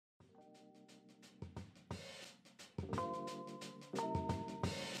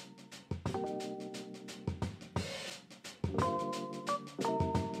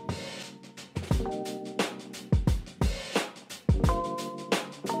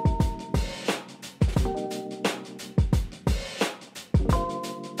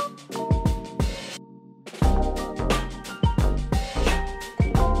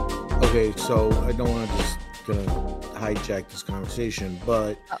Okay, so I don't want to just gonna hijack this conversation,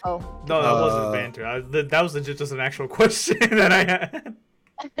 but Uh-oh. No, that wasn't banter. That was legit just an actual question that I had.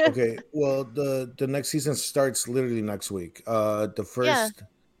 okay, well the next season starts literally next week. Yeah.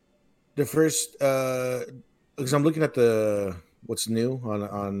 The first because I'm looking at the what's new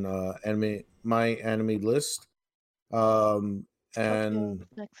on anime my anime list. Um Tokyo and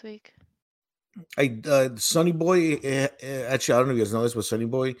next week. Sunny Boy, actually I don't know if you guys know this, but Sunny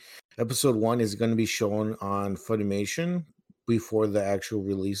Boy episode 1 is going to be shown on Funimation before the actual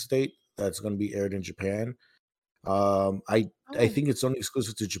release date that's going to be aired in Japan. I Oh. think it's only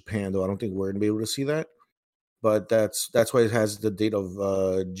exclusive to Japan, though. I don't think we're gonna be able to see that. But that's why it has the date of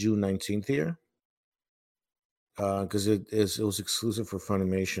June 19th here. Because it was exclusive for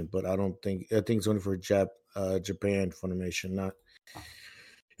Funimation, but I think it's only for Japan Funimation, not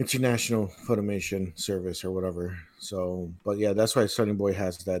international Funimation service or whatever. So, but yeah, that's why Sunny Boy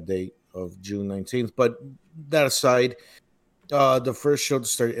has that date of June 19th. But that aside, the first show to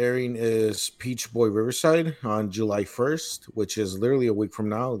start airing is Peach Boy Riverside on July 1st, which is literally a week from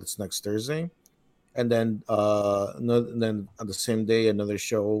now. It's next Thursday. And then then on the same day, another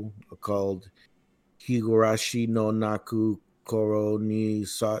show called Higurashi no Naku Koro ni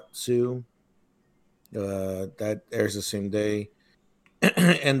Satsu. That airs the same day.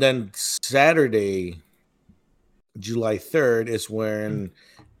 And then Saturday, July 3rd, is when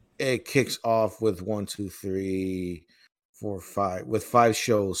it kicks off with one, two, three, four, five, with 5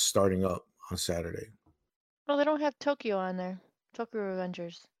 shows starting up on Saturday. Oh, they don't have Tokyo on there. Tokyo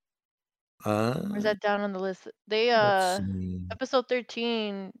Revengers. Or is Uh, that down on the list? They let's see. episode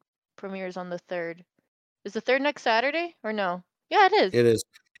 13 premieres on the 3rd. Is the 3rd next Saturday or no? Yeah, it is. It is.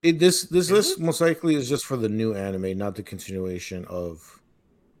 This Is list it? most likely is just for the new anime, not the continuation of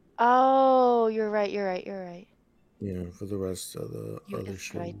Oh, you're right. You're right. You're right. for the rest of the You other is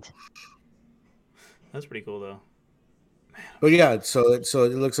shows. right. That's pretty cool though. But yeah, so it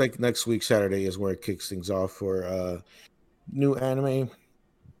looks like next week Saturday is where it kicks things off for new anime,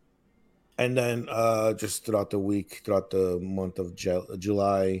 and then just throughout the week, throughout the month of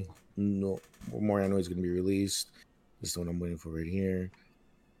July, no more anime is going to be released. This is the one I'm waiting for right here,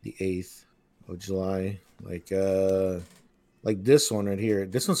 the 8th of July. Like this one right here.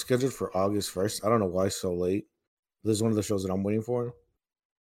 This one's scheduled for August 1st. I don't know why so late. This is one of the shows that I'm waiting for.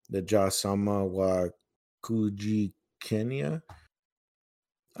 The Jasama wa Kuji Kenya.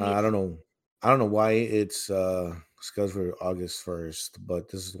 Yes. I don't know. I don't know why it's scheduled for August 1st, but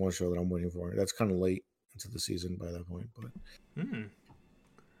this is the one show that I'm waiting for. That's kind of late into the season by that point, but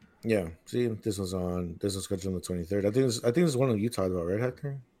yeah. See, this one's on. This one's scheduled on the 23rd. I think this is one that you talked about, right,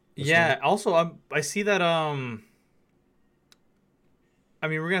 Hector? This Yeah. one? Also, I see that. I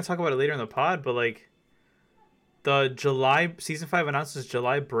mean, we're gonna talk about it later in the pod, but like the July season 5 announces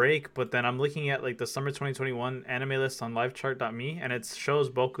July break, but then I'm looking at like the summer 2021 anime list on livechart.me, and it shows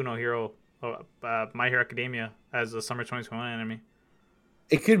Boku no Hero, My Hero Academia, as a summer 2021 anime.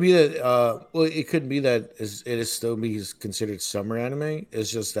 It could be that. Well, it could be that it is still be considered summer anime. It's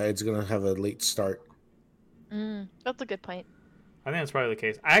just that it's gonna have a late start. That's a good point. I think that's probably the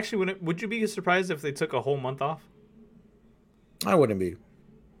case. I actually wouldn't. Would you be surprised if they took a whole month off? I wouldn't be.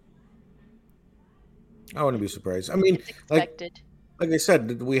 I wouldn't be surprised. I mean, It's like expected. like I said,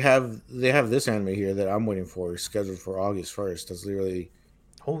 they have this anime here that I'm waiting for, scheduled for August 1st. That's literally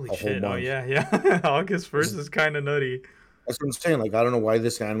Holy a whole shit! Oh month. yeah, yeah. August 1st That's is kind of nutty. that's what I'm saying. Like, I don't know why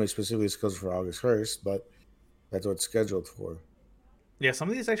this anime specifically is scheduled for August 1st, but that's what it's scheduled for. Yeah, some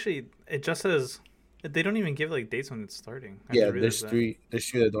of these actually it just says they don't even give like dates when it's starting. I just Yeah, realized that. there's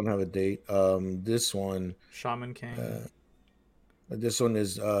 3 that don't have a date. This one, Shaman King. uh, this one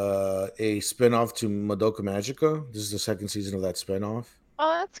is a spin-off to Madoka Magica. This is the second season of that spin-off.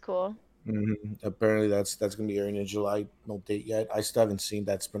 Oh, that's cool. Apparently, that's gonna be airing in July. No date yet. I still haven't seen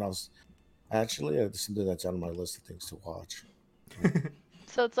that spin-off. Actually, it's something that's on my list of things to watch.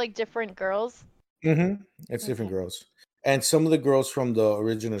 So it's like different girls. It's different Okay. girls, and some of the girls from the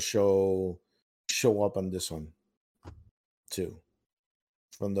original show up on this one too,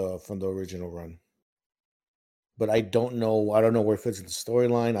 from the original run. But I don't know. I don't know where it fits in the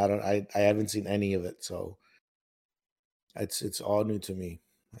storyline. I haven't seen any of it, so it's all new to me.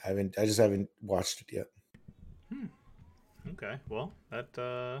 I just haven't watched it yet. Okay, well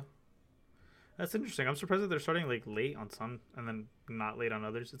that's interesting. I'm surprised that they're starting like late on some and then not late on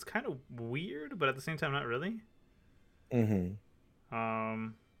others. It's kind of weird, but at the same time, not really. hmm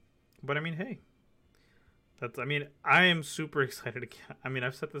Um, but I mean, hey, that's. I mean, I am super excited to get. I mean,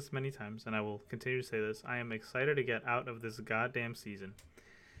 I've said this many times, and I will continue to say this. I am excited to get out of this goddamn season.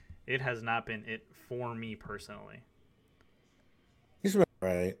 It has not been it for me personally. He's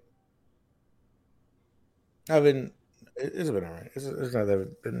right. I've been. It's been alright. It's not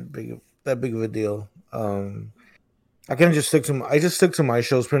that big of a deal. I kind of just stick to I just stick to my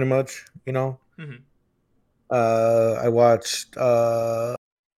shows pretty much. You know. Mhm. I watched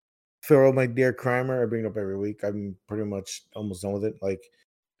Pharaoh, My Dear Crimer. I bring it up every week. I'm pretty much almost done with it. Like,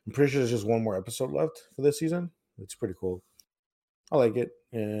 I'm pretty sure there's just one more episode left for this season. It's pretty cool. I like it.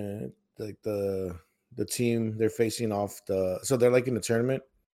 And like the team they're facing off so they're like in the tournament.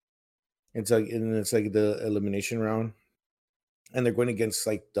 It's like the elimination round, and they're going against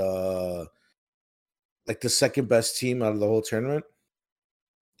like the second best team out of the whole tournament,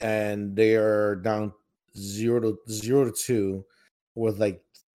 and they are down 0-2 with like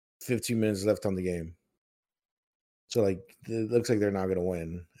 15 minutes left on the game. So like it looks like they're not gonna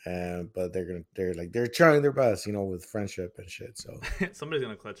win, but they're trying their best, you know, with friendship and shit. So Somebody's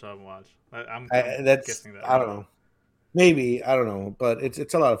gonna clutch up and watch. I'm that's guessing that. I don't know, maybe I don't know, but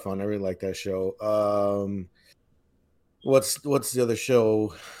it's a lot of fun. I really like that show. What's the other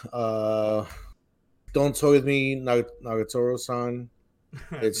show? Don't Toy With Me, Nagatoro-san. I've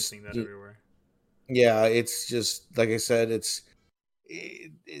been It's seeing that everywhere. yeah, it's just like I said, it's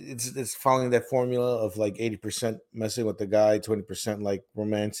following that formula of like 80% messing with the guy, 20% like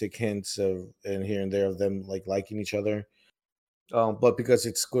romantic hints of and here and there of them like liking each other. But because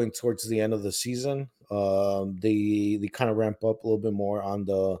it's going towards the end of the season, they kind of ramp up a little bit more on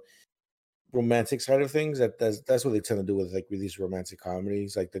the romantic side of things. That's what they tend to do with these romantic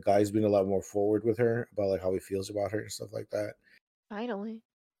comedies. Like the guy's been a lot more forward with her about like how he feels about her and stuff like that. Finally.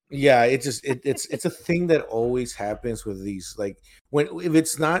 Yeah, it's a thing that always happens with these like when if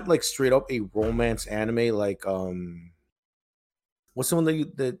it's not like straight up a romance anime like what's the one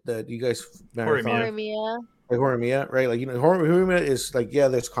that you guys marathon Horimiya. like Horimiya, right? Like Horimiya is like yeah,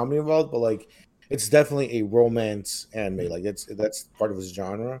 there's comedy involved, but like it's definitely a romance anime. Like that's part of its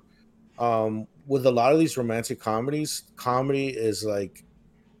genre. With a lot of these romantic comedies, comedy is like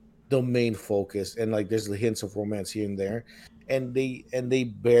the main focus, and like there's the hints of romance here and there, and they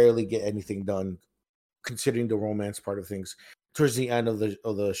barely get anything done considering the romance part of things towards the end of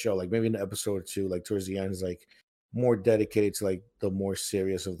the show. Like maybe in an episode or two, like towards the end is like more dedicated to like the more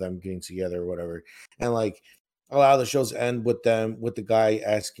serious of them getting together or whatever. And like a lot of the shows end with the guy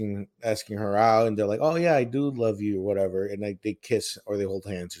asking her out, and they're like, "Oh yeah, I do love you," or whatever, and like they kiss or they hold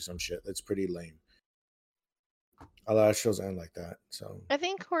hands or some shit. That's pretty lame. A lot of shows end like that. So I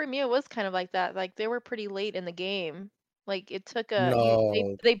think Horimiya was kind of like that. Like they were pretty late in the game. Like it took no,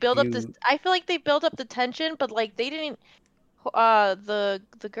 they build up this. you I feel like they built up the tension, but like they didn't. The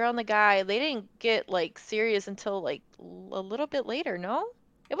girl and the guy, they didn't get like serious until like a little bit later. No,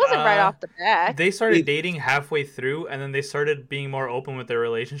 it wasn't right off the bat. They started it, dating halfway through, and then they started being more open with their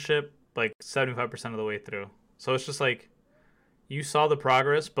relationship like 75% of the way through. So it's just like you saw the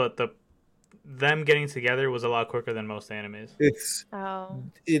progress, but them getting together was a lot quicker than most animes. Oh.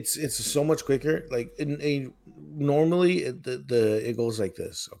 It's so much quicker. Like normally it goes like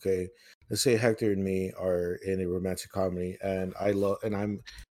this. Okay, let's say Hector and me are in a romantic comedy, and I'm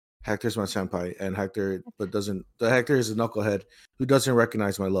Hector's my senpai, and Hector Hector is a knucklehead who doesn't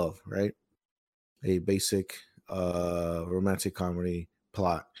recognize my love. Right, a basic romantic comedy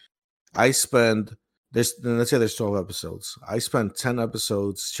plot. I spend let's say there's 12 episodes. I spend 10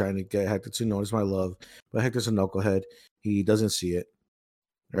 episodes trying to get Hector to notice my love, but Hector's a knucklehead. He doesn't see it,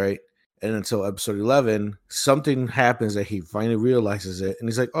 right? And until episode 11, something happens that he finally realizes it, and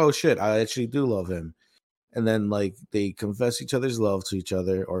he's like, "Oh shit, I actually do love him." And then like they confess each other's love to each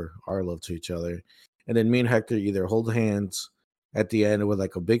other or our love to each other, and then me and Hector either hold hands at the end with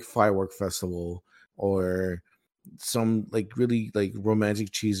like a big firework festival or some like really like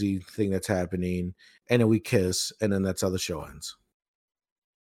romantic cheesy thing that's happening, and then we kiss, and then that's how the show ends.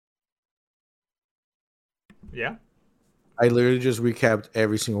 Yeah, I literally just recapped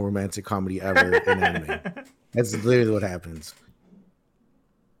every single romantic comedy ever in anime. That's literally what happens.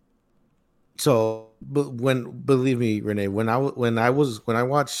 So but believe me, Renee, when I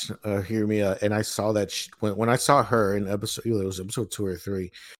watched Hear Me and I saw that when I saw her in episode, it was episode 2 or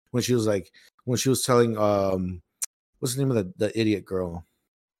 3, when she was telling what's the name of the idiot girl?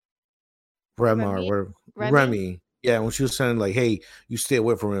 Rema or Remy? whatever. Remy? Remy. Yeah, when she was saying like, "Hey, you stay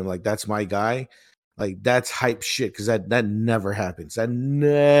away from him," like that's my guy. Like that's hype shit because that never happens. That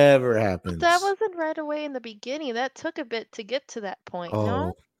never But happens. that wasn't right away in the beginning. That took a bit to get to that point,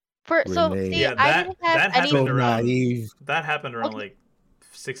 no? Oh, So Renee. see, yeah. I That didn't have that any. So happened around. naive. That happened around Okay. like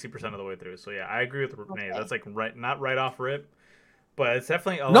 60% of the way through. So yeah, I agree with Renee. Okay. That's like not right off rip, but it's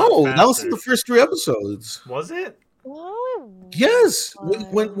definitely a lot No, faster. that was in the first 3 episodes. Was it? Oh, Yes, it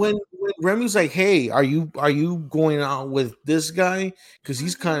when Remy's like, "Hey, are you going out with this guy? Because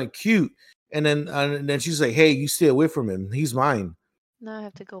he's Mhm. kind of cute." And then she's like, "Hey, you stay away from him. He's mine." Now I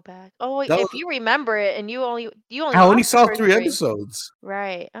have to go back. Oh, wait, That if was, you remember it and you only I only watched the saw first 3 3. episodes,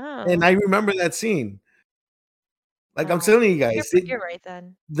 Right. and Oh. I remember that scene. Like I'm Oh. telling you guys, You're right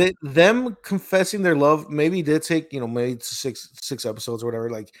then. them confessing their love maybe did take, maybe six episodes or whatever,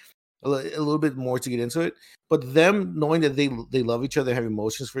 like a little bit more to get into it. But them knowing that they love each other, have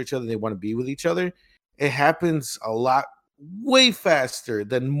emotions for each other, they want to be with each other, it happens a lot way faster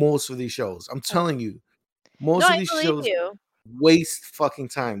than most of these shows. I'm Okay. telling you, No, most of I these believe shows you. waste fucking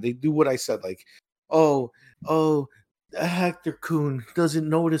time. They do what I said, like, oh, Hector Coon doesn't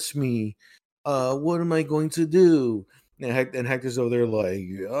notice me. What am I going to do? And Hector's over there like,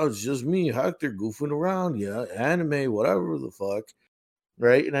 oh, it's just me, Hector, goofing around, yeah, anime, whatever the fuck,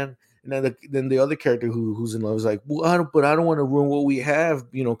 right? Then the other character who's in love is like, well, I don't want to ruin what we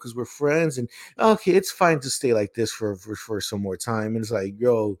have, because we're friends, and okay, it's fine to stay like this for some more time. And it's like,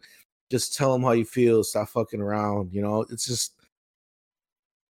 yo, just tell them how you feel, stop fucking around, it's just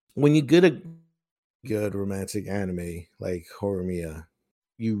when you get a good romantic anime like Horimiya,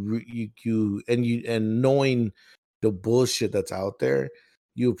 and knowing the bullshit that's out there,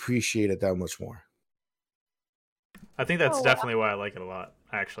 you appreciate it that much more. I think that's Oh, definitely why I like it a lot.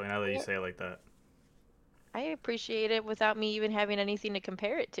 Actually, now that you Yeah. say it like that. I appreciate it without me even having anything to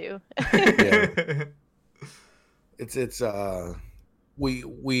compare it to. Yeah. It's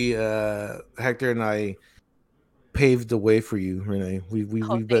we Hector and I paved the way for you, Renee. Oh, We've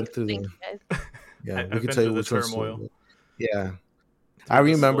been through thank the you guys. yeah. We I've can been tell through you the which one's turmoil, yeah. I through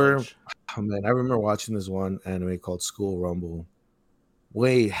the remember, sludge. oh man, I remember watching this one anime called School Rumble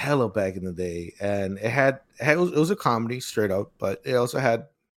way hella back in the day, and it was a comedy straight up, but it also had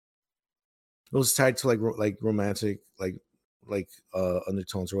it was tied to like romantic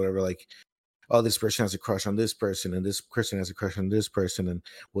undertones or whatever, like, oh, this person has a crush on this person and this person has a crush on this person, and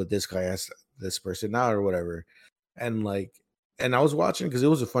what this guy has this person now or whatever. And and I was watching because it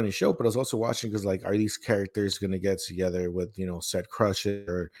was a funny show, but I was also watching because, like, are these characters going to get together with said crushes,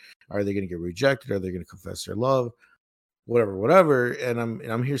 or are they going to get rejected, are they going to confess their love, whatever. And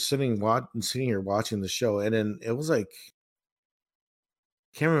I'm here sitting here watching the show, and then it was like,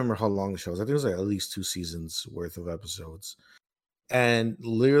 can't remember how long the show was. I think it was like at least 2 seasons worth of episodes, and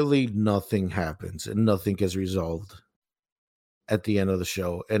literally nothing happens and nothing gets resolved at the end of the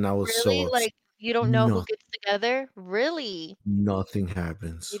show. And I was so Really? upset. Like, you don't know who gets together? Really? Nothing They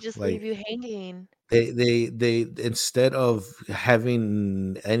happens. just leave Like, you hanging. they instead of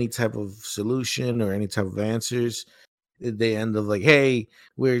having any type of solution or any type of answers, they end up like, hey,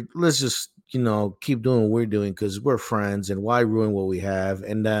 let's just keep doing what we're doing because we're friends, and why ruin what we have?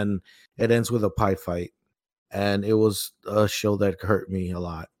 And then it ends with a pie fight, and it was a show that hurt me a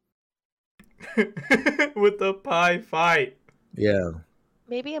lot. With the pie fight. Yeah.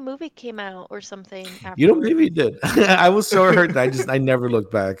 Maybe a movie came out or something Maybe afterwards. it did. I was so hurt that I never looked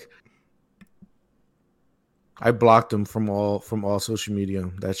back. I blocked him from all social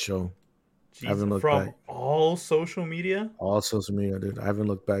media. That show. I haven't looked From back. all social media? All social media, dude. I haven't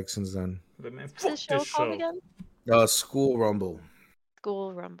looked back since then. But man, What's fuck this show called again? School Rumble.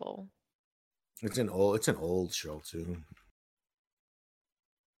 School Rumble. It's an old show too.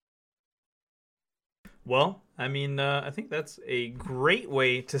 Well, I mean, I think that's a great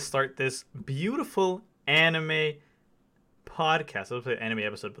way to start this beautiful anime podcast. I'll say anime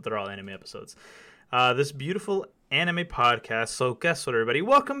episode, but they're all anime episodes. This beautiful anime podcast. So guess what, everybody?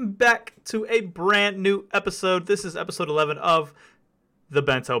 Welcome back to a brand new episode. This is episode 11 of the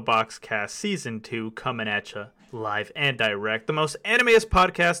Bento Box Cast Season 2, coming at you live and direct. The most animeist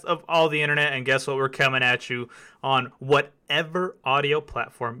podcast of all the internet. And guess what? We're coming at you on whatever audio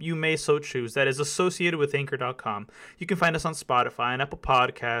platform you may so choose that is associated with Anchor.com. You can find us on Spotify and Apple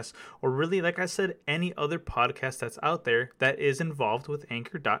Podcasts, or really, like I said, any other podcast that's out there that is involved with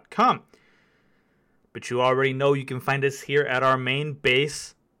Anchor.com. But you already know you can find us here at our main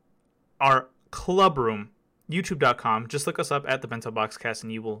base, our club room, YouTube.com. Just look us up at the Bento Box Cast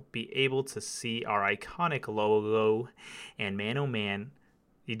and you will be able to see our iconic logo. And man, oh man,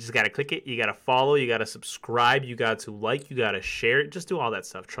 you just got to click it. You got to follow. You got to subscribe. You got to like. You got to share it. Just do all that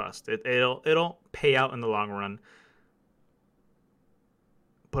stuff. Trust. It'll pay out in the long run.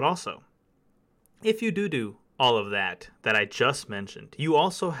 But also, if you do all of that I just mentioned, you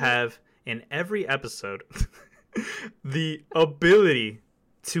also have in every episode the ability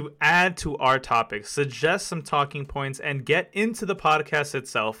to add to our topics, suggest some talking points, and get into the podcast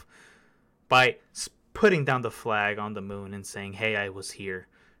itself by putting down the flag on the moon and saying, hey, I was here.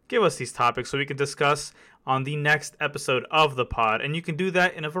 Give us these topics so we can discuss on the next episode of the pod. And you can do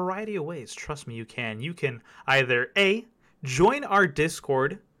that in a variety of ways. Trust me, you can. You can either A, join our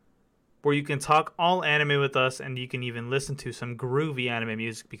Discord where you can talk all anime with us, and you can even listen to some groovy anime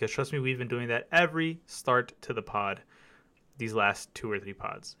music, because trust me, we've been doing that every start to the pod these last 2 or 3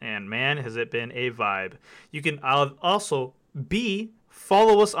 pods, and man, has it been a vibe. You can also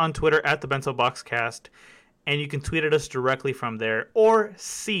follow us on Twitter at the Bento Boxcast, and you can tweet at us directly from there, or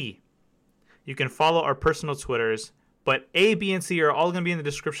C, you can follow our personal Twitters, but A, B, and C are all going to be in the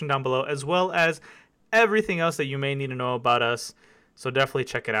description down below, as well as everything else that you may need to know about us. So definitely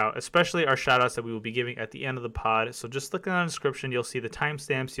check it out, especially our shout-outs that we will be giving at the end of the pod. So just look in the description. You'll see the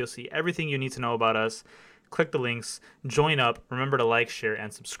timestamps. You'll see everything you need to know about us. Click the links. Join up. Remember to like, share,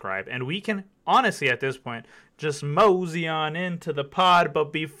 and subscribe. And we can, honestly, at this point, just mosey on into the pod.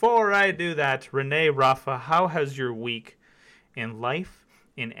 But before I do that, Renee, Rafa, how has your week in life,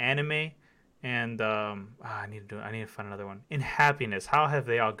 in anime, and I need to find another one. In happiness, how have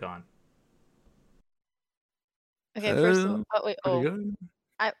they all gone? Okay, first of all,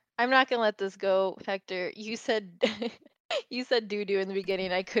 I'm not gonna let this go, Hector. You said you said doo-doo in the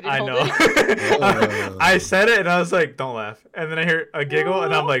beginning. I couldn't hold know. it. I said it and I was like, don't laugh. And then I hear a giggle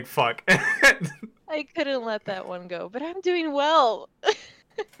and I'm like, fuck. I couldn't let that one go, but I'm doing well.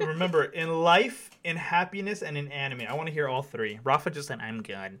 Remember, in life, in happiness, and in anime, I want to hear all 3. Rafa just said, I'm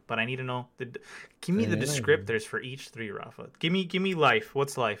good, but I need to know. Give me the descriptors for each 3, Rafa. Give me life.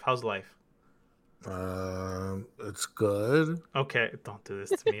 What's life? How's life? It's good. Okay, don't do this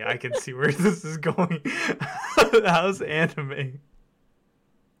to me. I can see where this is going. How's anime?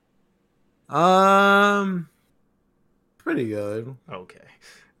 Pretty good. Okay.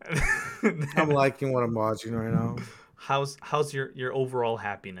 I'm liking what I'm watching right now. How's your overall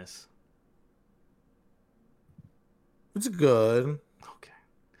happiness? It's good. Okay.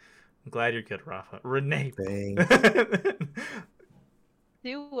 I'm glad you're good, Rafa. Renee. Thanks.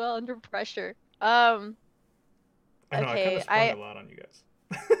 Do well under pressure. I know, Okay, I kind of sprung a lot on you guys.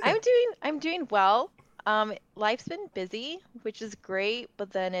 I'm doing well. Life's been busy, which is great, but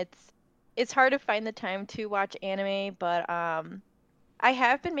then it's hard to find the time to watch anime, but I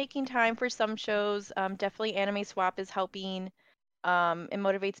have been making time for some shows. Definitely Anime Swap is helping. It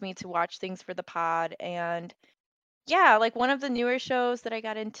motivates me to watch things for the pod, and yeah, like one of the newer shows that I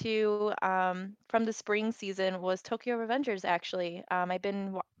got into from the spring season was Tokyo Revengers, actually. I've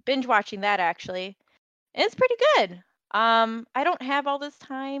been binge watching that, actually. And it's pretty good. I don't have all this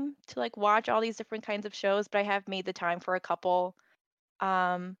time to like watch all these different kinds of shows, but I have made the time for a couple.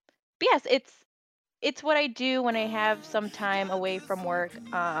 But yes, it's what I do when I have some time away from work.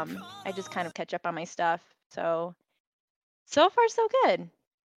 I just kind of catch up on my stuff. So far so good,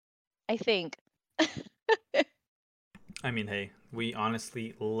 I think. I mean, hey, we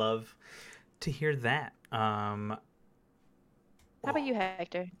honestly love to hear that. How about you,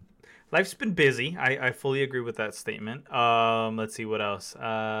 Hector? Life's been busy. I fully agree with that statement. Let's see what else.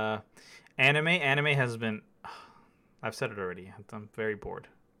 Anime has been. I've said it already. I'm very bored.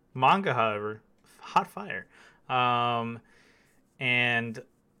 Manga, however, hot fire. And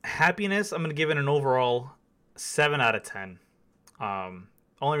happiness, I'm gonna give it an overall 7 out of 10.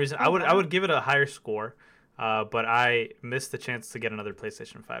 Only reason I would give it a higher score. But I missed the chance to get another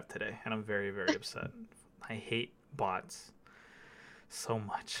PlayStation 5 today, and I'm very, very upset. I hate bots so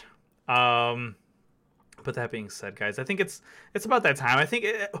much. But that being said, guys, I think it's about that time. I think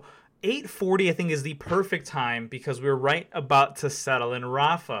 8:40, I think, is the perfect time because we're right about to settle. And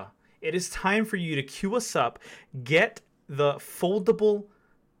Rafa, it is time for you to cue us up, get the foldable,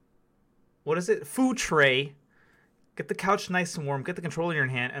 food tray. Get the couch nice and warm. Get the controller in your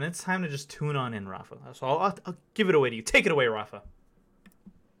hand, and it's time to just tune on in, Rafa. So I'll give it away to you. Take it away, Rafa.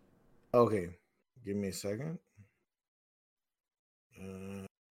 Okay, give me a second.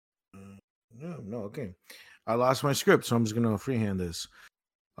 No, okay. I lost my script, so I'm just gonna freehand this.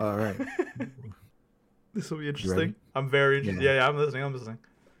 All right. This will be interesting. I'm very interested. Yeah, I'm listening.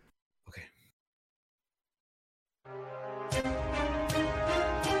 Okay.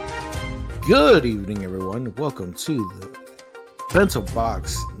 Good evening, everyone. Welcome to the Bento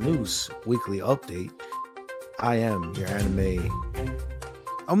Box News Weekly Update. I am your anime.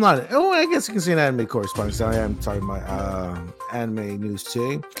 I'm not. Oh, I guess you can say an anime correspondent. So I am talking about anime news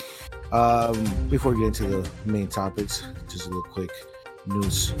today. Before we get into the main topics, just a little quick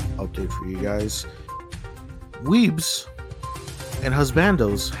news update for you guys. Weebs and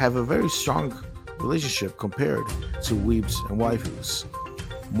husbandos have a very strong relationship compared to weebs and waifus.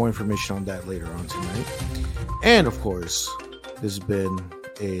 More information on that later on tonight. And of course, there's been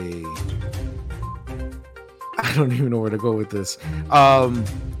a... I don't even know where to go with this.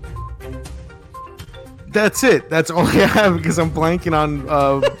 That's it. That's all I have because I'm blanking on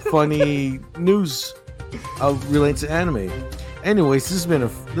funny news related to anime. Anyways, this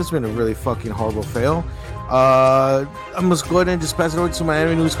has been a really fucking horrible fail. I must go ahead and just pass it over to my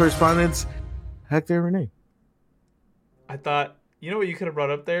anime news correspondents, Hector Renee. I thought, you know what you could have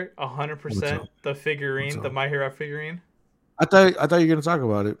brought up there? What's 100% up? the figurine, What's the up? My Hero figurine. I thought you were gonna talk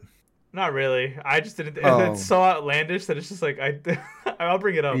about it. Not really. I just didn't. Oh. It's so outlandish that it's just like I'll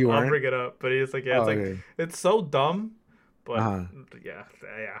bring it up. You I'll weren't? bring it up. But it's like, yeah, it's Oh, like okay. it's so dumb. But Uh-huh. yeah.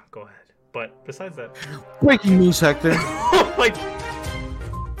 Go ahead. But besides that, Breaking news, Hector. like,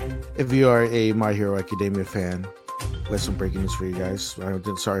 If you are a My Hero Academia fan, there's some breaking news for you guys.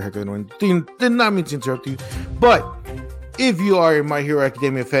 Sorry, Hector, did not mean to interrupt you. But if you are a My Hero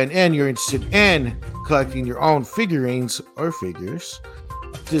Academia fan and you're interested in collecting your own figurines or figures,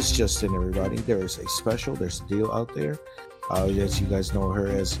 this just in, everybody. There is a special. There's a deal out there. Yes, you guys know her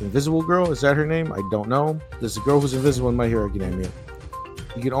as Invisible Girl. Is that her name? I don't know. There's a girl who's invisible in My Hero Academia.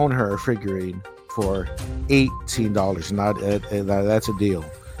 You can own her figurine for $18. That's a deal.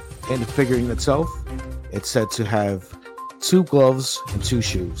 And the figurine itself, it's said to have 2 gloves and 2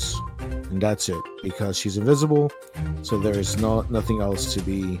 shoes, and that's it, because she's invisible. So there is nothing else to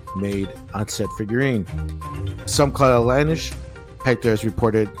be made on said figurine. Some call it outlandish. Hector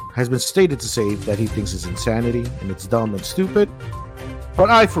has been stated to say that he thinks it's insanity and it's dumb and stupid. But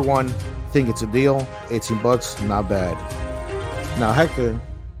I, for one, think it's a deal. $18, not bad. Now, Hector,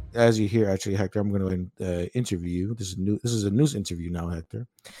 as you hear, actually, Hector, I'm going to interview you. This is a news interview now, Hector.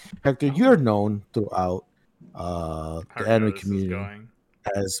 Hector, you're known throughout the anime community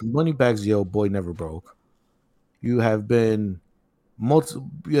as Moneybags Yo, Boy Never Broke. You have been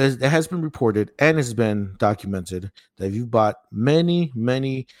it has been reported and has been documented that you've bought many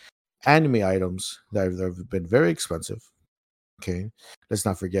anime items that have been very expensive. Okay, let's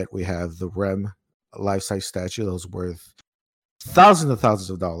not forget we have the Rem life-size statue that was worth thousands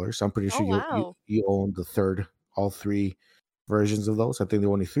of dollars. I'm pretty sure wow. you own all 3 versions of those. I think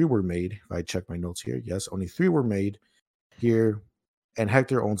only 3 were made. If I check my notes here, yes, only 3 were made here, and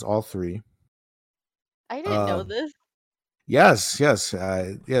Hector owns all 3. I didn't know this. Yes.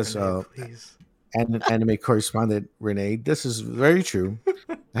 Renee, please. And anime correspondent Renee, this is very true.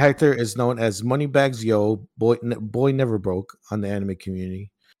 Hector is known as Moneybags Yo, Boy Never Broke on the anime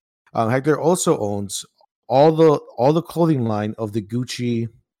community. Hector also owns all the clothing line of the Gucci.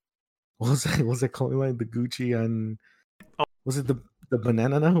 What was that clothing line? The Gucci and was it the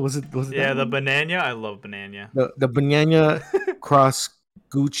banana? Was it Yeah, the one? banana. I love banana. The banana cross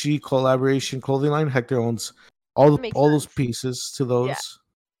Gucci collaboration clothing line. Hector owns all Makes those sense. pieces to those.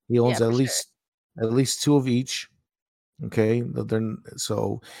 He owns Yeah, at for least 2 of each. Okay,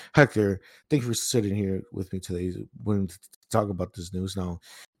 so Hector, thank you for sitting here with me today when to talk about this news. Now,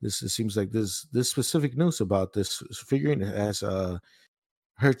 it seems like this specific news about this figurine has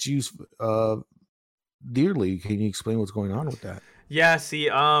hurt you dearly. Can you explain what's going on with that? Yeah, see,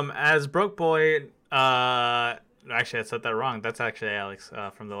 as Broke Boy, actually I said that wrong. That's actually Alex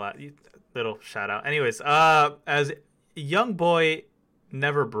from the little shout out. Anyways, as Young Boy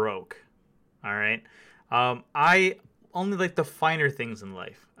Never Broke, all right. I only like the finer things in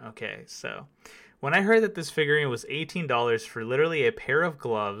life. Okay, so when I heard that this figurine was $18 for literally a pair of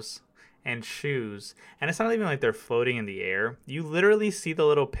gloves and shoes, and it's not even like they're floating in the air. You literally see the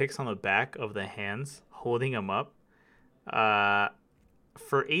little pics on the back of the hands holding them up.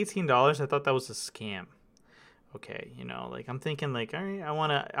 For $18, I thought that was a scam. Okay, like I'm thinking like, all right,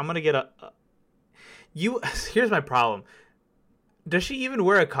 I'm gonna get here's my problem. Does she even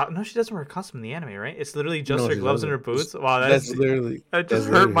wear a costume? No, she doesn't wear a costume in the anime, right? It's literally just her gloves and her boots. Wow, that's literally. That just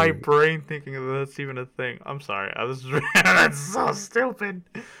hurt my brain thinking of that's even a thing. I'm sorry. That's so stupid.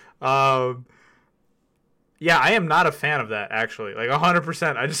 Yeah, I am not a fan of that actually. Like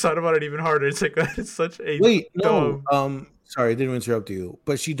 100%. I just thought about it even harder. It's like it's such a no. Sorry, I didn't interrupt you.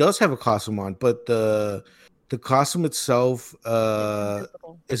 But she does have a costume on, but the costume itself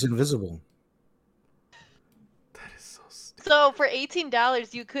is invisible. So for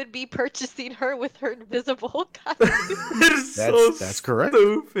 $18, you could be purchasing her with her invisible costume. That's correct.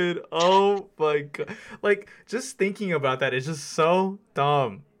 Stupid. Oh my god! Like just thinking about that is just so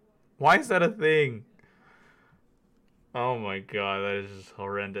dumb. Why is that a thing? Oh my god, that is just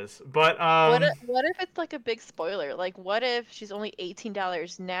horrendous. But what if it's like a big spoiler? Like what if she's only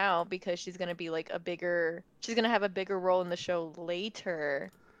 $18 now because she's gonna be like she's gonna have a bigger role in the show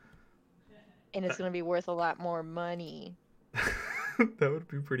later, and it's gonna be worth a lot more money. That would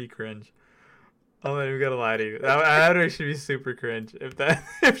be pretty cringe. I'm not even gonna lie to you. That would actually be super cringe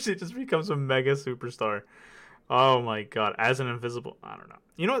if she just becomes a mega superstar. Oh my god, as an invisible, I don't know.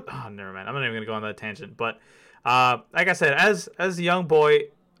 You know what? Oh, never mind. I'm not even gonna go on that tangent. But like I said, as a young boy,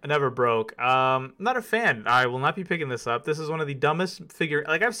 never broke. Not a fan. I will not be picking this up. This is one of the dumbest figure.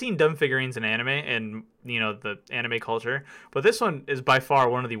 Like, I've seen dumb figurines in anime and the anime culture, but this one is by far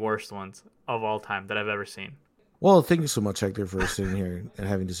one of the worst ones of all time that I've ever seen. Well, thank you so much, Hector, for sitting here and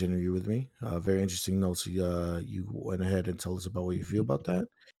having this interview with me. Very interesting notes. You went ahead and told us about what you feel about that.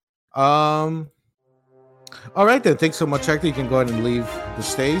 All right, then. Thanks so much, Hector. You can go ahead and leave the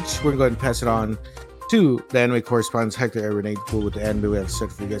stage. We're going to go ahead and pass it on to the anime correspondent, Hector and Renee Cool, with the anime we have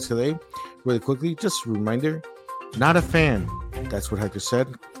set for you guys today. Really quickly, just a reminder, not a fan. That's what Hector said.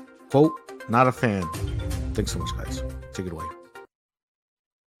 Quote, not a fan. Thanks so much, guys. Take it away.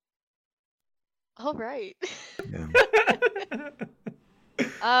 All right. Yeah.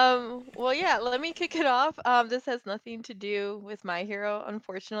 Well, yeah, let me kick it off. This has nothing to do with My Hero,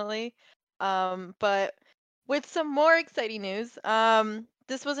 unfortunately. But with some more exciting news,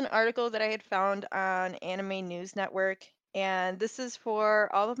 this was an article that I had found on Anime News Network, and this is for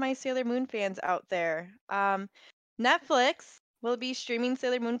all of my Sailor Moon fans out there. Netflix will be streaming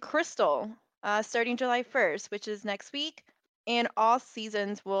Sailor Moon Crystal starting July 1st, which is next week, and all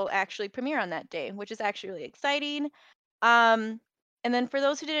seasons will actually premiere on that day, which is actually really exciting. Um, and then, for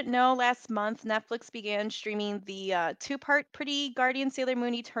those who didn't know, last month Netflix began streaming the two-part Pretty Guardian Sailor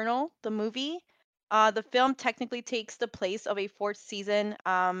Moon Eternal, the movie. The film technically takes the place of a fourth season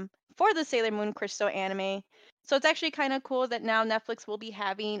for the Sailor Moon Crystal anime. So it's actually kind of cool that now Netflix will be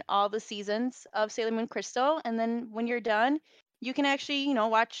having all the seasons of Sailor Moon Crystal, and then when you're done, you can actually,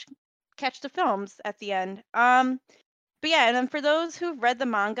 catch the films at the end. But yeah, and then for those who've read the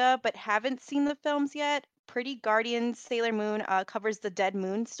manga but haven't seen the films yet, Pretty Guardian Sailor Moon covers the Dead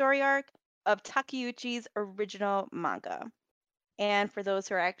Moon story arc of Takeuchi's original manga. And for those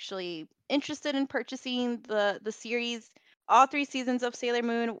who are actually interested in purchasing the series, all three seasons of Sailor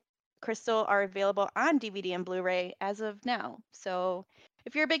Moon Crystal are available on DVD and Blu-ray as of now. So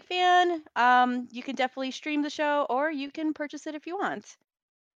if you're a big fan, you can definitely stream the show or you can purchase it if you want.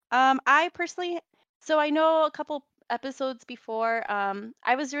 I personally, so I know a couple episodes before,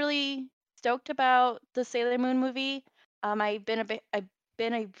 I was really stoked about the Sailor Moon movie. I've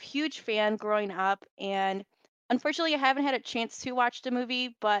been a huge fan growing up, and unfortunately, I haven't had a chance to watch the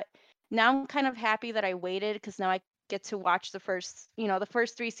movie. But now I'm kind of happy that I waited because now I get to watch the first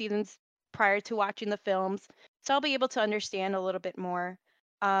three seasons prior to watching the films, so I'll be able to understand a little bit more.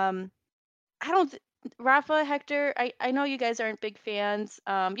 Um, I don't th- Rafa, Hector, I know you guys aren't big fans.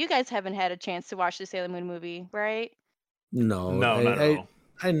 You guys haven't had a chance to watch the Sailor Moon movie, right? No, No, not at all.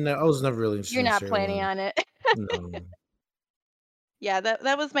 I was never really interested You're in not Sailor planning Moon. on it. No. Yeah,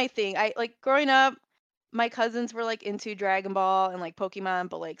 that was my thing. I like growing up, my cousins were like into Dragon Ball and like Pokemon,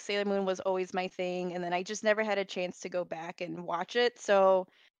 but like Sailor Moon was always my thing, and then I just never had a chance to go back and watch it. So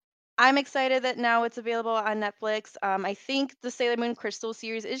I'm excited that now it's available on Netflix. I think the Sailor Moon Crystal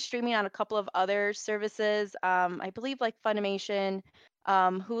series is streaming on a couple of other services. I believe like Funimation,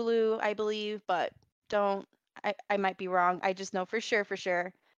 Hulu, I believe, but don't I might be wrong. I just know for sure,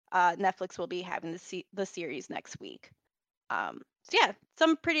 Netflix will be having the series next week. So yeah,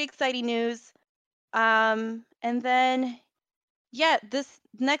 some pretty exciting news. And then yeah, this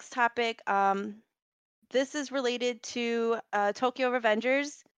next topic, this is related to Tokyo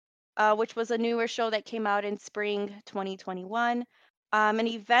Revengers, which was a newer show that came out in spring 2021. An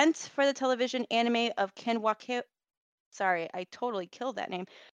event for the television anime of Ken Wake. Sorry, I totally killed that name.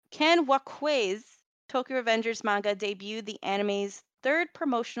 Ken Wakue's Tokyo Revengers manga debuted the anime's third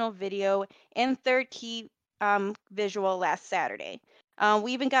promotional video and third key visual last Saturday.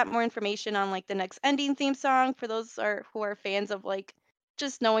 We even got more information on like the next ending theme song for those who are fans of like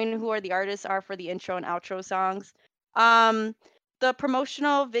just knowing who are the artists are for the intro and outro songs. Um, the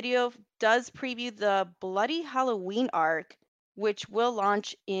promotional video does preview the Bloody Halloween arc, which will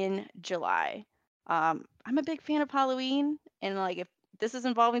launch in July. I'm a big fan of Halloween, and like if this is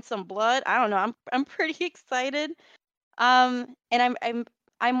involving some blood, I don't know. I'm pretty excited. And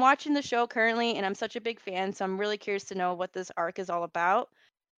I'm watching the show currently, and I'm such a big fan, so I'm really curious to know what this arc is all about.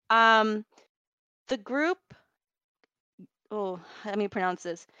 Um, the group, oh, let me pronounce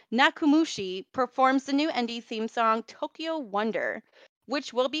this. Nakumushi performs the new ND theme song Tokyo Wonder,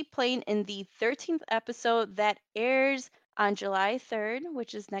 which will be playing in the 13th episode that airs on July 3rd,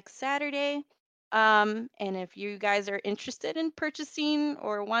 which is next Saturday. And if you guys are interested in purchasing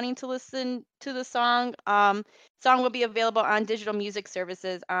or wanting to listen to the song will be available on digital music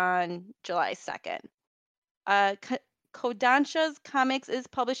services on July 2nd. Kodansha's Comics is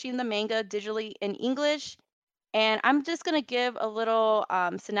publishing the manga digitally in English, and I'm just going to give a little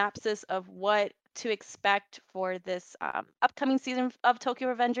synopsis of what to expect for this upcoming season of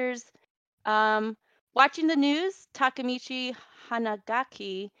Tokyo Revengers. Um, Watching the news, Takamichi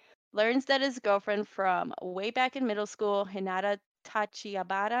Hanagaki learns that his girlfriend from way back in middle school, Hinata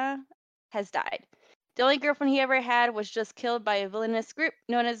Tachibana, has died. The only girlfriend he ever had was just killed by a villainous group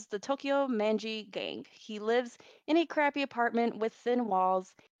known as the Tokyo Manji Gang. He lives in a crappy apartment with thin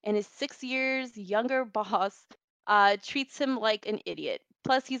walls, and his 6 years younger boss treats him like an idiot.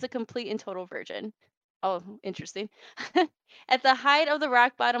 Plus, he's a complete and total virgin. Oh, interesting. At the height of the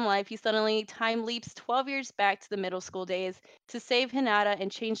rock bottom life, he suddenly time leaps 12 years back to the middle school days to save Hinata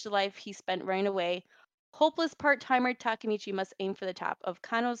and change the life he spent running away. Hopeless part timer Takamichi must aim for the top of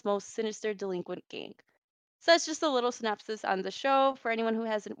Kano's most sinister delinquent gang. So that's just a little synopsis on the show for anyone who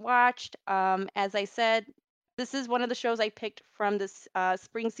hasn't watched. As I said, this is one of the shows I picked from this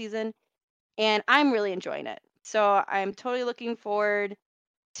spring season, and I'm really enjoying it. So I'm totally looking forward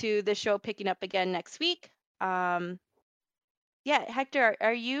to the show picking up again next week. Um, yeah, Hector,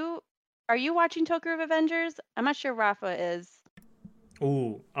 are you watching Tokyo Revengers? I'm not sure Rafa is.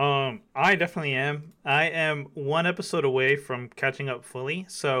 Ooh, I definitely am. I am one episode away from catching up fully.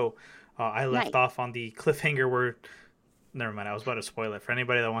 So, I left Nice. off on the cliffhanger where. Never mind. I was about to spoil it for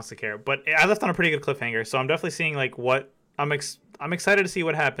anybody that wants to care. But I left on a pretty good cliffhanger, so I'm definitely seeing like what I'm excited to see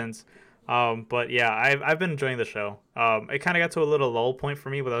what happens. But yeah, I've been enjoying the show. It kind of got to a little lull point for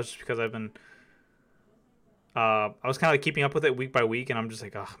me, but that was just because I've been I was kind of like keeping up with it week by week, and I'm just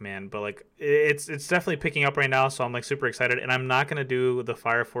like, oh man, but like it's definitely picking up right now, so I'm like super excited, and I'm not gonna do the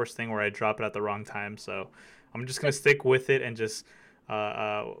Fire Force thing where I drop it at the wrong time, so I'm just gonna stick with it and just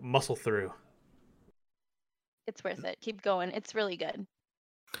muscle through. It's worth it. Keep going. It's really good.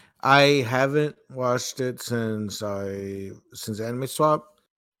 I haven't watched it since Anime Swap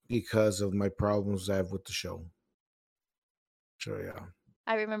because of my problems I have with the show. So yeah.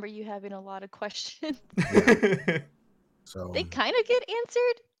 I remember you having a lot of questions. So They kind of get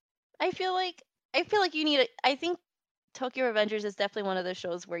answered. I feel like you need I think Tokyo Revengers is definitely one of those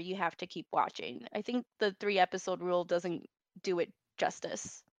shows where you have to keep watching. I think the 3 episode rule doesn't do it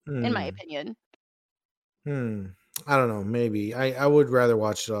justice, in my opinion. I don't know. Maybe I would rather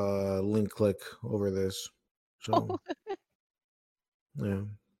watch Link Click over this. So yeah,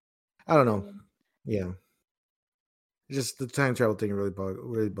 I don't know. Yeah, just the time travel thing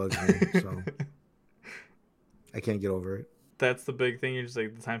really bugs me. So I can't get over it. That's the big thing. You're just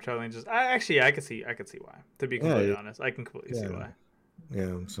like the time traveling. Just I could see why. To be completely honest, I can completely see why.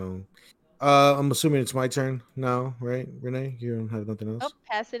 Yeah. So I'm assuming it's my turn now, right, Renee? You don't have nothing else. Oh,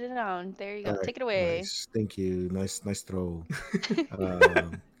 pass it on. There you go. All Take it away. Nice. Thank you. Nice throw.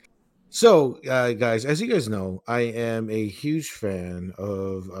 So, guys, as you guys know, I am a huge fan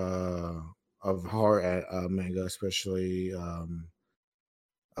of horror manga, especially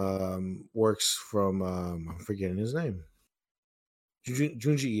works from I'm forgetting his name,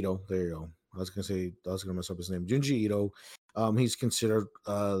 Junji Ito. There you go. I was gonna mess up his name, Junji Ito. He's considered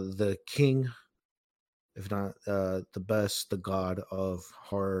the king, if not the best, the god of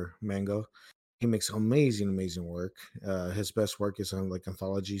horror manga. He makes amazing work. His best work is on like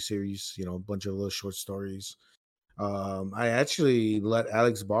anthology series, a bunch of little short stories. I actually let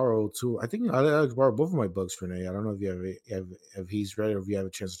Alex borrow too. I think I let Alex borrow both of my books, Renee. I don't know if if he's read it or if you have a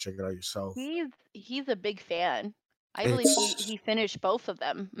chance to check it out yourself. He's a big fan. I believe he finished both of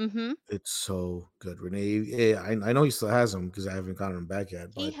them. Mm-hmm. It's so good, Renee. Yeah, I know he still has them because I haven't gotten them back yet.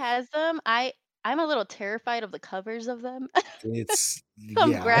 He But has them. I'm a little terrified of the covers of them. it's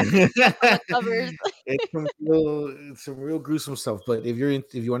Some yeah, graphic stuff on the covers. it's some real gruesome stuff. But if you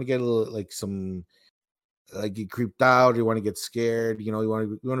want to get a little like some like get creeped out, you want to get scared, you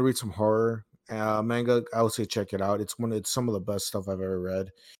want to read some horror manga, I would say check it out. It's some of the best stuff I've ever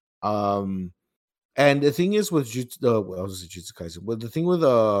read. And the thing is with Jujutsu Kaisen, but the thing with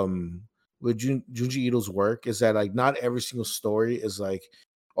Junji Ito's work is that like not every single story is like,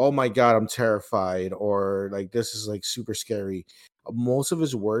 oh my god, I'm terrified, or like this is like super scary. Most of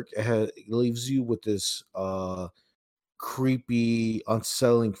his work leaves you with this creepy,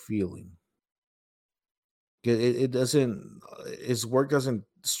 unsettling feeling. It doesn't. His work doesn't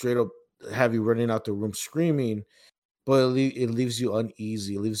straight up have you running out the room screaming, but it leaves you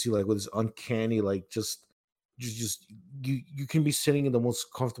uneasy. It leaves you like with this uncanny, like just you can be sitting in the most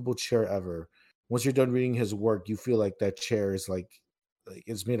comfortable chair ever. Once you're done reading his work, you feel like that chair is like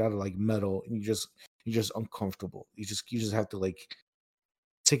it's made out of like metal, and you're just uncomfortable. You just have to like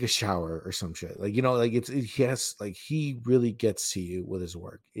take a shower or some shit. Like like he really gets to you with his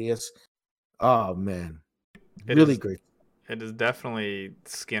work. Yes. Oh man. Really great. It is definitely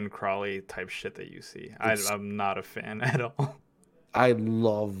skin crawly type shit that you see. I'm not a fan at all. I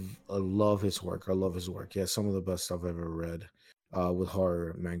love his work. I love his work. Yeah, some of the best stuff I've ever read. with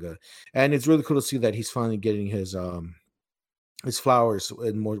horror manga, and it's really cool to see that he's finally getting his flowers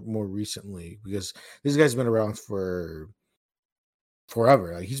and more recently, because this guy's been around for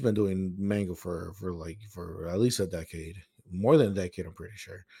forever. Like he's been doing manga for at least a decade, more than a decade, I'm pretty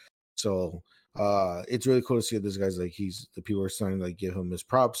sure. So it's really cool to see this guy's like the people are starting to like give him his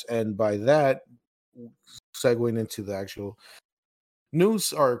props, and by that, segueing into the actual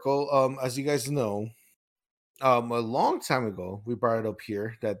news article, as you guys know, a long time ago we brought it up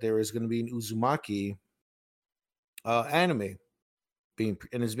here that there is going to be an Uzumaki anime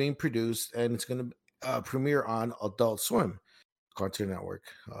and it's being produced, and it's going to premiere on Adult Swim, Cartoon Network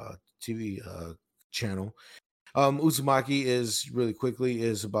TV channel. Uzumaki is really quickly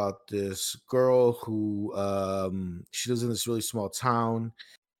is about this girl who she lives in this really small town,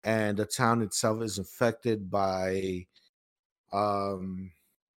 and the town itself is infected by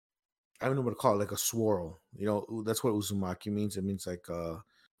I don't know what to call it, like a swirl. You know, that's what Uzumaki means. It means like kind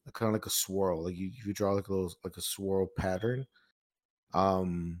of like a swirl. Like you draw like a swirl pattern.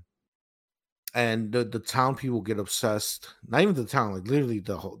 Um and the town people get obsessed, not even the town, like literally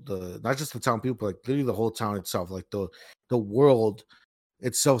the not just the town people, like literally the whole town itself, like the world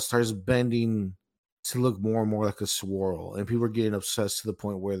itself starts bending to look more and more like a swirl, and people are getting obsessed to the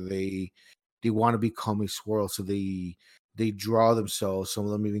point where they want to become a swirl, so they draw themselves. Some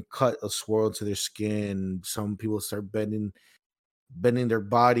of them even cut a swirl into their skin. Some people start bending their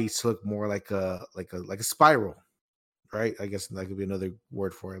bodies to look more like a spiral, right? I guess that could be another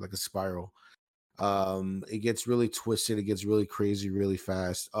word for it, like a spiral. It gets really twisted, it gets really crazy really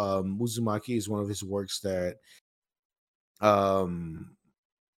fast. Uzumaki is one of his works that um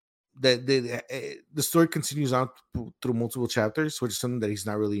the story continues on through multiple chapters, which is something that he's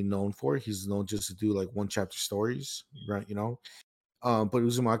not really known for. He's known just to do like one chapter stories, right? But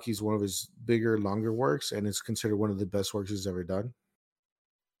Uzumaki is one of his bigger, longer works, and it's considered one of the best works he's ever done.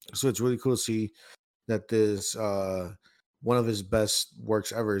 So it's really cool to see that this one of his best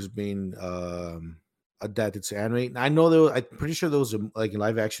works ever is being adapted to anime. I know I'm pretty sure there was like a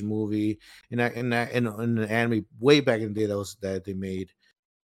live action movie in an anime way back in the day that they made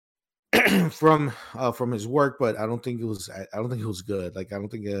from his work, but I don't think it was. I don't think it was good. Like I don't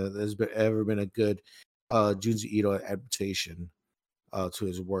think ever been a good Junji Ito adaptation to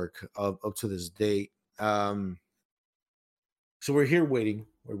his work up to this date. So we're here waiting.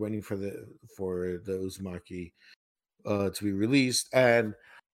 We're waiting for the Uzumaki to be released, and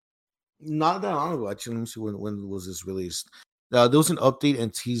not that long ago. Actually, let me see when was this released. There was an update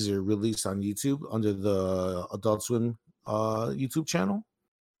and teaser released on YouTube under the Adult Swim YouTube channel.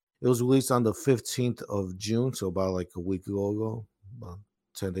 It was released on the 15th of June, so about like a week ago, about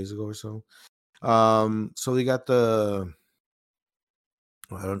 10 days ago or so. So we got I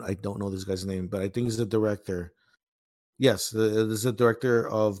don't know this guy's name, but I think he's the director. Yes, this is the director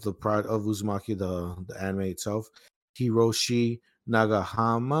of the product of Uzumaki, the anime itself, Hiroshi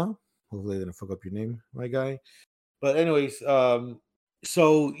Nagahama. Hopefully, I didn't fuck up your name, my guy. But anyways,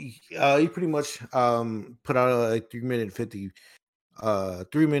 so he pretty much put out a 3-minute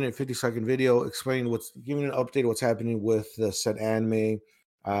 50-second video explaining giving an update of what's happening with the said anime,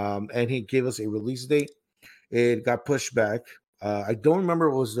 and he gave us a release date. It got pushed back. I don't remember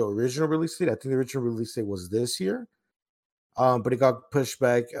what was the original release date. I think the original release date was this year, but it got pushed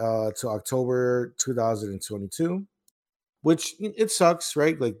back to October 2022, which it sucks,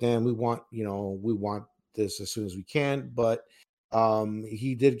 right? Like, damn, we want this as soon as we can, but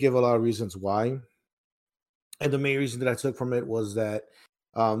he did give a lot of reasons why. And the main reason that I took from it was that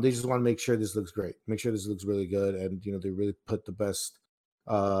they just want to make sure this looks great, make sure this looks really good, and they really put the best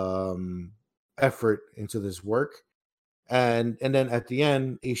effort into this work. And then at the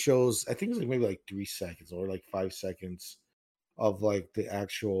end, he shows, I think it's like maybe like 3 seconds or like 5 seconds of like the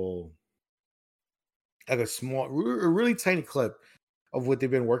actual, like a really tiny clip of what they've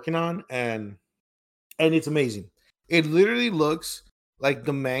been working on, and it's amazing. It literally looks like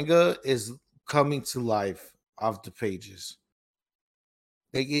the manga is coming to life off the pages.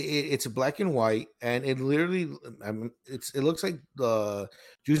 Like it's a black and white, and it literally, it looks like the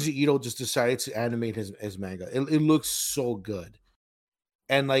Junji Ito just decided to animate his manga. It looks so good,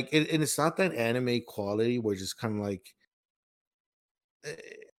 and and it's not that anime quality where it's just kind of like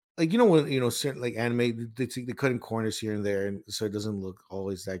when certain like anime they cut in corners here and there, and so it doesn't look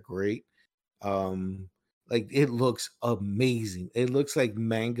always that great. Like it looks amazing. It looks like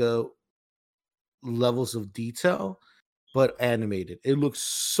manga levels of detail, but animated. It looks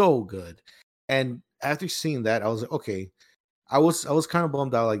so good. And after seeing that, I was like, okay. I was kind of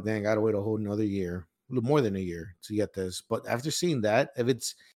bummed out, like, dang, I gotta wait a whole another year, a little more than a year to get this. But after seeing that, if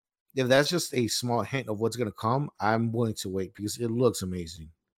if that's just a small hint of what's gonna come, I'm willing to wait because it looks amazing.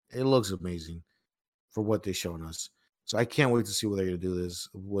 It looks amazing for what they're showing us. So I can't wait to see what they're gonna do this,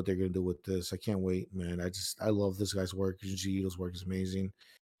 what they're gonna do with this. I can't wait, man. I love this guy's work. Junji Ito's work is amazing.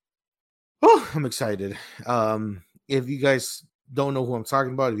 Oh, I'm excited. If you guys don't know who I'm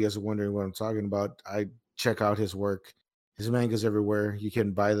talking about, if you guys are wondering what I'm talking about, I check out his work. His manga's everywhere. You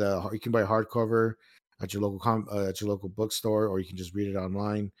can buy hardcover at your local bookstore, or you can just read it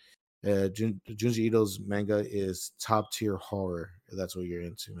online. Junji Ito's manga is top tier horror. If that's what you're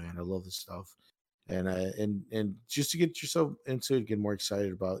into, man. I love this stuff, and just to get yourself into it, get more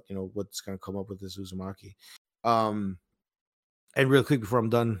excited about what's gonna come up with this Uzumaki. And real quick before I'm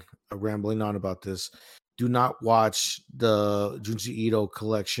done rambling on about this, do not watch the Junji Ito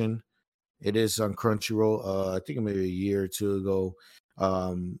collection. It is on Crunchyroll. I think maybe a year or two ago.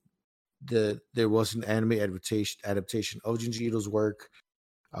 There was an anime adaptation of Junji Ito's work.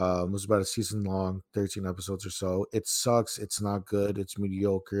 It was about a season long, 13 episodes or so. It sucks. It's not good. It's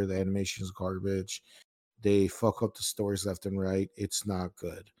mediocre. The animation is garbage. They fuck up the stories left and right. It's not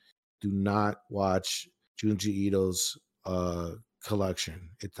good. Do not watch Junji Ito's collection.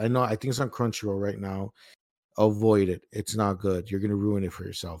 I think it's on Crunchyroll right now. Avoid it. It's not good. You're gonna ruin it for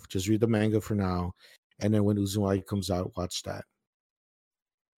yourself. Just read the manga for now, and then when Uzumaki comes out, watch that.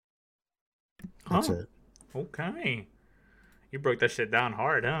 That's it. Okay. You broke that shit down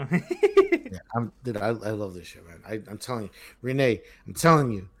hard, huh? Yeah, I love this shit, man. I'm telling you, Renee. I'm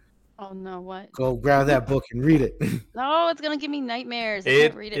telling you. Oh no, what? Go grab that book and read it. No, it's gonna give me nightmares. I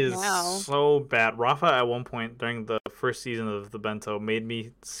can't read it now. It is so bad. Rafa at one point during the first season of the Bento made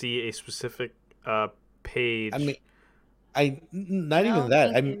me see a specific page. I mean, even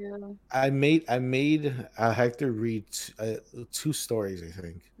that. I made Hector read 2 stories. I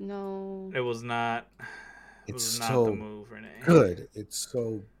think. No, it was not. It's so the move, Renee. Good. It's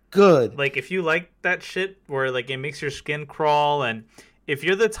so good. Like if you like that shit where like it makes your skin crawl, and if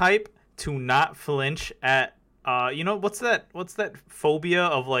you're the type to not flinch at what's that phobia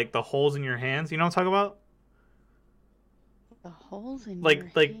of like the holes in your hands? You know what I'm talking about? The holes in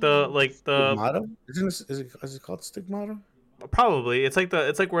like your the stigmata? Is it called stigmata? Probably. It's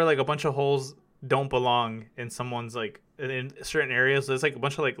like where like a bunch of holes don't belong in someone's like in certain areas. There's like a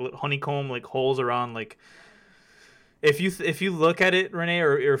bunch of like honeycomb like holes around like. If you look at it, Renee,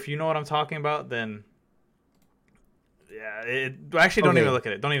 or if you know what I'm talking about, then yeah, actually don't even look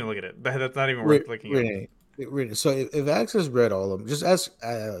at it. Don't even look at it. That's not even worth looking at. Renee, so if Alex has read all of them, just ask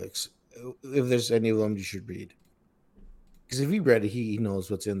Alex if there's any of them you should read. Because if he read it, he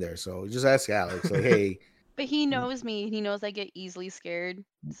knows what's in there. So just ask Alex, like, hey. But he knows me. He knows I get easily scared.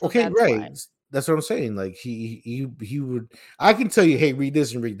 So okay, right. Why. That's what I'm saying. Like he would. I can tell you, hey, read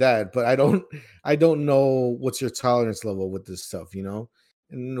this and read that, but I don't know what's your tolerance level with this stuff,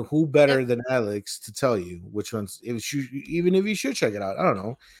 And who better than Alex to tell you which ones? Even if you should check it out, I don't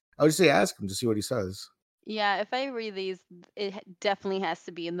know. I would just say ask him to see what he says. Yeah, if I read these, it definitely has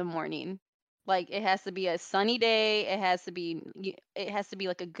to be in the morning. Like it has to be a sunny day. It has to be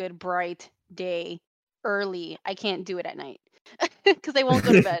like a good bright day, early. I can't do it at night. Because I won't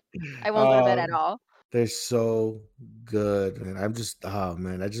go to bed. I won't go to bed at all. They're so good, man. I'm just,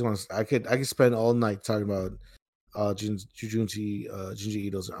 man. I just want to. I could spend all night talking about Junji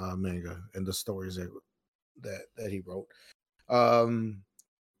Ito's manga and the stories that he wrote.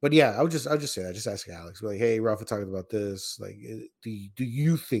 But yeah, I'll just say that. Just ask Alex. Be like, hey, Rafa talking about this. Like, do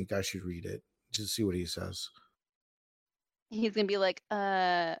you think I should read it? Just see what he says. He's gonna be like,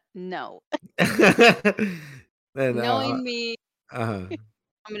 no. And, knowing me, I'm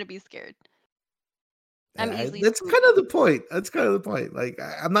gonna be scared. That's kind of the point. Like,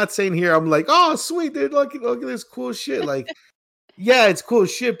 I'm not saying here, I'm like, oh, sweet, dude, look at this cool shit. Like, yeah, it's cool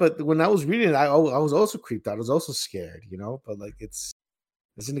shit. But when I was reading it, I was also creeped out. I was also scared, But like, it's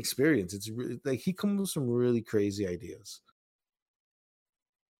an experience. It's really, like he comes with some really crazy ideas.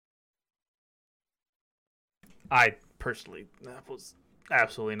 I personally was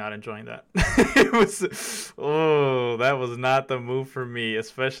absolutely not enjoying that. That was not the move for me,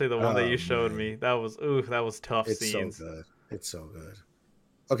 especially the one that you showed me. That was tough scenes. It's so good.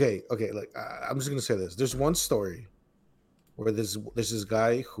 Okay, like I'm just gonna say this. There's one story where there's this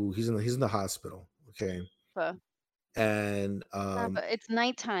guy who he's in the hospital, okay? And it's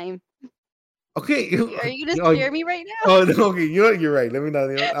nighttime. Okay, are you gonna scare me right now? Oh, no, okay, you're right. Let me not.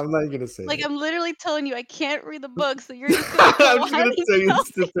 I'm not gonna say. Like, I'm literally telling you, I can't read the book, so you're just gonna. I'm just gonna tell you to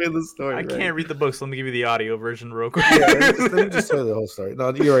say the story. I can't read the book, so let me give you the audio version real quick. Yeah, let me just tell you the whole story.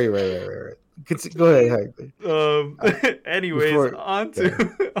 No, you're right. Go ahead, Hector. Anyways, on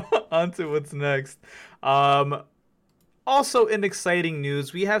to what's next. also in exciting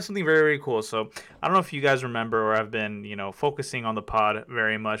news, we have something very, very cool. So I don't know if you guys remember or have been, focusing on the pod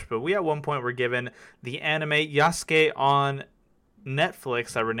very much, but we at one point were given the anime Yasuke on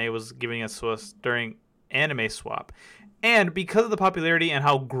Netflix that Renee was giving us to us during Anime Swap. And because of the popularity and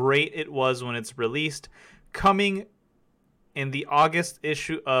how great it was when it's released, coming in the August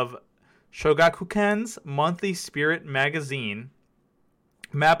issue of Shogakukan's monthly Spirit magazine,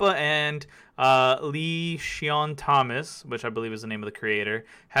 Mappa and Lee Shion Thomas, which I believe is the name of the creator,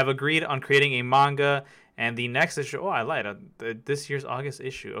 have agreed on creating a manga. And the next issue, oh, I lied. This year's August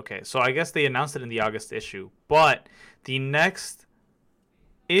issue. Okay, so I guess they announced it in the August issue. But the next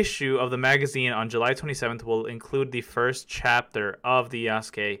issue of the magazine on July 27th will include the first chapter of the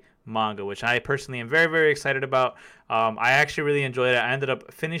Yasuke manga, which I personally am very, very excited about. I actually really enjoyed it. I ended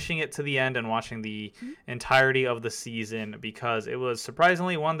up finishing it to the end and watching the entirety of the season because it was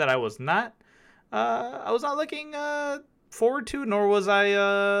surprisingly one that I was not looking forward to, nor was I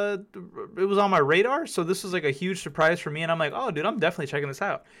it was on my radar. So this was like a huge surprise for me, and I'm like, oh dude, I'm definitely checking this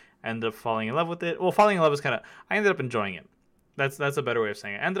out. I ended up falling in love with it. Well, falling in love is I ended up enjoying it. That's a better way of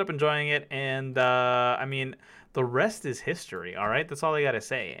saying it. I ended up enjoying it, and I mean, the rest is history, all right? That's all I got to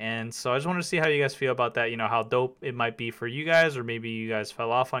say. And so I just wanted to see how you guys feel about that, how dope it might be for you guys, or maybe you guys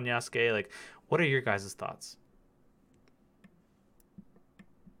fell off on Yasuke. Like, what are your guys' thoughts?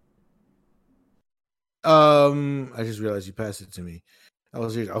 I just realized you passed it to me. I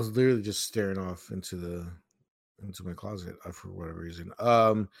was literally just staring off into my closet for whatever reason.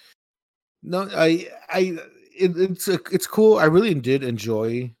 No, it's cool. I really did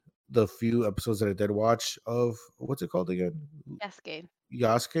enjoy the few episodes that I did watch of what's it called again? Yasuke.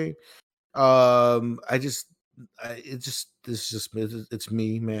 It's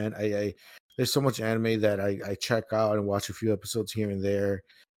me, man. I there's so much anime that I check out and watch a few episodes here and there,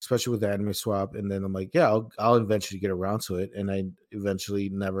 especially with the Anime Swap, and then I'm like, yeah, I'll eventually get around to it, and I eventually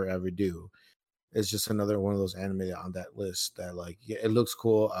never ever do. It's just another one of those anime on that list that, like, yeah, it looks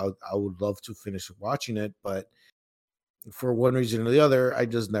cool. I would love to finish watching it, but for one reason or the other, I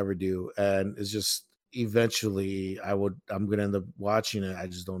just never do. And it's just eventually I'm gonna end up watching it. I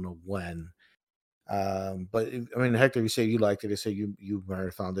just don't know when. But I mean, Hector, you say you liked it. I say you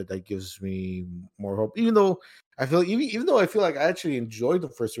marathoned it. That gives me more hope. Even though even though I feel like I actually enjoyed the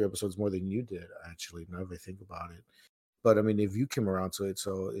first 3 episodes more than you did. Actually, now that I think about it. But I mean, if you came around to it,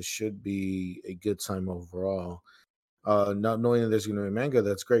 so it should be a good time overall. Not knowing that there's going to be a manga,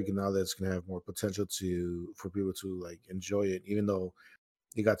 that's great. And now that's going to have more potential for people to like enjoy it, even though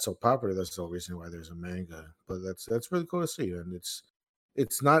it got so popular. That's the whole reason why there's a manga. But that's really cool to see, and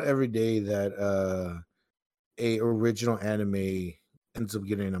it's not every day that a original anime ends up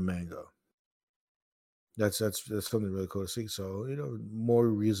getting a manga. That's something really cool to see. So more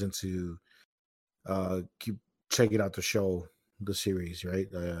reason to keep checking out the series, right?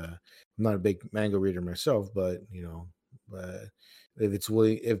 I'm not a big manga reader myself, but but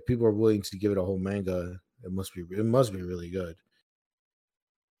if people are willing to give it a whole manga, it must be really good.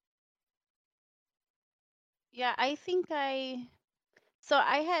 Yeah, I think so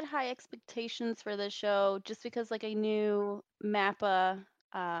I had high expectations for this show just because like I knew Mappa,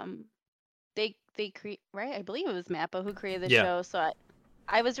 they create, right? I believe it was Mappa who created the Yeah. show. So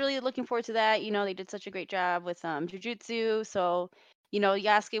I was really looking forward to that. They did such a great job with Jujutsu. So,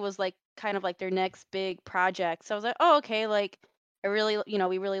 Yasuke was like kind of like their next big project. So I was like, oh, okay, like I really,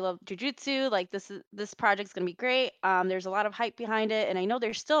 we really love Jujutsu. Like this project's gonna be great. There's a lot of hype behind it, and I know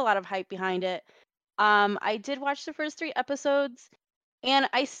there's still a lot of hype behind it. I did watch the first 3 episodes, and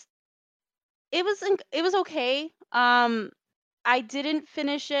it was okay. I didn't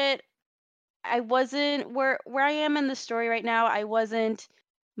finish it. I wasn't where I am in the story right now. I wasn't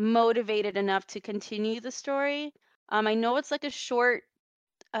motivated enough to continue the story. I know it's like a short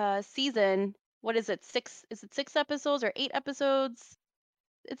season. What is it? Is it 6 episodes or 8 episodes?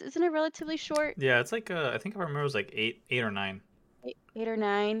 Isn't it relatively short? Yeah, it's like I think I remember it was like eight or nine. Eight or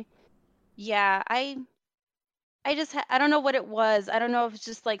nine. Yeah, I just I don't know what it was. I don't know if it's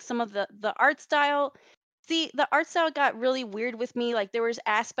just like some of the art style. See, the art style got really weird with me. Like there was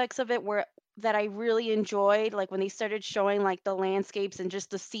aspects of it where that I really enjoyed, like when they started showing like the landscapes and just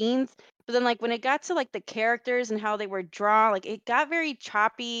the scenes. But then like when it got to like the characters and how they were drawn, like it got very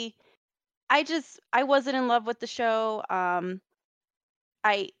choppy. I wasn't in love with the show. I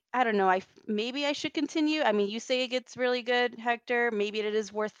don't know. Maybe I should continue. I mean, you say it gets really good, Hector. Maybe it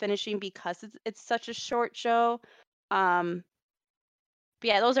is worth finishing because it's such a short show. Um, but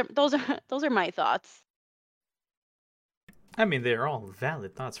yeah, those are my thoughts. I mean, they're all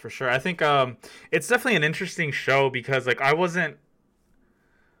valid thoughts for sure. I think it's definitely an interesting show because like I wasn't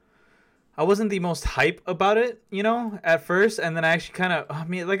I wasn't the most hype about it, at first, and then I actually kind of, I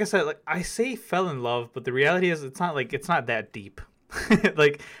mean, like I said, like I say fell in love, but the reality is it's not that deep.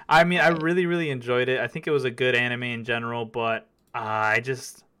 Like, I mean, I Right. really really enjoyed it. I think it was a good anime in general, but I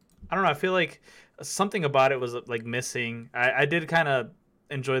don't know. I feel like something about it was like missing. I did kind of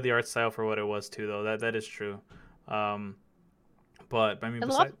enjoy the art style for what it was too, though. That is true. Um, but I mean, I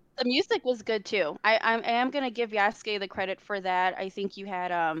love besides, the music was good too. I am gonna give Yasuke the credit for that. I think you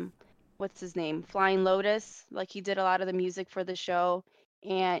had what's his name? Flying Lotus. Like he did a lot of the music for the show.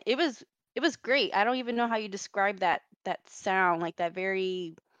 And it was great. I don't even know how you describe that sound, like that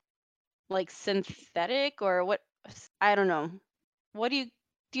very like synthetic or what I don't know. What do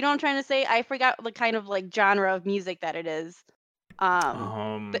you know what I'm trying to say? I forgot the kind of like genre of music that it is. But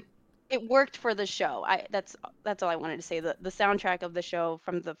um, it worked for the show. That's all I wanted to say. The soundtrack of the show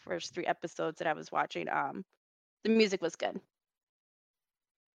from the first 3 episodes that I was watching, the music was good.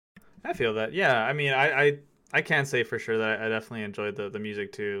 I feel that. Yeah, I mean, I can't say for sure that I definitely enjoyed the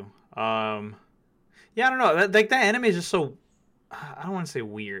music too. Yeah, I don't know. Like that anime is just so. I don't want to say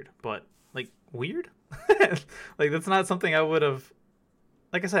weird, but like weird. Like that's not something I would have.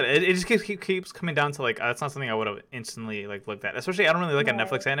 Like I said, it just keeps coming down to like that's not something I would have instantly like looked at. Especially I don't really look at Right.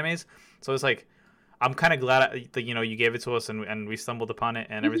 Netflix animes, so it's like I'm kind of glad that you gave it to us and we stumbled upon it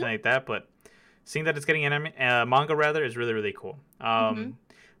and everything Mhm. like that. But seeing that it's getting anime manga rather is really really cool. Mhm.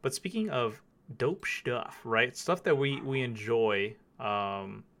 But speaking of dope stuff, right? Stuff that we enjoy.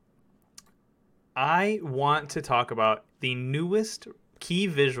 I want to talk about the newest key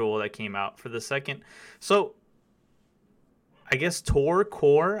visual that came out for the second. So I guess Tor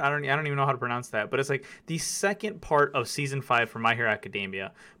Core. I don't even know how to pronounce that, but it's like the second part of season 5 for My Hero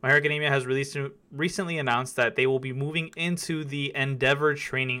Academia. My Hero Academia has recently announced that they will be moving into the Endeavor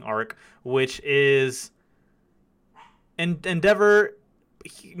training arc, which is Endeavor,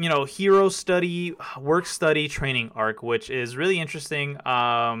 hero study, work study training arc, which is really interesting.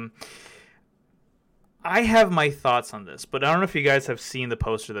 I have my thoughts on this, but I don't know if you guys have seen the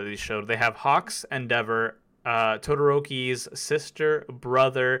poster that they showed. They have Hawk's Endeavor, Todoroki's sister,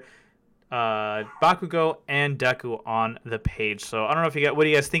 brother, Bakugo, and Deku on the page. So I don't know if what do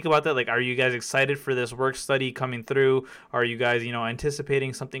you guys think about that? Like, are you guys excited for this work study coming through? Are you guys,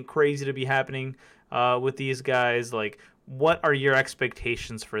 anticipating something crazy to be happening with these guys? Like, what are your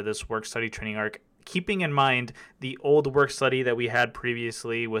expectations for this work study training arc? Keeping in mind the old work study that we had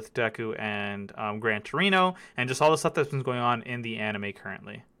previously with Deku and Gran Torino, and just all the stuff that's been going on in the anime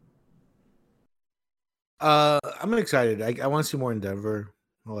currently. I'm excited. I want to see more Endeavor.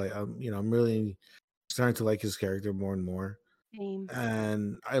 Like, I'm really starting to like his character more and more, Same.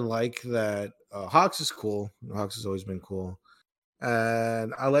 and I like that Hawks is cool. Hawks has always been cool,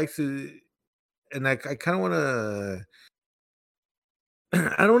 and I like to, and I kind of want to.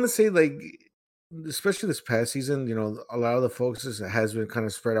 I don't want to say like, especially this past season. A lot of the focus has been kind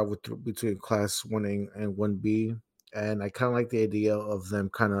of spread out between class 1A and 1B, and I kind of like the idea of them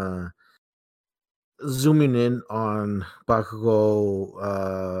kind of zooming in on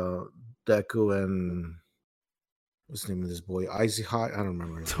Bakugo, Deku, and what's the name of this boy? Icy Hot. I don't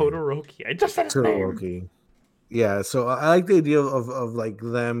remember his name. Todoroki. I just said his name. Todoroki. Yeah, so I like the idea of like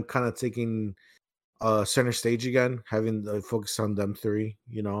them kind of taking center stage again, having the focus on them three,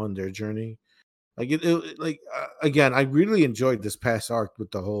 and their journey. Like like again, I really enjoyed this past arc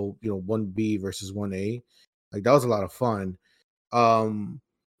with the whole 1B versus 1A. Like that was a lot of fun.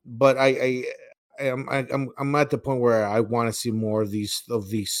 But I'm at the point where I want to see more of these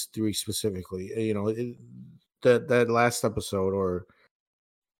three specifically. That last episode, or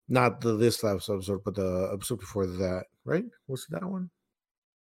not this last episode, but the episode before that, right? Was it that one?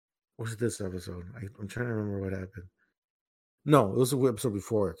 Or was it this episode? I'm trying to remember what happened. No, it was the episode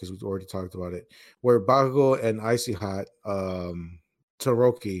before because we already talked about it, where Bakugo and Icy Hot,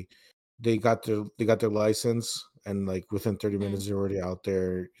 Todoroki, they got their license, and like within 30 Mhm. minutes they're already out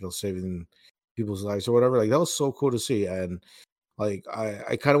there, saving people's lives or whatever. Like that was so cool to see, and like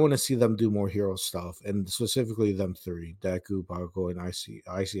I kind of want to see them do more hero stuff, and specifically them three: Deku, Bakugo, and Icy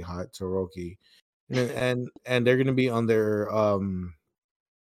Hot, Todoroki, and they're gonna be on their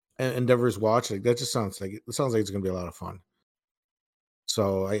Endeavor's watch. Like that just sounds like it's gonna be a lot of fun.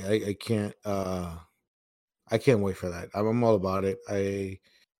 So I can't wait for that. I'm all about it. I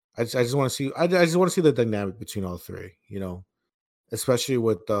just want to see I just want to see the dynamic between all three. Especially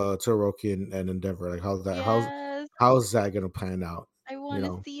with Todoroki and Endeavor. Like Yes. how's that gonna pan out? I You want to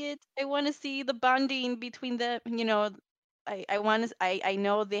know, see it. I want to see the bonding between them. I want to. I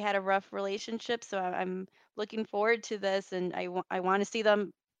know they had a rough relationship, so I'm looking forward to this, and I want to see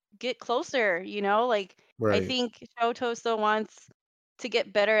them get closer. Like I right? think Shoto still wants to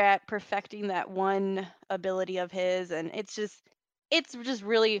get better at perfecting that one ability of his, and it's just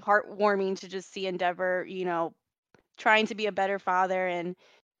really heartwarming to just see Endeavor, trying to be a better father. And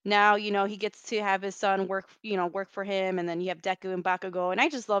now, he gets to have his son work for him, and then you have Deku and Bakugo, and I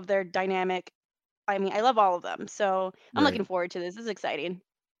just love their dynamic. I mean, I love all of them. So I'm Right. looking forward to this. This is exciting.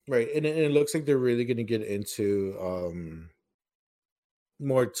 Right. And it looks like they're really going to get into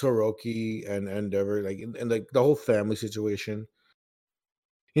more Toroki and Endeavor, like and like the whole family situation.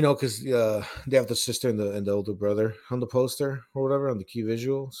 Because they have the sister and the older brother on the poster or whatever on the key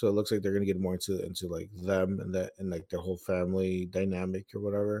visual, so it looks like they're gonna get more into like them and that and like their whole family dynamic or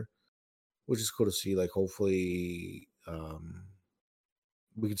whatever, which is cool to see. Like hopefully,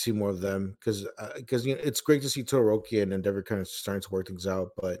 we can see more of them because it's great to see Toroki and Endeavor kind of starting to work things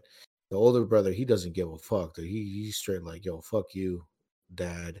out, but the older brother he doesn't give a fuck. He's straight like, yo, fuck you,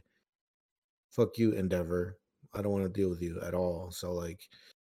 dad, fuck you, Endeavor. I don't want to deal with you at all. So like.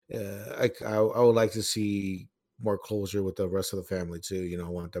 I would like to see more closure with the rest of the family too. I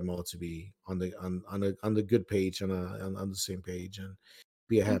want them all to be on the good page on the same page and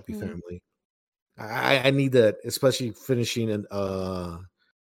be a happy Hmm. family. I need that, especially finishing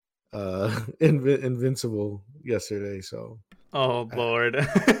Invincible yesterday. So Oh uh, Lord.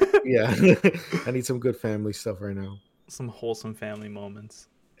 yeah, I need some good family stuff right now. Some wholesome family moments.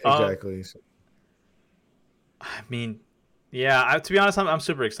 Exactly. I mean, yeah. To be honest, I'm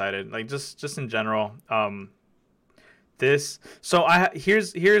super excited. Like just in general. This. So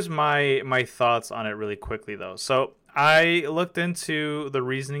here's my thoughts on it really quickly though. So I looked into the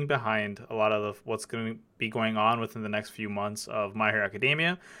reasoning behind a lot of what's going to be going on within the next few months of My Hero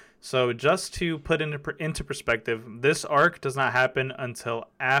Academia. So just to put into perspective, this arc does not happen until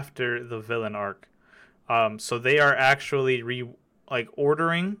after the villain arc. So they are actually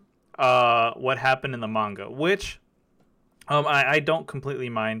ordering what happened in the manga, which I don't completely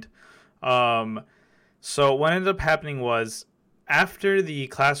mind. Um, so what ended up happening was after the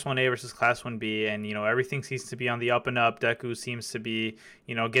Class 1A versus Class 1B, and everything seems to be on the up and up. Deku seems to be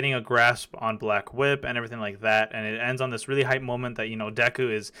getting a grasp on Black Whip and everything like that, and it ends on this really hype moment that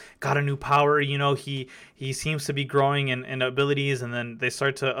Deku is got a new power. He seems to be growing in abilities, and then they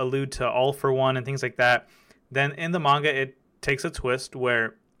start to allude to All for One and things like that. Then in the manga, it takes a twist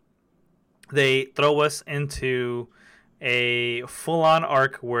where they throw us into a full-on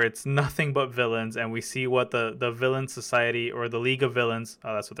arc where it's nothing but villains, and we see what the villain society, or the League of Villains,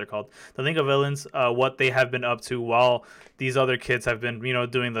 that's what they're called, the League of Villains, what they have been up to while these other kids have been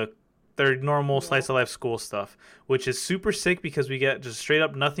doing their normal Yeah. slice of life school stuff, which is super sick because we get just straight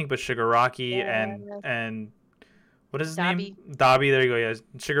up nothing but Shigaraki Yes. and what is his Dabi. name? Dabi. There you go. Yeah,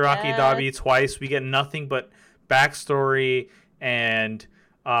 Shigaraki, Yes. Dabi twice. We get nothing but backstory and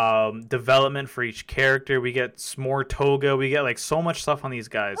development for each character. We get more Toga. We get like so much stuff on these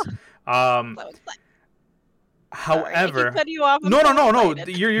guys. So excited. Sorry, I keep However, cutting you off. I'm no. so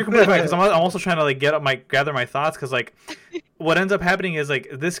excited. You're completely right, because I'm also trying to like gather my thoughts, because like what ends up happening is like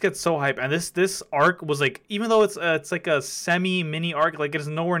this gets so hype, and this arc was like, even though it's like a semi mini arc, like it's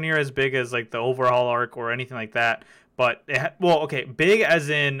nowhere near as big as like the overall arc or anything like that. But big as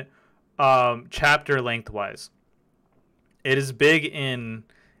in chapter lengthwise. It is big in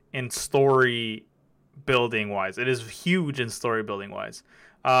story building wise. It is huge in story building wise.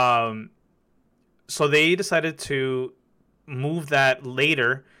 So they decided to move that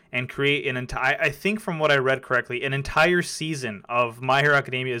later and create an entire. I think from what I read correctly, an entire season of My Hero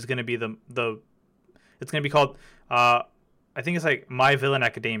Academia is going to be the. It's going to be called. I think it's like My Villain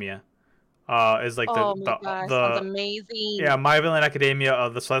Academia. Is like Oh my gosh, sounds amazing. yeah, My Villain Academia.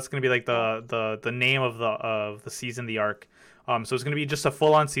 So that's gonna be like the name of the season, the arc. So it's gonna be just a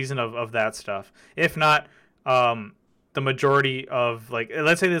full on season of that stuff. If not, the majority of, like,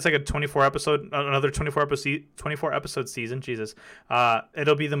 let's say it's like a 24 episode, another 24 episode season. Jesus,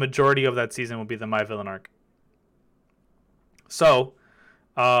 it'll be the majority of that season will be the My Villain arc. So,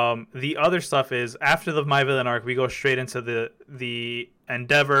 the other stuff is after the My Villain arc, we go straight into the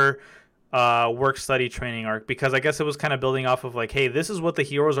Endeavor work study training arc, because I guess it was kind of building off of like, hey, this is what the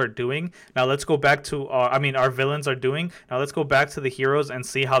heroes are doing, now let's go back to our villains are doing, now let's go back to the heroes and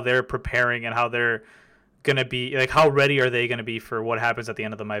see how they're preparing and how they're gonna be, like, how ready are they gonna be for what happens at the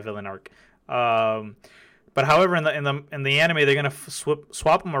end of the My Villain arc. But however, in the anime, they're gonna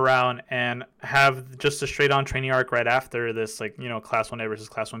swap them around and have just a straight on training arc right after this, like, Class 1A versus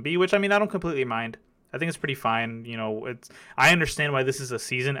Class 1B, which I mean, I don't completely mind. I think it's pretty fine. I understand why this is a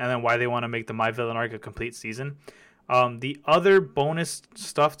season, and then why they want to make the My Villain arc a complete season. The other bonus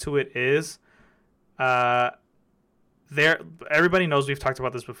stuff to it is, everybody knows, we've talked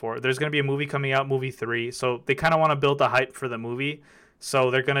about this before, there's going to be a movie coming out, movie 3. So they kind of want to build the hype for the movie So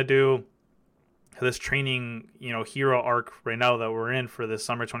they're gonna do this training, hero arc right now that we're in for this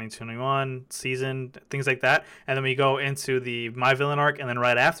summer 2021 season, things like that. And then we go into the My Villain arc, and then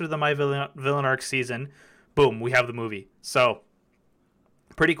right after the My Villain arc season, boom, we have the movie. So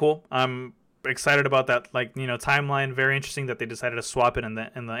pretty cool. I'm excited about that, timeline. Very interesting that they decided to swap it in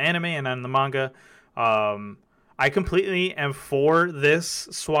the anime and in the manga. I completely am for this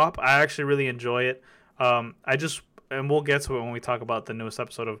swap. I actually really enjoy it. And we'll get to it when we talk about the newest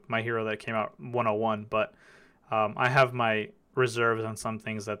episode of My Hero that came out, 101. But I have my reserves on some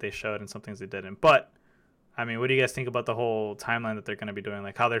things that they showed and some things they didn't. But, I mean, what do you guys think about the whole timeline that they're going to be doing?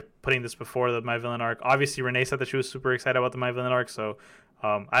 Like, how they're putting this before the My Villain arc? Obviously, Renee said that she was super excited about the My Villain arc. So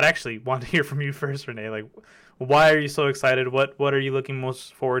I'd actually want to hear from you first, Renee. Like, why are you so excited? What are you looking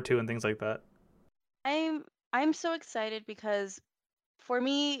most forward to and things like that? I'm so excited because for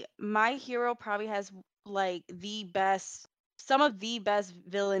me, My Hero probably has like some of the best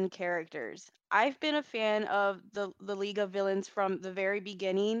villain characters. I've been a fan of the League of Villains from the very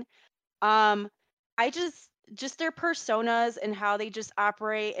beginning. Um, I just their personas and how they just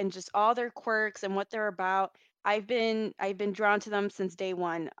operate and just all their quirks and what they're about. I've been drawn to them since day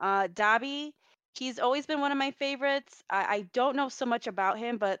one. Dabi, he's always been one of my favorites. I don't know so much about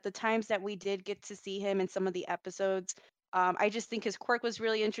him, but the times that we did get to see him in some of the episodes, I just think his quirk was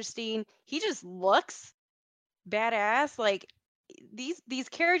really interesting. He just looks badass. Like these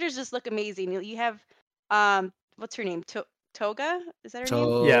characters just look amazing. You have what's her name? Toga? Is that her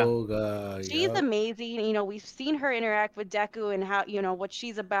name? Yeah. Toga. She's Yep. amazing. We've seen her interact with Deku and how, what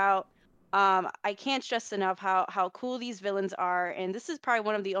she's about. I can't stress enough how cool these villains are, and this is probably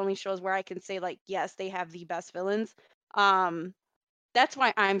one of the only shows where I can say like, yes, they have the best villains. Um, that's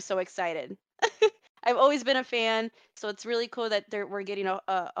why I'm so excited. I've always been a fan, so it's really cool that we're getting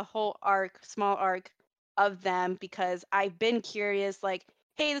a whole small arc of them because I've been curious, like,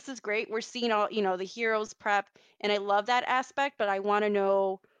 hey, this is great. We're seeing all, the heroes prep, and I love that aspect, but I want to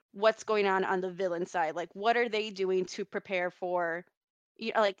know what's going on the villain side. Like, what are they doing to prepare for,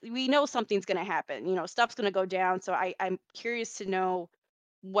 like, we know something's going to happen, stuff's going to go down. So I'm curious to know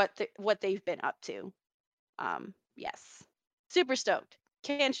what they've been up to. Yes. Super stoked.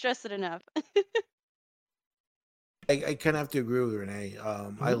 Can't stress it enough. I kind of have to agree with Renee.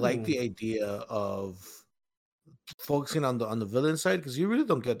 I like Ooh. the idea of focusing on the villain side because you really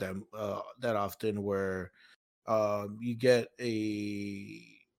don't get that often where you get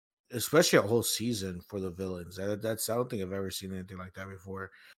especially a whole season for the villains. That's I don't think I've ever seen anything like that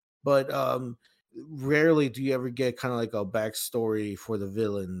before. But rarely do you ever get kind of like a backstory for the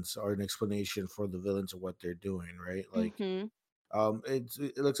villains or an explanation for the villains of what they're doing, right? Like Hmm.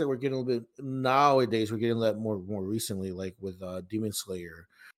 it looks like we're getting a little bit nowadays. We're getting a lot more recently, like with Demon Slayer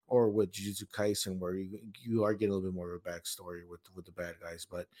or with Jujutsu Kaisen, where you are getting a little bit more of a backstory with the bad guys.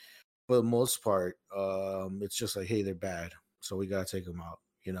 But for the most part, it's just like, hey, they're bad, so we gotta take them out,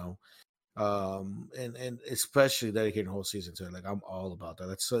 and especially dedicating a whole season to it. Like I'm all about that.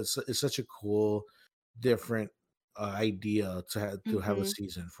 It's such a cool, different idea to have a Hmm.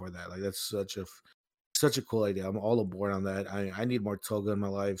 season for that. Like that's such a cool idea. I'm all aboard on that. I need more Toga in my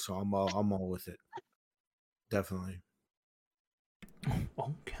life, so I'm all with it. Definitely.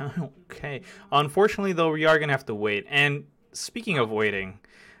 Okay. Unfortunately, though, we are gonna have to wait. And speaking of waiting,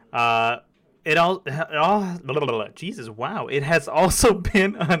 Jesus, wow! It has also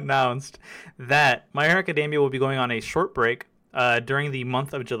been announced that My Hero Academia will be going on a short break during the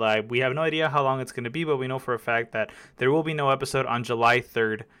month of July. We have no idea how long it's going to be, but we know for a fact that there will be no episode on July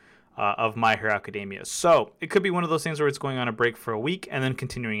 3rd. Of My Hero Academia. So it could be one of those things where it's going on a break for a week and then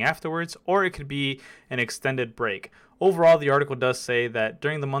continuing afterwards, or it could be an extended break. Overall, the article does say that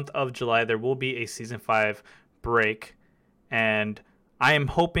during the month of July, there will be a season 5 break, and I am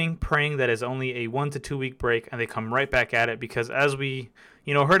hoping, praying that it's only a 1 to 2 week break and they come right back at it, because as we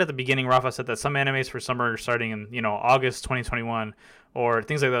heard at the beginning, Rafa said that some animes for summer are starting in August 2021 or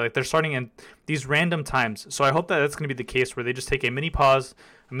things like that. Like they're starting in these random times. So I hope that that's going to be the case where they just take a mini pause,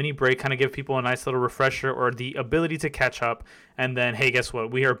 a mini break, kind of give people a nice little refresher or the ability to catch up. And then, hey, guess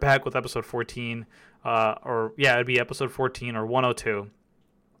what? We are back with episode 14, it'd be episode 14 or 102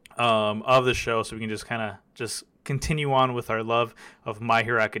 of the show. So we can just kind of just continue on with our love of My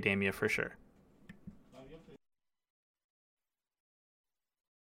Hero Academia for sure.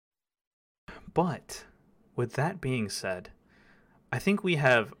 But with that being said, I think we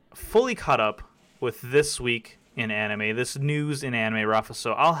have fully caught up with this week in anime, this news in anime, Rafa.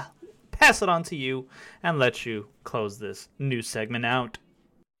 So I'll pass it on to you and let you close this news segment out.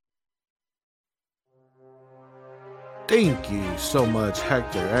 Thank you so much,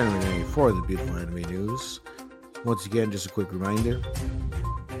 Hector and Renee, for the beautiful anime news. Once again, just a quick reminder.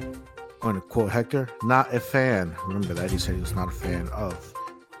 I'm going to quote Hector, not a fan. Remember that he said he was not a fan of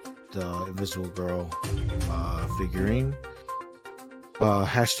the Invisible Girl figurine.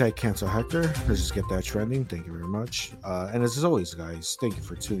 Hashtag cancel Hector. Let's just get that trending. Thank you very much. And as always, guys, thank you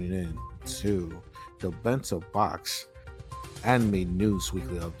for tuning in to the Bento Box Anime News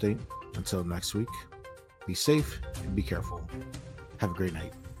Weekly Update. Until next week, be safe and be careful. Have a great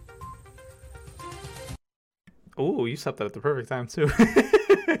night. Oh, you stopped that at the perfect time too.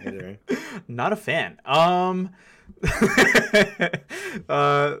 Right. Not a fan. I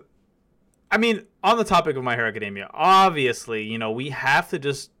mean, on the topic of My Hero Academia, obviously, you know, we have to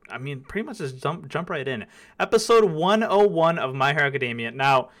just, I mean, pretty much just jump right in. Episode 101 of My Hero Academia.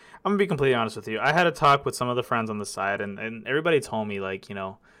 Now, I'm gonna be completely honest with you. I had a talk with some of the friends on the side, and everybody told me, like, you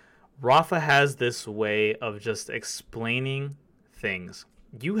know, Rafa has this way of just explaining things.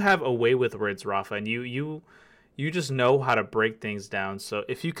 You have a way with words, Rafa, and you just know how to break things down. So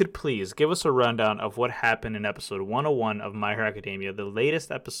if you could please give us a rundown of what happened in episode 101 of My Hero Academia, the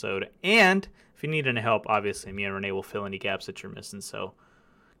latest episode. And if you need any help, obviously, me and Renee will fill any gaps that you're missing. So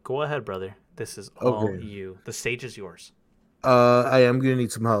go ahead, brother. This is all you. The stage is yours. I am going to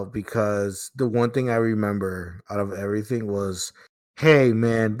need some help because the one thing I remember out of everything was, hey,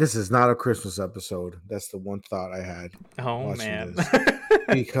 man, this is not a Christmas episode. That's the one thought I had. Oh, man.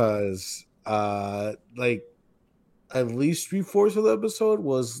 Because, like, at least 3/4 of the episode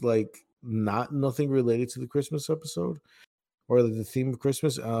was like nothing related to the Christmas episode or like the theme of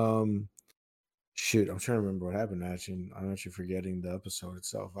Christmas. Shoot, I'm trying to remember what happened. Actually, I'm actually forgetting the episode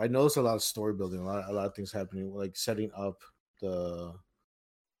itself. I know it's a lot of story building, a lot of things happening, like setting up the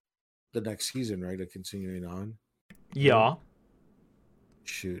next season, right? Like continuing on. Yeah.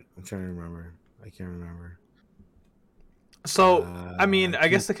 Shoot, I'm trying to remember. I can't remember. So, I mean, I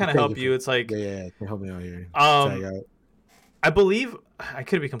guess to kind of help you, it's like... Yeah, can help me out here. I believe... I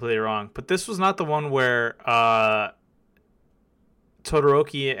could be completely wrong, but this was not the one where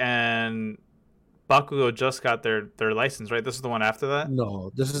Todoroki and Bakugo just got their license, right? This is the one after that?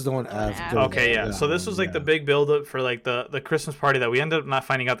 No, this is the one after. Okay, yeah. So this was like the big build-up for like the Christmas party that we ended up not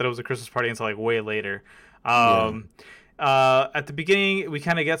finding out that it was a Christmas party until like way later. At the beginning, we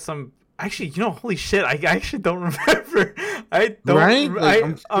kind of get some... Actually, you know, holy shit, I actually don't remember. I don't. Right? Like,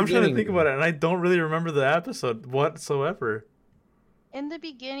 I'm trying to think about it, and I don't really remember the episode whatsoever. In the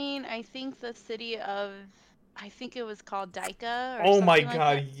beginning, I think the city of, I think it was called Daika. Or oh my like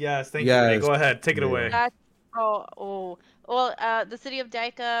god, that. Yes. Thank you, Ray. Go ahead, take it away. Well, the city of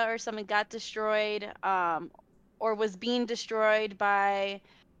Daika or something got destroyed, or was being destroyed by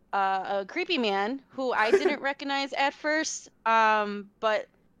a creepy man who I didn't recognize at first, but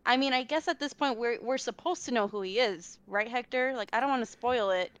I mean, I guess at this point we're supposed to know who he is, right, Hector? Like, I don't want to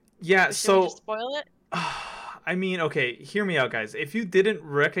spoil it. Yeah, should we just spoil it? I mean, okay, hear me out, guys. If you didn't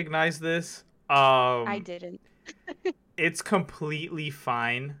recognize this, I didn't. It's completely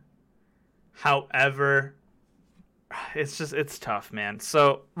fine. However, it's tough, man.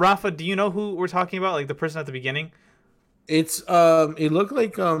 So, Rafa, do you know who we're talking about? Like the person at the beginning? It's it looked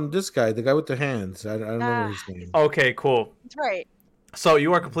like this guy, the guy with the hands. I don't know his name. Okay, cool. That's right. So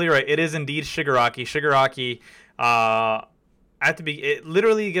you are completely right. It is indeed Shigaraki. Shigaraki, it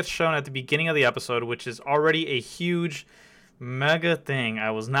literally gets shown at the beginning of the episode, which is already a huge, mega thing.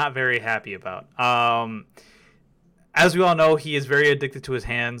 I was not very happy about. As we all know, he is very addicted to his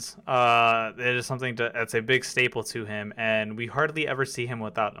hands. It is something that's a big staple to him, and we hardly ever see him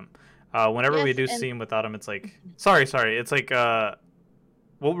without them. Whenever we do see him without him, it's like sorry. It's like well,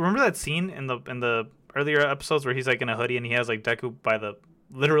 remember that scene in the earlier episodes where he's like in a hoodie and he has like Deku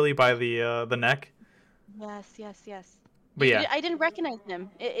literally by the neck. Yes. But yeah, I didn't recognize him.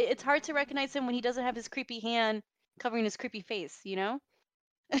 It's hard to recognize him when he doesn't have his creepy hand covering his creepy face. You know.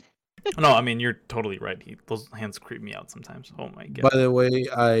 No, I mean you're totally right. Those hands creep me out sometimes. Oh my god. By the way,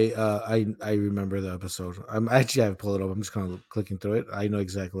 I remember the episode. I have pulled it up. I'm just kind of clicking through it. I know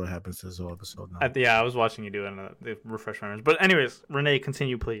exactly what happens to this whole episode now. I was watching you do it and the refresh memories. But anyways, Renee,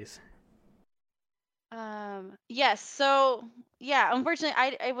 continue please. Yes. So yeah,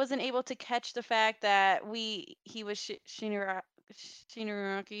 unfortunately, I wasn't able to catch the fact that he was Shinaraki.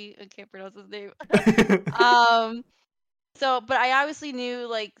 I can't pronounce his name. So, but I obviously knew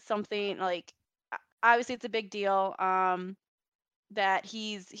like something like obviously it's a big deal. That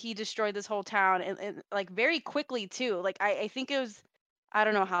he destroyed this whole town and like very quickly too. Like I think it was, I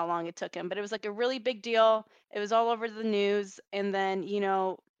don't know how long it took him, but it was like a really big deal. It was all over the news, and then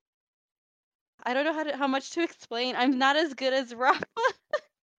I don't know how much to explain. I'm not as good as Rafa.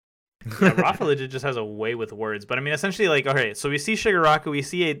 Yeah, Rafa legit just has a way with words. But I mean, essentially, like, okay, so we see Shigaraki, we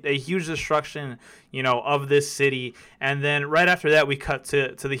see a huge destruction, of this city, and then right after that, we cut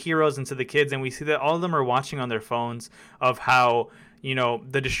to the heroes and to the kids, and we see that all of them are watching on their phones of how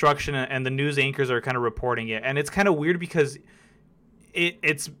the destruction, and the news anchors are kind of reporting it, and it's kind of weird because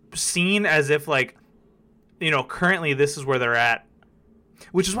it's seen as if like currently this is where they're at,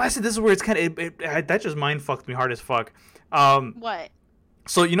 which is why I said this is where it's kind of that just mind fucked me hard as fuck. What?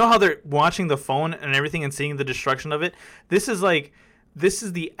 So you know how they're watching the phone and everything and seeing the destruction of it? This is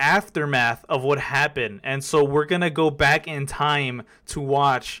the aftermath of what happened. And so we're going to go back in time to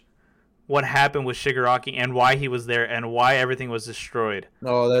watch what happened with Shigaraki and why he was there and why everything was destroyed.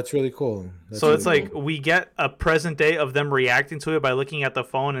 Oh, that's really cool. So it's like we get a present day of them reacting to it by looking at the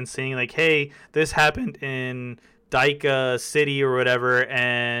phone and seeing like, hey, this happened in Daika City or whatever,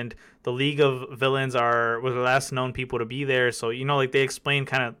 and the League of Villains were the last known people to be there. So like they explain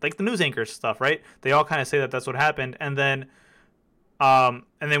kind of like the news anchors stuff, right? They all kind of say that that's what happened, and then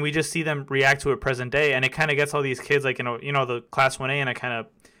we just see them react to it present day, and it kind of gets all these kids like the class 1A, and I kind of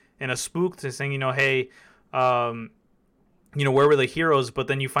in a spook to saying hey, where were the heroes? But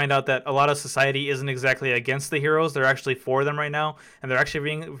then you find out that a lot of society isn't exactly against the heroes; they're actually for them right now, and they're actually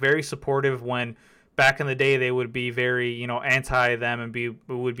being very supportive when. Back in the day, they would be very, anti them and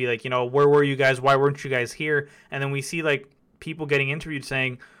would be like, where were you guys? Why weren't you guys here? And then we see like people getting interviewed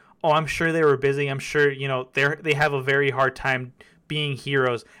saying, oh, I'm sure they were busy. I'm sure, they have a very hard time being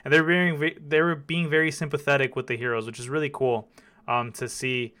heroes, and they were being very sympathetic with the heroes, which is really cool to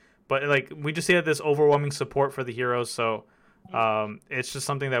see. But like we just see that this overwhelming support for the heroes, so it's just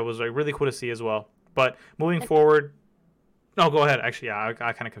something that was like really cool to see as well. But moving forward. No, go ahead. Actually, yeah,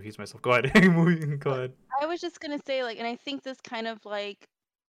 I kind of confused myself. Go ahead. Go ahead. I was just gonna say, like, and I think this kind of like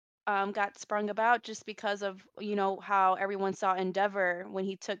got sprung about just because of how everyone saw Endeavor when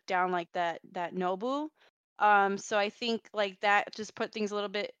he took down like that Nobu. So I think like that just put things a little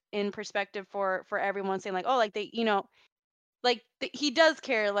bit in perspective for everyone, saying like, oh, like they like he does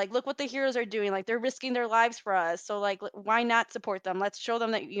care, like look what the heroes are doing, like they're risking their lives for us, so like why not support them? Let's show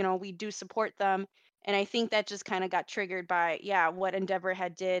them that we do support them. And I think that just kind of got triggered by what Endeavor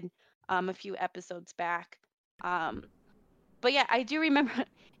had did a few episodes back. But yeah, I do remember.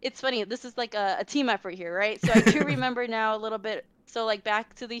 It's funny, this is like a team effort here, right? So I do remember now a little bit. So like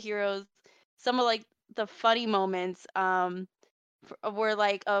back to the heroes, some of like the funny moments were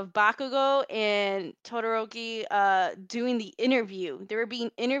like of Bakugo and Todoroki doing the interview. They were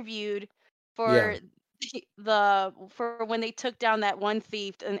being interviewed Yeah. for for when they took down that one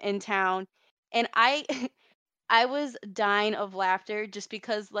thief in town. And I I was dying of laughter just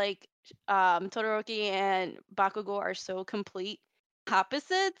because like Todoroki and Bakugo are so complete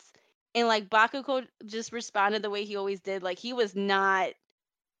opposites. And like Bakugo just responded the way he always did. Like he was not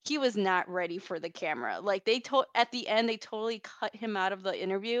ready for the camera. Like they told at the end they totally cut him out of the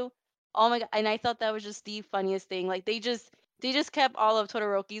interview. Oh my god, and I thought that was just the funniest thing. Like they just kept all of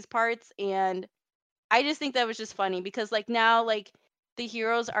Todoroki's parts, and I just think that was just funny because like now like the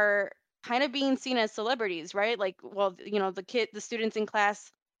heroes are kind of being seen as celebrities, right? Like well, the students in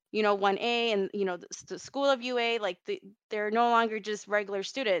class, 1A, and the school of UA, like they're no longer just regular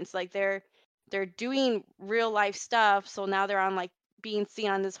students. Like they're doing real life stuff, so now they're on like being seen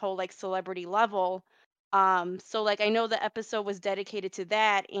on this whole like celebrity level. So like I know the episode was dedicated to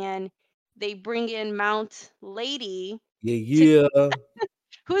that, and they bring in Mount Lady to Yeah, yeah.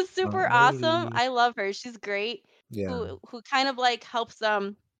 who's super awesome. Lady. I love her. She's great. Yeah. Who kind of like helps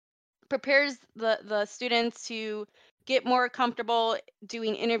prepares the students to get more comfortable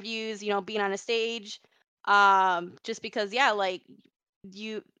doing interviews, being on a stage. Just because like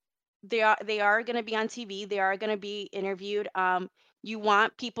you they are going to be on TV, they are going to be interviewed. You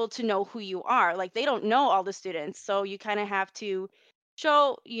want people to know who you are. Like they don't know all the students, so you kind of have to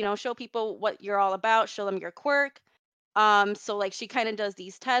show people what you're all about, show them your quirk. So like she kind of does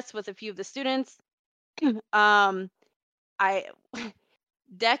these tests with a few of the students. um I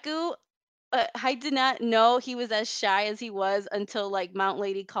Deku, I did not know he was as shy as he was until like Mount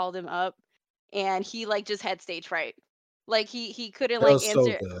Lady called him up, and he like just had stage fright. Like he couldn't That like was so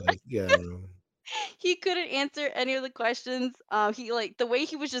answer good. Yeah. he couldn't answer any of the questions. He like the way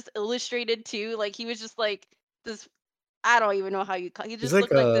he was just illustrated too, like he was just like this. I don't even know how you call. He He's just like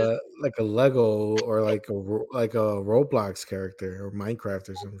looked like this. a Lego or like a Roblox character or Minecraft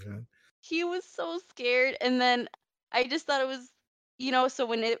or something. He was so scared, and then I just thought it was, so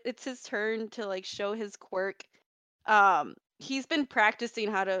when it's his turn to like show his quirk, he's been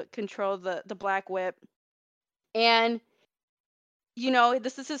practicing how to control the black whip, and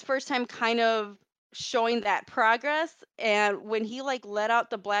this is his first time kind of showing that progress. And when he like let out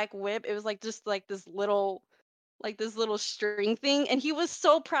the black whip, it was like just like this little string thing, and he was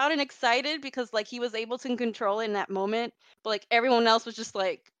so proud and excited because like he was able to control it in that moment, but like everyone else was just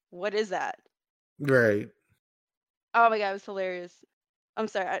like, what is that? Right. Oh my god, it was hilarious. I'm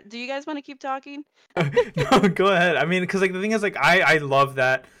sorry, do you guys want to keep talking? No, go ahead. I mean, because like the thing is, like I love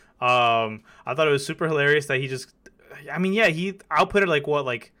that. I thought it was super hilarious that he just. I mean, yeah, he outputted like what,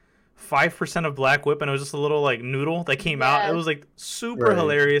 like 5% of Black Whip, and it was just a little like noodle that came out. It Yes. was like super Right.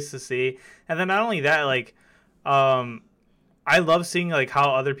 hilarious to see. And then not only that, like, I love seeing like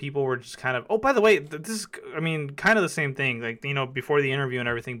how other people were just kind of. Oh, by the way, this is, I mean, kind of the same thing. Like, you know, before the interview and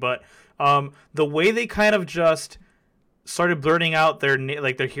everything, but the way they kind of just started blurting out their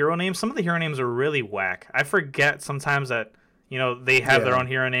like their hero names. Some of the hero names are really whack. I forget sometimes that, you know, they have their Yeah. own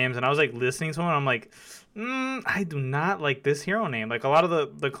hero names, and I was like listening to them, and I'm like, I do not like this hero name. Like a lot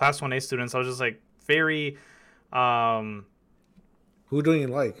of the class 1A students, I was just like very Who don't you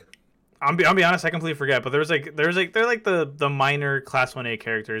like? I'll be honest, I completely forget. But there's like they're like the minor class 1A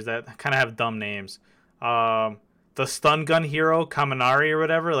characters that kind of have dumb names. The stun gun hero Kaminari or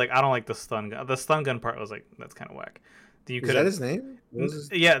whatever. Like I don't like the stun gun. The stun gun part was like, that's kind of whack. You Is could that his name? What was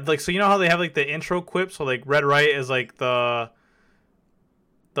his... Yeah, like, so you know how they have like the intro quip, so like Red Right is like the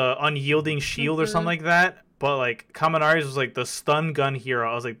unyielding shield or something like that, but like Kaminari's was like the stun gun hero.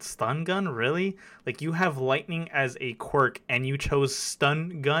 I was like, stun gun, really? Like you have lightning as a quirk and you chose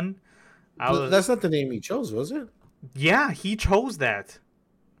stun gun? That's not the name he chose, was it? Yeah, he chose that,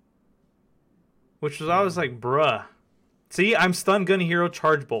 which was, I was like, bruh. See, I'm stun gun hero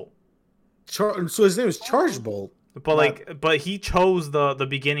charge bolt. So his name is Charge Bolt. But like, but he chose the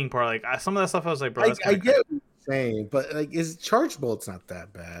beginning part. Like some of that stuff, I was like, bro, that's I get what you're saying, but like, is Charge Bolt's not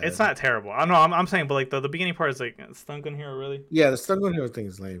that bad? it's not terrible. I know, I'm saying, but like the beginning part is like, stun gun hero, really? Yeah, the Stun Gun Hero thing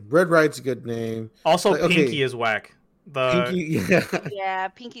is lame. Red Right's a good name. Also, Like, okay. Pinky is whack. Pinky, yeah. Yeah,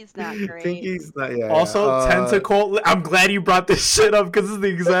 Pinky's not great. Pinky's not. Yeah. Also, Tentacle. I'm glad you brought this shit up because this is the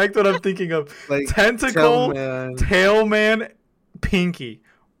exact what I'm thinking of. like Tentacle, Tailman. Tailman, Pinky.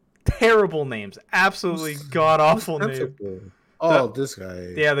 Terrible names. Absolutely god awful names. Tentacle? Oh, this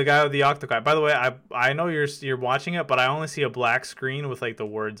guy. Yeah, the guy with the octopi. By the way, I know you're watching it, but I only see a black screen with like the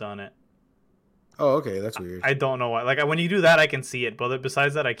words on it. Oh, okay, that's weird. I don't know why. Like when you do that, I can see it, but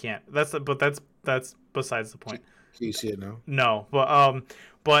besides that, I can't. That's besides the point. Can you see it now? No,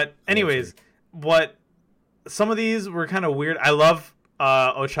 but anyways, what some of these were kind of weird. I love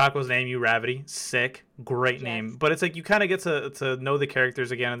Ochako's name, Uravity. Sick, great name. But it's like you kind of get to know the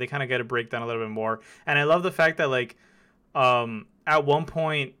characters again, and they kind of get to break down a little bit more. And I love the fact that like at one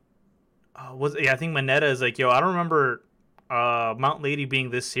point I think Mineta is like, yo, I don't remember Mount Lady being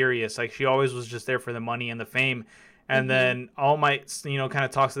this serious. Like she always was just there for the money and the fame. And then All Might, you know, kind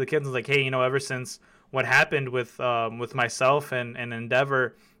of talks to the kids and is like, hey, you know, ever since what happened with myself and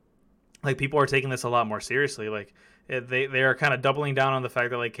Endeavor, like people are taking this a lot more seriously. Like they are kind of doubling down on the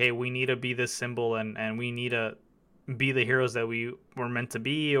fact that like, hey, we need to be this symbol and we need to be the heroes that we were meant to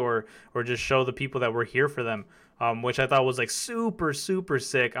be, or just show the people that we're here for them. Which I thought was like super, super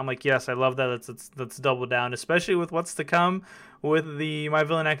sick. I'm like, yes, I love that. Let's double down, especially with what's to come with the My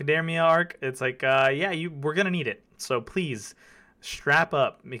Villain Academia arc. It's like, yeah, we're gonna need it. So please strap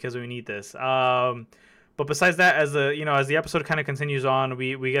up because we need this. But besides that, as the episode kind of continues on,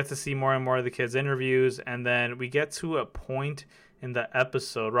 we get to see more and more of the kids' interviews, and then we get to a point in the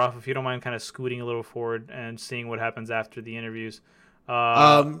episode. Ralph, if you don't mind kind of scooting a little forward and seeing what happens after the interviews.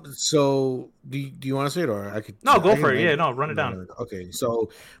 So do you want to say it, or I could? No, go I for can- it. Yeah, no, run it down. Okay. So,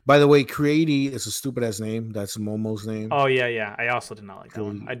 by the way, Cready is a stupid ass name. That's Momo's name. Oh yeah. I also did not like that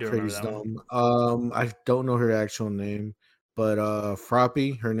one. Really, I do Cready's remember that one. dumb. I don't know her actual name, but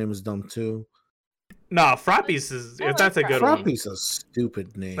Froppy, her name is dumb too. No, Frappies is I like that's a good one. Froppy's a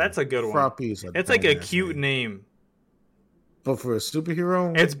stupid name. That's a good one. Froppy's It's like a dumbass cute name. But for a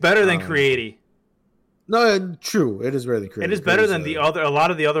superhero, It's better than Um, Cready. no, true. It is better than Cready. It is better than Cready's, a lot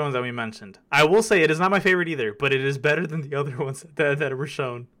of the other ones that we mentioned. I will say it is not my favorite either, but it is better than the other ones that were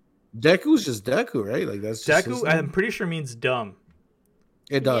shown. Deku's just Deku, right? Like that's just his Deku, name. I'm pretty sure means dumb.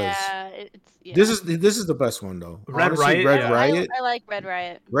 It does. Yeah, it's yeah. This is the best one though. Red Honestly, Riot, Red yeah. Riot. I like Red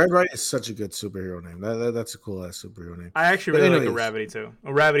Riot. Red Riot is such a good superhero name. That's a cool ass superhero name. I actually But really like a anyways. Ravity too.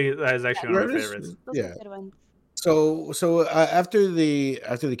 A Ravity is actually one of my Ravity is- favorites. Those yeah. are good ones. So after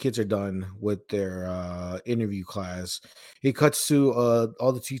the kids are done with their interview class, it cuts to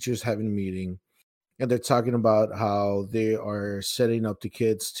all the teachers having a meeting, and they're talking about how they are setting up the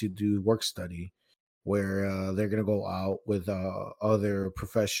kids to do work study, where they're gonna go out with other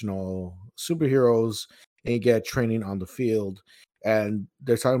professional superheroes and get training on the field. and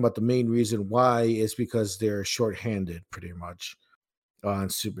they're talking about the main reason why is because they're shorthanded, pretty much, on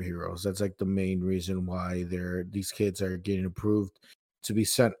superheroes. That's like the main reason why these kids are getting approved to be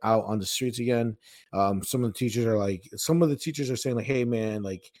sent out on the streets again. Some of the teachers are saying like, "Hey, man,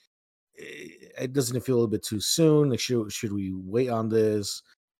 like, it doesn't it feel a little bit too soon? Like, should we wait on this?"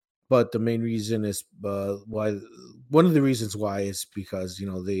 But the main reason is why. One of the reasons why is because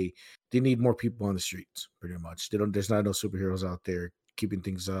they need more people on the streets. Pretty much, they don't. There's not no superheroes out there keeping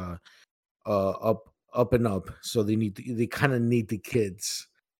things up and up. So they kind of need the kids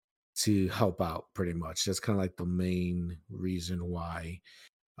to help out. Pretty much, that's kind of like the main reason why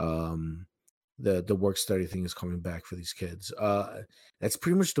um the work study thing is coming back for these kids. That's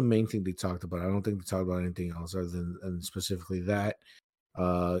pretty much the main thing they talked about. I don't think they talked about anything else other than specifically that.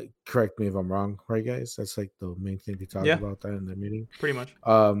 Correct me if I'm wrong, right, guys? That's like the main thing they talked Yeah. about that in the meeting. Pretty much.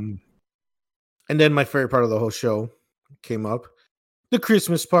 And then my favorite part of the whole show came up, the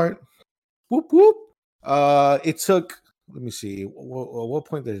Christmas part. Whoop whoop. It took. Let me see. What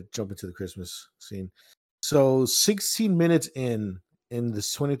point did it jump into the Christmas scene? So 16 minutes in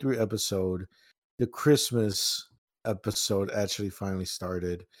this 23 episode, the Christmas episode actually finally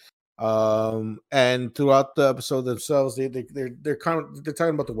started. And throughout the episode themselves, they're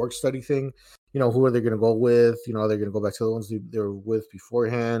talking about the work study thing. Who are they going to go with? Are they going to go back to the ones they were with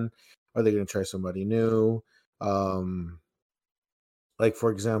beforehand? Are they going to try somebody new? Like,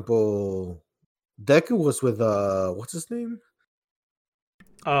 for example, Deku was with what's his name?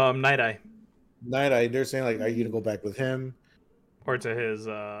 Night Eye, Night Eye. They're saying like, are you going to go back with him? or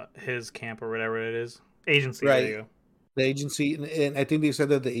to his camp or whatever it is. Agency. Right. There you go. The agency, and I think they said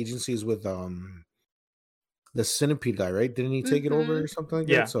that the agency is with the Centipede guy, right? Didn't he take it over or something like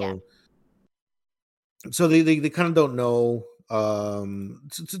Yeah. that? So they kind of don't know.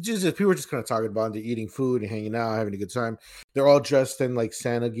 Just people are just kind of talking about it. They're eating food and hanging out, having a good time. They're all dressed in like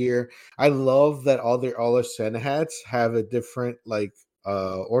Santa gear. I love that all their Santa hats have a different like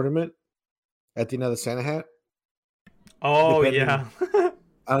ornament at the end of the Santa hat. Oh Depending- yeah.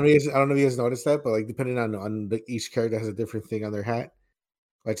 I don't know if you guys noticed that, but like depending on each character has a different thing on their hat,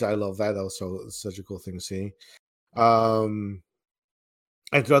 which I love that. That was such a cool thing to see. And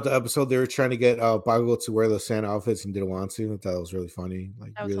throughout the episode, they were trying to get Bakugo to wear the Santa outfits and didn't want to. I thought that was really funny.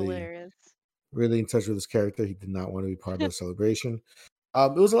 Like That was really, hilarious. really in touch with his character. He did not want to be part of the celebration.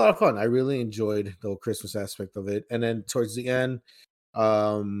 It was a lot of fun. I really enjoyed the whole Christmas aspect of it. And then towards the end,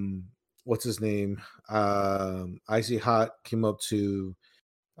 what's his name? Icy Hot came up to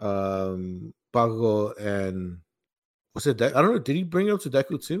Bakugo and was it? I don't know. Did he bring it up to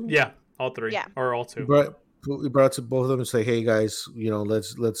Deku too? Yeah, all three. Yeah. Or all two. We brought it to both of them and say, "Hey guys,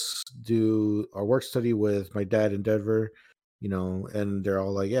 let's do our work study with my dad in Denver." And they're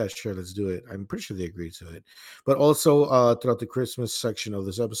all like, "Yeah, sure, let's do it." I'm pretty sure they agreed to it. But also, throughout the Christmas section of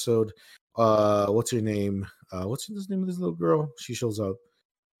this episode, what's her name? What's the name of this little girl? She shows up.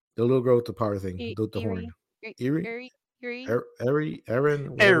 The little girl with the power thing, the horn. Eri,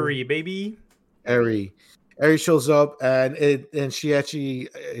 Aaron, Airy, baby. Eri shows up, and she actually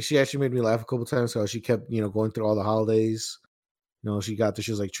made me laugh a couple times. So she kept going through all the holidays. She got there.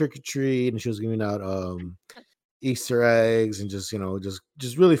 She was like trick or treat, and she was giving out Easter eggs, and just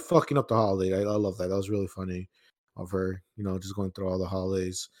really fucking up the holiday. I love that. That was really funny of her. Just going through all the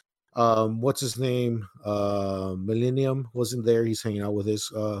holidays. What's his name? Millennium wasn't there. He's hanging out with his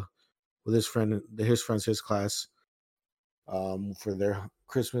friend, his class, for their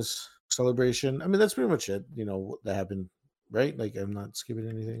Christmas celebration. I mean, that's pretty much it. That happened, right? Like, I'm not skipping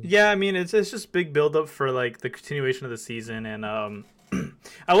anything. Yeah, I mean, it's just big build up for like the continuation of the season, and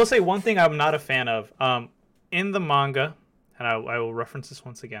I will say one thing I'm not a fan of. In the manga, and I will reference this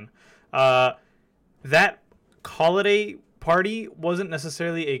once again, that holiday party wasn't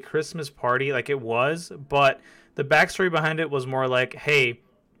necessarily a Christmas party like it was, but the backstory behind it was more like, hey,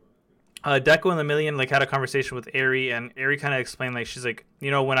 Deku and the Million like had a conversation with Eri, and Eri kind of explained, like, she's like,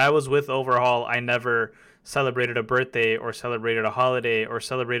 when I was with Overhaul, I never celebrated a birthday or celebrated a holiday or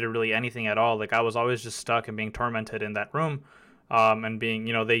celebrated really anything at all. Like, I was always just stuck and being tormented in that room, and being,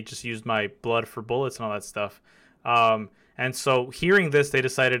 they just used my blood for bullets and all that stuff. And so hearing this, they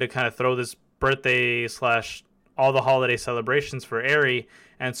decided to kind of throw this birthday / all the holiday celebrations for Eri.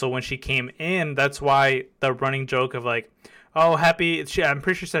 And so when she came in, that's why the running joke of like, oh, happy. I'm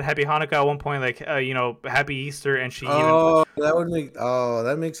pretty sure she said Happy Hanukkah at one point, like Happy Easter, and she even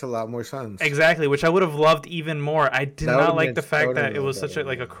That makes a lot more sense. exactly, which I would have loved even more. I did That would not have like been the fact that a it little was such a better.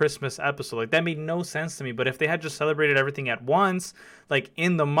 like a Yeah. Christmas episode. Like that made no sense to me. But if they had just celebrated everything at once, like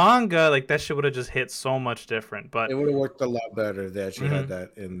in the manga, like that shit would have just hit so much different. But It would have worked a lot better if they actually had mhm.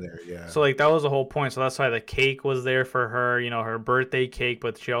 that in there. Yeah. So like that was the whole point. So that's why the cake was there for her, her birthday cake,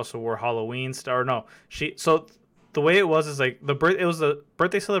 but she also wore Halloween star. No, the way it was is like it was the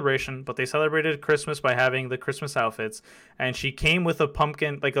birthday celebration, but they celebrated Christmas by having the Christmas outfits, and she came with a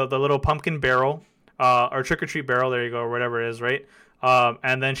pumpkin, like the little pumpkin barrel, or trick or treat barrel. There you go, or whatever it is, right?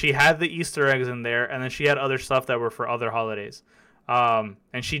 And then she had the Easter eggs in there, and then she had other stuff that were for other holidays. And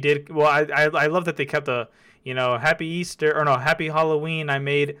she did well. I love that they kept Happy Easter or no Happy Halloween.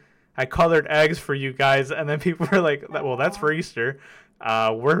 I colored eggs for you guys, and then people were like, "Well, that's for Easter.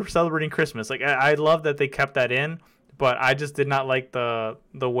 We're celebrating Christmas." Like, I love that they kept that in, but I just did not like the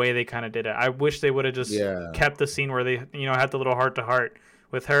way they kind of did it. I wish they would have just kept the scene where they, had the little heart to heart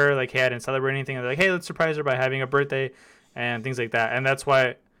with her, like, hey, I didn't celebrate anything. And they're like, hey, let's surprise her by having a birthday and things like that. And that's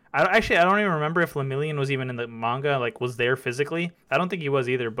why I don't even remember if Lemillion was even in the manga, like, was there physically. I don't think he was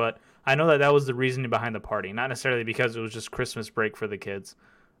either, but I know that was the reasoning behind the party, not necessarily because it was just Christmas break for the kids.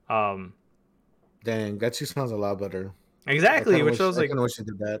 Dang, that just sounds a lot better. Exactly, which I was I like, kind of wish they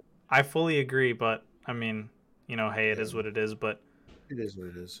did that. I fully agree, but I mean, hey, it is what it is. But it is what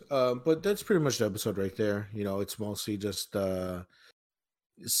it is. But that's pretty much the episode right there. It's mostly just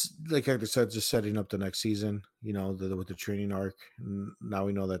like I said, just setting up the next season. With the training arc. Now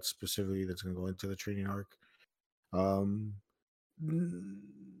we know that specifically that's going to go into the training arc. Um,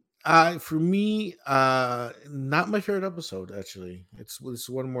 for me, not my favorite episode actually. It's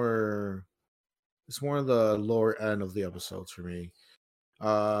one more. It's more of the lower end of the episodes for me.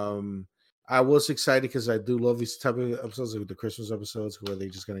 Um, I was excited because I do love these type of episodes, like the Christmas episodes, where they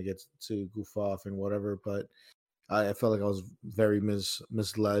just gonna get to goof off and whatever. But I felt like I was very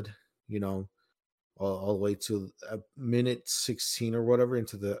misled. All the way to a minute 16 or whatever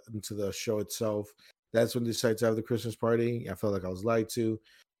into the show itself. That's when they decided to have the Christmas party. I felt like I was lied to.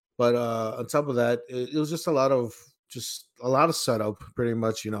 But on top of that, it was just a lot of setup, pretty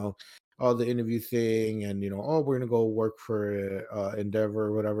much. All the interview thing, and oh, we're gonna go work for Endeavor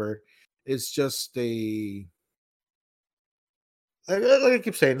or whatever. It's just like I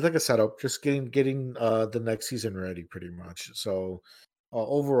keep saying, it's like a setup, just getting the next season ready, pretty much. So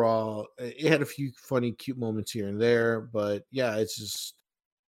overall, it had a few funny, cute moments here and there, but yeah, it's just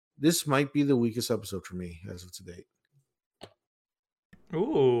this might be the weakest episode for me as of today.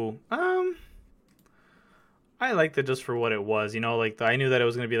 Ooh, I liked it just for what it was. Like I knew that it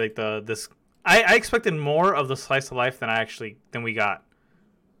was gonna be like this. I expected more of the slice of life than we got.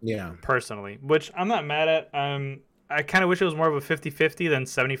 Yeah, personally, which I'm not mad at. I kind of wish it was more of a 50-50 than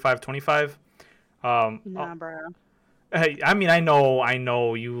 75-25. Nah, bro. I mean, I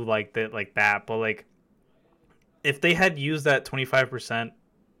know you liked it like that, but like, if they had used that 25%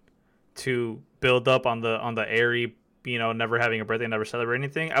 to build up on the Airy, never having a birthday, never celebrate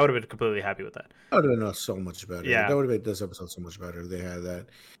anything, I would have been completely happy with that. that would have been so much better. Yeah, that would have made this episode so much better if they had that.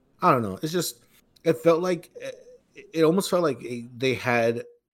 I don't know. It's just it felt like it almost felt like they had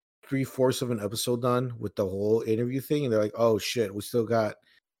 3/4 of an episode done with the whole interview thing, and they're like, "Oh shit, we still got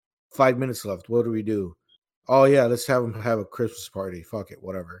 5 minutes left. What do we do? Oh yeah, let's have them have a Christmas party. Fuck it,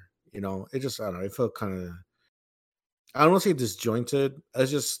 whatever." It just I don't know. It felt kind of I don't want to say disjointed.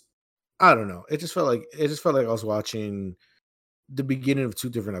 I don't know. It just felt like I was watching the beginning of two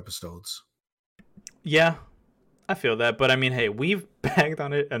different episodes. Yeah, I feel that, but I mean, hey, we've bagged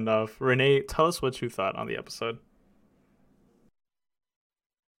on it enough. Renee, tell us what you thought on the episode.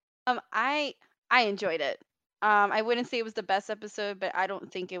 I enjoyed it. I wouldn't say it was the best episode, but I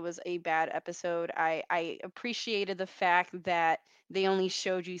don't think it was a bad episode. I appreciated the fact that they only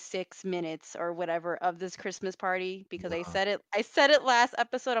showed you 6 minutes or whatever of this Christmas party because Wow. I said it last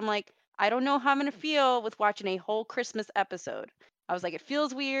episode. I'm like, I don't know how I'm gonna feel with watching a whole Christmas episode. I was like, it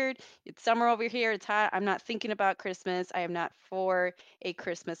feels weird. It's summer over here. It's hot. I'm not thinking about Christmas. I am not for a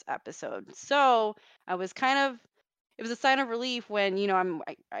Christmas episode. So I was kind of it was a sign of relief when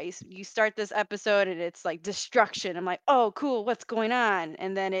you start this episode and it's like destruction. I'm like, oh cool, what's going on?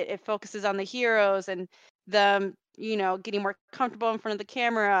 And then it focuses on the heroes and them getting more comfortable in front of the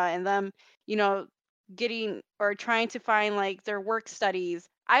camera and them you know getting or trying to find like their work studies.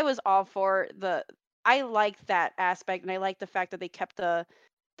 I was all for I liked that aspect, and I like the fact that they kept the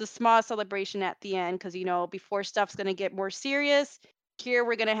small celebration at the end because before stuff's going to get more serious, here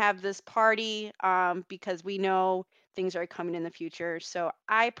we're going to have this party because we know things are coming in the future. So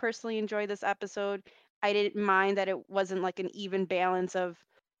I personally enjoy this episode. I didn't mind that it wasn't like an even balance of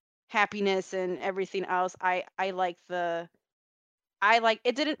happiness and everything else. I like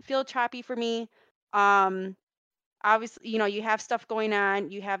it didn't feel choppy for me. Um Obviously, you have stuff going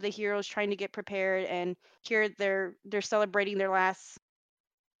on. You have the heroes trying to get prepared, and here they're celebrating their last.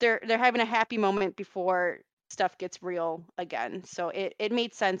 They're having a happy moment before stuff gets real again. So it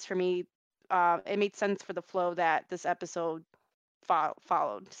made sense for me. It made sense for the flow that this episode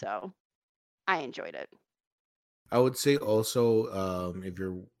followed. So I enjoyed it. I would say also,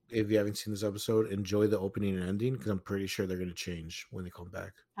 if you haven't seen this episode, enjoy the opening and ending because I'm pretty sure they're gonna change when they come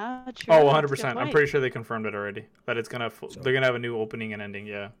back. Oh, Oh, true. That's a good 100%. I'm point. pretty sure they confirmed it already. That it's gonna So they're gonna have a new opening and ending.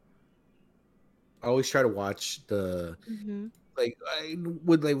 Yeah. I always try to watch the Hmm. like I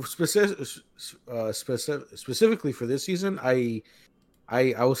would like specifically for this season. I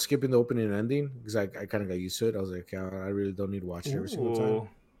was skipping the opening and ending because I kind of got used to it. I was like, "Yeah, I really don't need to watch it every single time."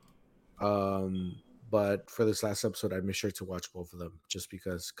 Ooh. But for this last episode, I made sure to watch both of them just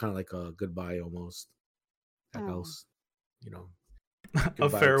because, kind of like a goodbye almost. Like I Oh. was, you know, A goodbye to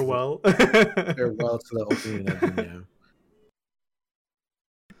the farewell. farewell to the opening and ending.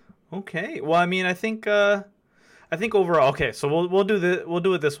 Yeah. Okay. Well, I mean, I think overall, okay. So we'll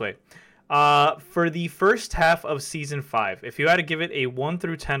do it this way. For the first half of season 5, if you had to give it a 1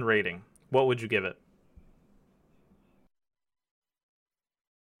 through 10 rating, what would you give it?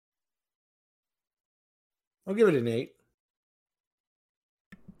 I'll give it an 8.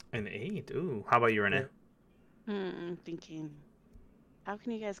 An 8. Ooh. How about you, Renee? Yeah. I'm thinking, how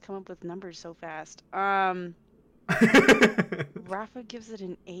can you guys come up with numbers so fast? Rafa gives it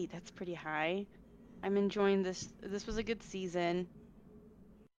an 8. That's pretty high. I'm enjoying this. This was a good season.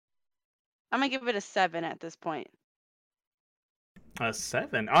 I'm gonna give it a 7 at this point. A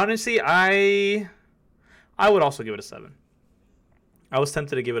 7. Honestly, I would also give it a 7. I was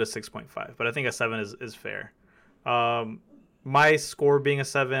tempted to give it a 6.5, but I think a 7 is fair. My score being a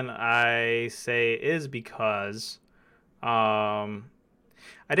 7, I say is because I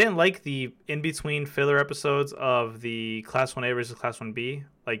didn't like the in between filler episodes of the Class 1A versus Class 1B.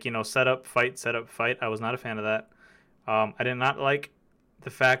 Like, setup, fight, setup, fight. I was not a fan of that. I did not like the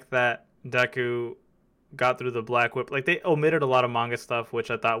fact that Deku got through the Black Whip. Like, they omitted a lot of manga stuff,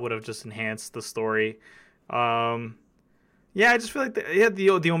 which I thought would have just enhanced the story. Yeah, I just feel like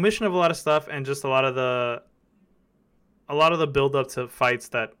the omission of a lot of stuff and just a lot of the build up to fights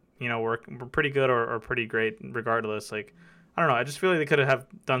that were pretty good or pretty great regardless. Like, I don't know. I just feel like they could have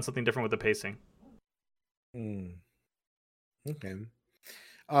done something different with the pacing. Okay.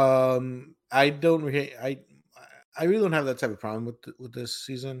 I don't really. I really don't have that type of problem with this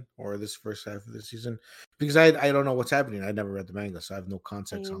season or this first half of the season because I don't know what's happening. I never read the manga, so I have no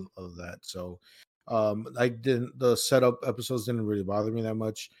context Same. of that. So, I didn't. The setup episodes didn't really bother me that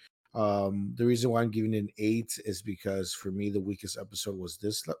much. The reason why I'm giving it an 8 is because for me the weakest episode was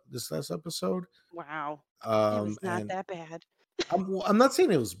this last episode. Wow. It was not And that bad. I'm not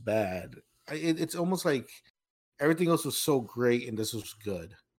saying it was bad. It's almost like everything else was so great and this was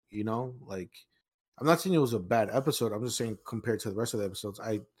good. Like I'm not saying it was a bad episode. I'm just saying compared to the rest of the episodes,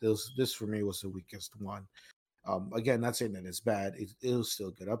 this for me was the weakest one. Again, not saying that it's bad. It was still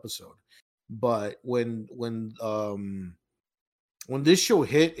a good episode. But when this show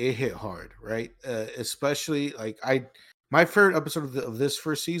hit, it hit hard, right? Especially like my favorite episode of this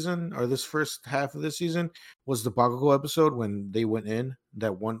first season or this first half of this season was the Bakugo episode when they went in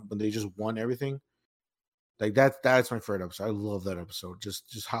when they just won everything. Like that's my favorite episode. I love that episode.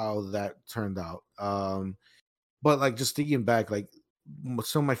 Just how that turned out. But like just thinking back, like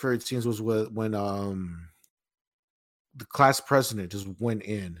some of my favorite scenes was when the class president just went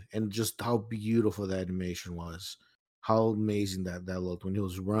in and just how beautiful that animation was, how amazing that looked when he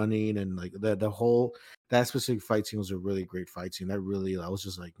was running and like that specific fight scene was a really great fight scene. I was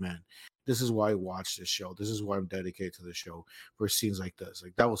just like, man, this is why I watch this show. This is why I'm dedicated to the show for scenes like this.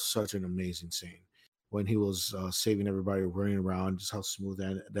 Like that was such an amazing scene when he was saving everybody, running around, just how smooth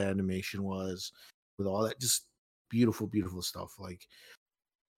that animation was with all that just beautiful, beautiful stuff. Like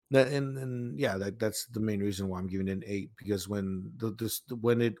that, and yeah, that's the main reason why I'm giving it an 8 because when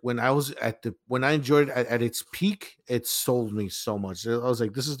I enjoyed it at its peak, it sold me so much. I was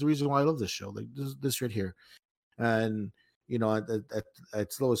like, this is the reason why I love this show. Like this right here, and at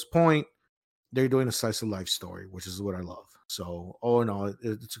its lowest point, they're doing a slice of life story, which is what I love. So, oh no,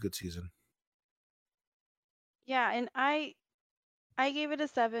 it's a good season. Yeah, and I gave it a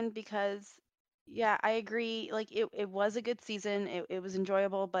 7 because yeah, I agree. Like it was a good season. It was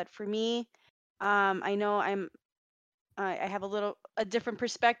enjoyable, but for me, I know I have a different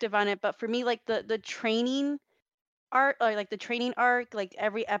perspective on it, but for me, like the training arc, or like the training arc, like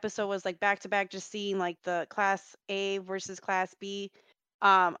every episode was like back to back, just seeing like the class A versus class B.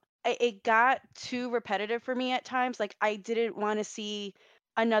 It got too repetitive for me at times. Like I didn't want to see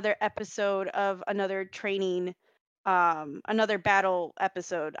another episode of another training, another battle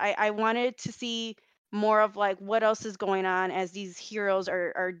episode. I wanted to see more of like what else is going on as these heroes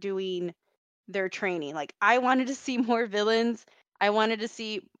are doing their training. Like I wanted to see more villains. I wanted to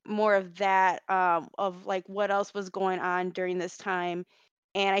see more of that, of like what else was going on during this time.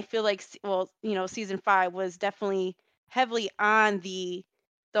 And I feel like well, season 5 was definitely heavily on the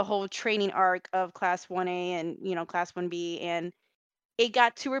whole training arc of class 1A and, class 1B, and it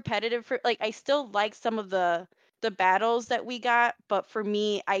got too repetitive for like I still like some of the battles that we got, but for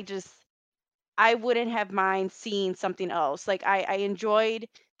me, I wouldn't have mind seeing something else. Like I enjoyed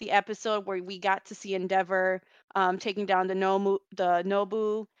the episode where we got to see Endeavor taking down the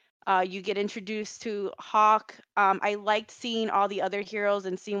Nobu. You get introduced to Hawk. I liked seeing all the other heroes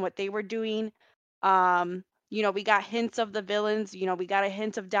and seeing what they were doing. We got hints of the villains. We got a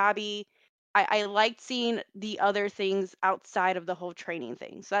hint of Dabi. I liked seeing the other things outside of the whole training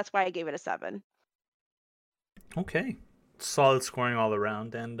thing. So that's why I gave it a 7. Okay, solid scoring all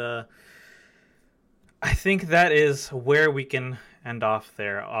around, and I think that is where we can end off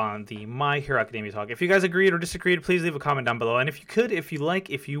there on the My Hero Academia talk. If you guys agreed or disagreed, please leave a comment down below. And if you could, if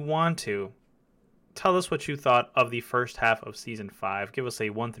you want to, tell us what you thought of the first half of Season 5. Give us a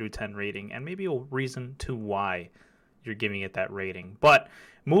 1 through 10 rating and maybe a reason to why you're giving it that rating. But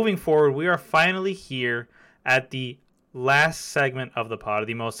moving forward, we are finally here at the last segment of the pod,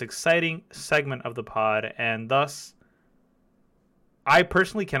 the most exciting segment of the pod, and thus I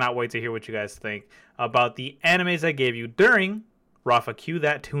personally cannot wait to hear what you guys think about the animes I gave you during Rafa, cue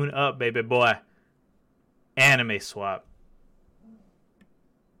that tune up, baby boy. Anime swap.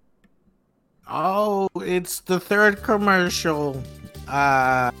 Oh, it's the third commercial.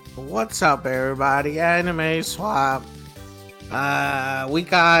 What's up, everybody? Anime swap. We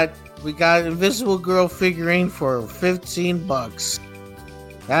got Invisible Girl figurine for $15.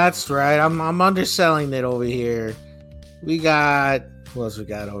 That's right. I'm underselling it over here. We got, what else we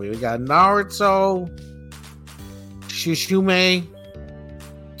got over here? We got Naruto, Shishume,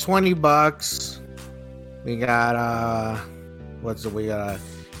 $20. We got what's over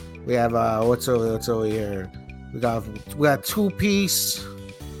here? We got Two Piece,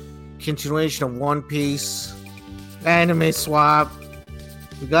 continuation of One Piece, Anime Swap.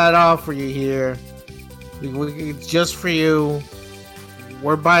 We got it all for you here. It's just for you.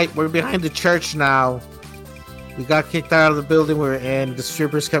 We're behind the church now. We got kicked out of the building we were in. The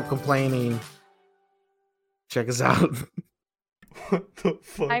strippers kept complaining. Check us out. What the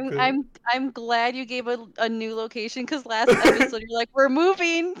fuck? I'm glad you gave a new location, because last episode you're like, we're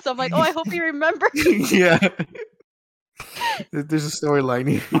moving. So I'm like, oh, I hope you remember. Yeah. There's a storyline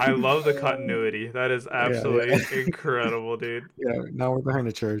here. I love the continuity. That is absolutely incredible, dude. Yeah, now we're behind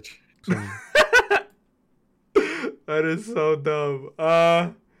the church. So. That is so dumb.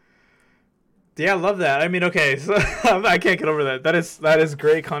 Yeah, I love that. I mean, okay, so I can't get over that. That is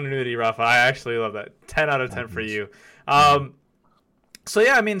great continuity, Rafa. I actually love that. 10 out of 10 for you. So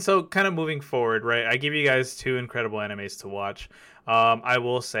yeah, I mean, so kind of moving forward, right? I give you guys 2 incredible animes to watch. I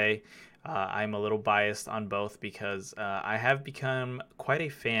will say I'm a little biased on both because I have become quite a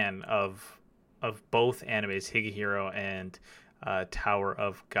fan of both animes, Higehiro and Tower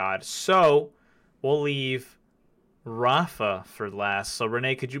of God. So we'll leave Rafa for last. So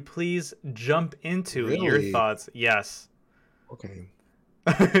Renee, could you please jump into your thoughts? Yes. Okay.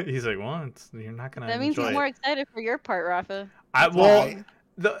 He's like, well, you're not gonna. That means enjoy he's it. more excited for your part, Rafa.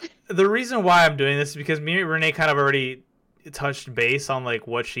 The reason why I'm doing this is because me and Renee kind of already touched base on like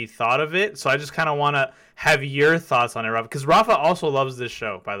what she thought of it. So I just kind of want to have your thoughts on it, Rafa, because Rafa also loves this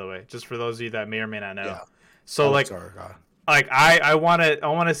show, by the way, just for those of you that may or may not know. Yeah. So I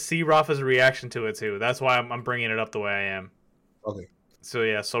want to see Rafa's reaction to it too. That's why I'm bringing it up the way I am. Okay. So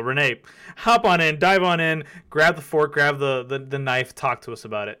yeah, so Renee, hop on in, dive on in, grab the fork, grab the knife, talk to us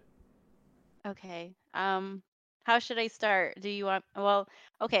about it. Okay. How should I start? Do you want? Well,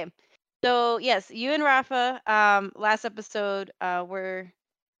 okay. So yes, you and Rafa, last episode, were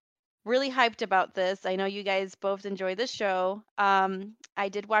really hyped about this. I know you guys both enjoy the show. I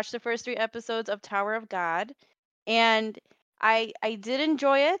did watch the first 3 episodes of Tower of God, and I did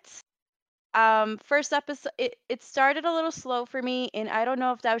enjoy it. First episode, it started a little slow for me, and I don't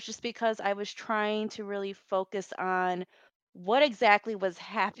know if that was just because I was trying to really focus on what exactly was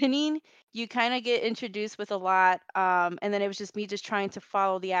happening. You kind of get introduced with a lot, and then it was just me just trying to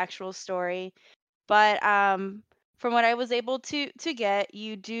follow the actual story. But from what I was able to get,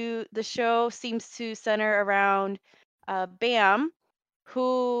 the show seems to center around Bam,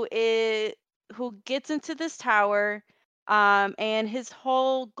 who gets into this tower, and his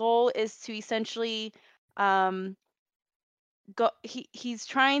whole goal is to essentially um, he's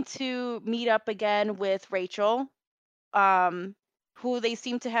trying to meet up again with Rachel, um, who they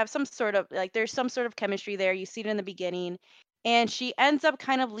seem to have some sort of like there's some sort of chemistry there. You see it in the beginning, and she ends up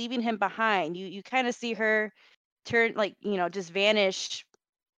kind of leaving him behind. You kind of see her turn like just vanish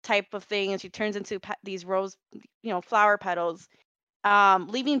type of thing, and she turns into these rose flower petals,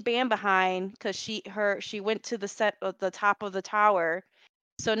 leaving Bam behind because she went to the top of the tower.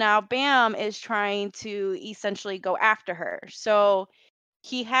 So now Bam is trying to essentially go after her. So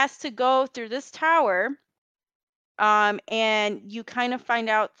he has to go through this tower, and you kind of find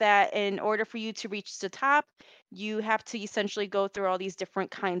out that in order for you to reach the top, you have to essentially go through all these different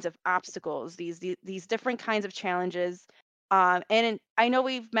kinds of obstacles, these different kinds of challenges. And I know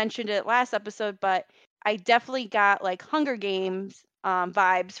we've mentioned it last episode, but I definitely got like Hunger Games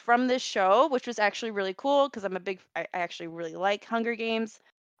vibes from this show, which was actually really cool because I actually really like Hunger Games.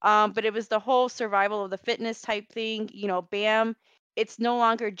 But it was the whole survival of the fitness type thing. Bam, it's no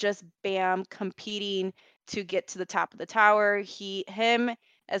longer just Bam competing to get to the top of the tower. Him,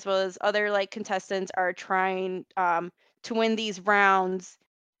 as well as other like contestants are trying to win these rounds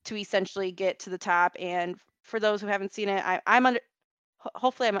to essentially get to the top. And for those who haven't seen it, I'm under.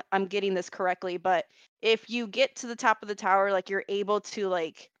 Hopefully, I'm getting this correctly, but if you get to the top of the tower, like you're able to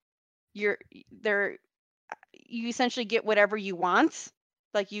like you're there, you essentially get whatever you want.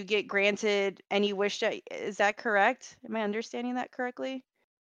 Like you get granted any wish. Is that correct? Am I understanding that correctly?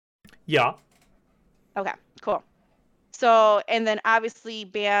 Yeah. Okay, cool. So, and then obviously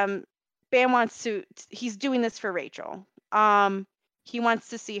Bam wants to he's doing this for Rachel. He wants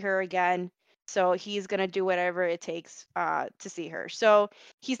to see her again. So he's going to do whatever it takes to see her. So,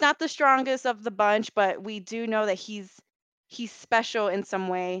 he's not the strongest of the bunch, but we do know that he's special in some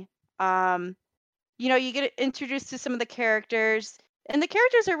way. You get introduced to some of the characters, and the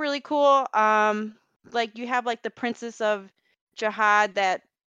characters are really cool. Like you have like the Princess of Jihad that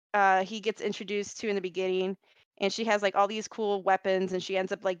he gets introduced to in the beginning, and she has like all these cool weapons, and she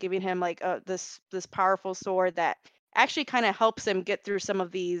ends up like giving him like this powerful sword that actually kind of helps him get through some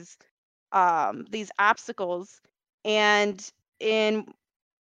of these obstacles. And in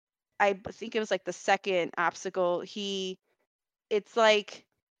I think it was like the second obstacle, it's like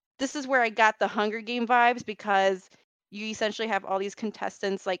this is where I got the Hunger Game vibes because you essentially have all these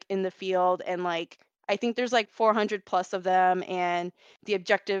contestants like in the field, and like I think there's like 400 plus of them, and the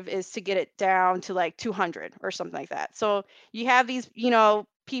objective is to get it down to like 200 or something like that. So you have these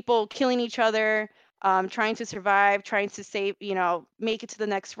people killing each other, trying to survive, trying to save, make it to the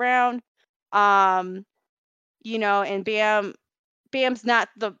next round. um and Bam's not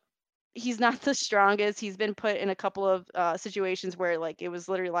the he's not the strongest. He's been put in a couple of situations where like it was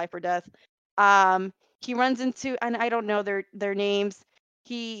literally life or death. He runs into, and I don't know their names.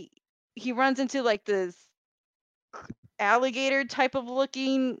 He runs into like this alligator type of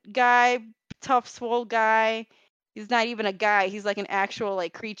looking guy, tough swole guy. He's not even a guy. He's like an actual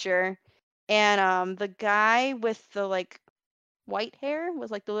like creature. And the guy with the like white hair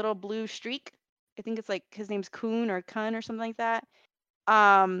with like the little blue streak. I think it's like his name's Kun or Kun or something like that.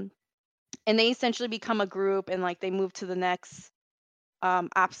 Um and they essentially become a group, and like they move to the next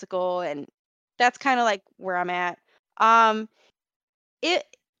obstacle, and that's kind of like where I'm at. um it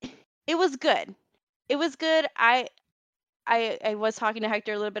it was good. It was good. I was talking to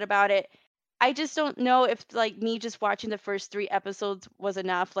Hector a little bit about it. I just don't know if like me just watching the first 3 episodes was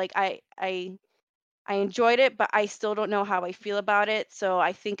enough. Like I enjoyed it, but I still don't know how I feel about it, so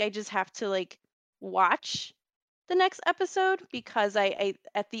I think I just have to like watch the next episode, because I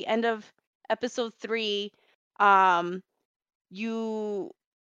at the end of episode 3, um you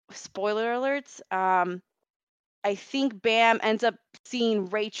spoiler alerts, I think Bam ends up seeing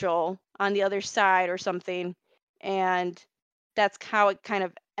Rachel on the other side or something, and that's how it kind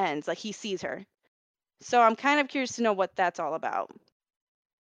of ends, like he sees her. So I'm kind of curious to know what that's all about.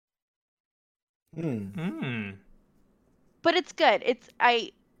 Hmm. But it's good.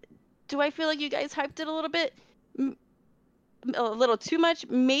 I feel like you guys hyped it a little bit? A little too much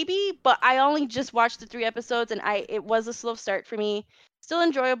maybe, but I only just watched the 3 episodes, and it was a slow start for me. Still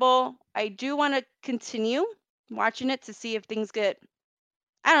enjoyable. I do want to continue watching it to see if things get,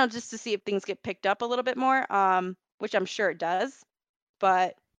 I don't know, just to see if things get picked up a little bit more, which I'm sure it does,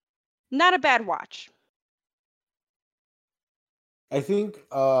 but not a bad watch. I think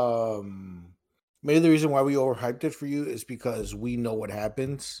maybe the reason why we overhyped it for you is because we know what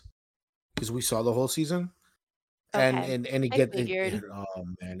happens, because we saw the whole season. Okay. and it I get figured. oh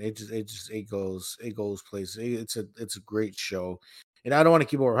man, it goes places. It's a great show, and I don't want to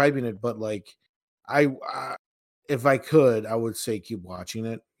keep overhyping it, but like I if I could, I would say keep watching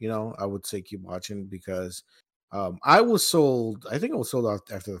it. You know, I would say keep watching because I was sold. I think I was sold out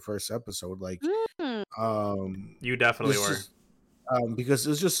after the first episode. Like Mm. You definitely this were. just because it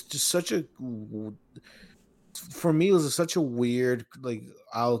was just such a for me it was such a weird like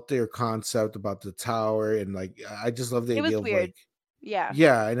out there concept about the tower and like I just love the It was idea of weird. like Yeah.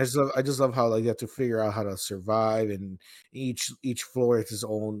 yeah, and I just love how like you have to figure out how to survive, and each floor has its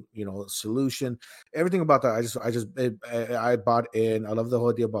own solution. Everything about that, I bought in. I love the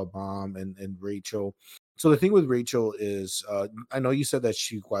whole idea about Bomb and Rachel. So the thing with Rachel is, I know you said that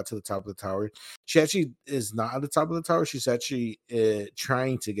she got to the top of the tower. She actually is not at the top of the tower. She's actually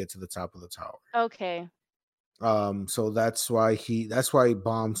trying to get to the top of the tower. Okay. So that's why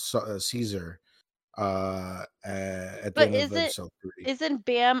Bomb sees her at the But end of episode 3. isn't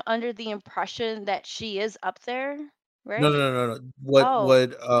Bam under the impression that she is up there, No, no, right? no, no, no. Oh.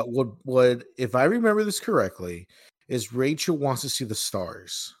 What if I remember this correctly, is Rachel wants to see the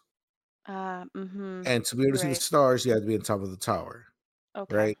stars. Mhm. And to be able to see the Right. stars, you have to be on top of the tower,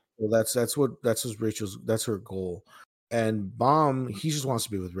 Okay. right? Well, that's what Rachel's that's her goal. And Bomb, he just wants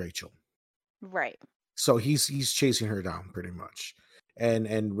to be with Rachel. Right. So he's chasing her down pretty much.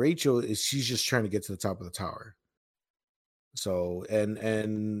 And Rachel she's just trying to get to the top of the tower. So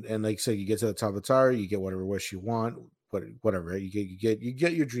and like I said, you get to the top of the tower, you get whatever wish you want, but whatever, right? You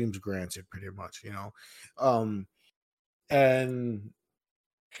get your dreams granted, pretty much, you know. And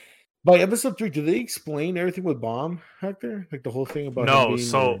by episode 3, do they explain everything with Bomb, Hector? Like the whole thing about him No, being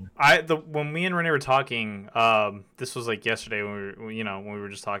so when me and Renee were talking, this was like yesterday when when we were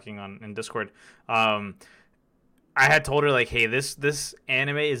just talking on in Discord. I had told her like, hey, this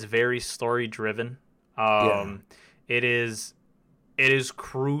anime is very story driven. yeah, Um, it is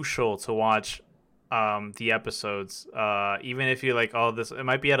crucial to watch the episodes. Even if you like, oh, this it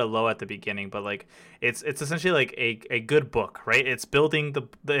might be at a low at the beginning, but like it's essentially like a good book, right? It's building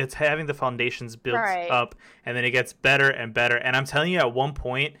it's having the foundations built Right. up, and then it gets better and better. And I'm telling you, at one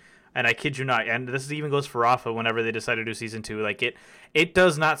point, and I kid you not, and this even goes for Rafa whenever they decide to do season 2, like it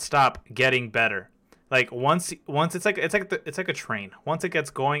does not stop getting better. Like once it's like a train. Once it gets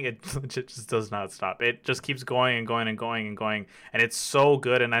going, it just does not stop. It just keeps going and going and going and going, and it's so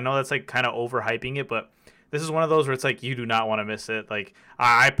good. And I know that's like kind of overhyping it, but this is one of those where it's like you do not want to miss it. Like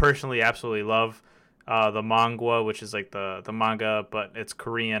I personally absolutely love the manga, which is like the manga, but it's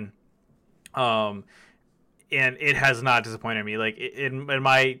Korean. Um, and it has not disappointed me. Like in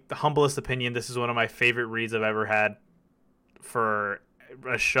my humblest opinion, this is one of my favorite reads I've ever had for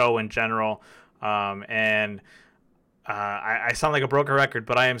a show in general. And I sound like a broken record,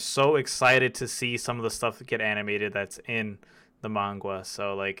 but I am so excited to see some of the stuff get animated that's in the manga.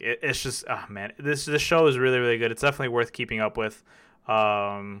 So like it's just oh man, this show is really really good. It's definitely worth keeping up with.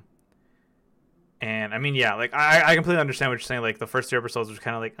 And I mean yeah, like I completely understand what you're saying. Like the first 2 episodes was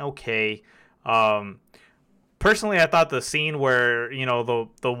kind of like okay. Um, Personally, I thought the scene where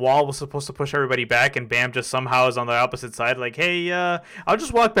the wall was supposed to push everybody back, and Bam just somehow is on the opposite side. Like, hey, I'll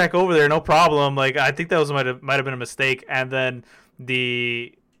just walk back over there, no problem. Like, I think that was might have been a mistake. And then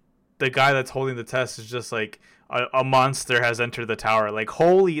the guy that's holding the test is just like a monster has entered the tower. Like,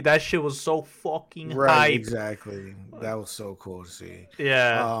 holy, that shit was so fucking right, hype. exactly. That was so cool to see.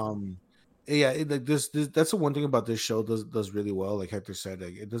 Yeah. Yeah, like this that's the one thing about this show does really well. Like Hector said,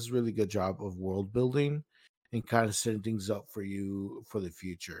 like, it does a really good job of world building and kind of setting things up for you for the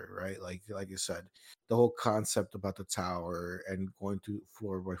future, right? Like I said, the whole concept about the tower and going to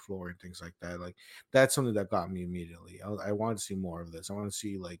floor by floor and things like that. Like that's something that got me immediately. I want to see more of this. I want to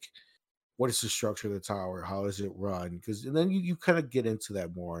see like what is the structure of the tower, how is it run? Because then you kind of get into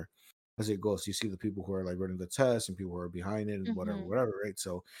that more as it goes. You see the people who are like running the test and people who are behind it and whatever, Mhm. whatever, right?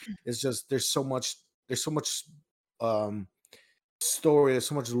 So it's just there's so much um story, there's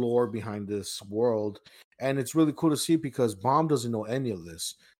so much lore behind this world, and it's really cool to see because Bomb doesn't know any of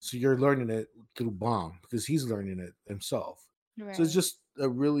this, so you're learning it through Bomb because he's learning it himself. So it's Right. just a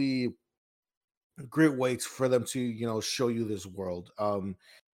really great way for them to show you this world.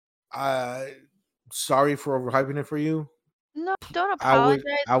 I sorry for overhyping it for you. No, don't I would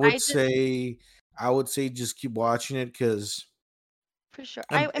apologize. I would I just say I would say just keep watching it because for sure.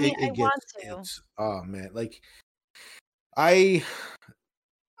 I mean, I it want gets to. it's oh man, like I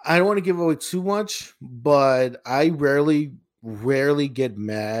I don't want to give away too much, but I rarely get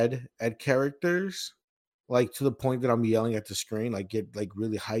mad at characters like to the point that I'm yelling at the screen, like get like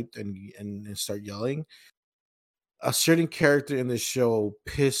really hyped and start yelling. A certain character in this show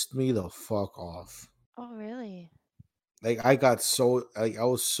pissed me the fuck off. Oh, really? Like I got so like I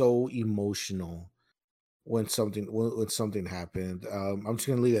was so emotional when something happened. I'm just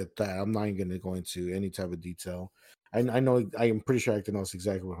gonna leave it at that. I'm not even gonna go into any type of detail. I know I am pretty sure Hector knows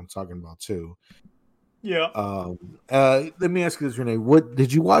exactly what I'm talking about too. Yeah. Let me ask you this, Renee. What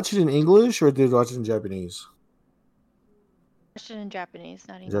did you watch it in English or did you watch it in Japanese? Watched it in Japanese,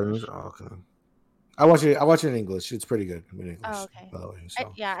 not Japanese? English. Oh, okay. I watch it in English. It's pretty good in English, Oh, okay. by the way.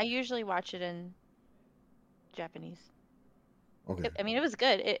 So Yeah, I usually watch it in Japanese. okay. I mean, it was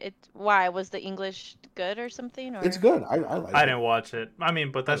good. Why was the English good or something? It's Or good. I like I it. didn't watch it. I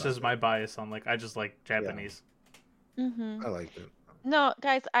mean, but that's liked just my bias on like I just like Japanese. mm-hmm. I liked it. No,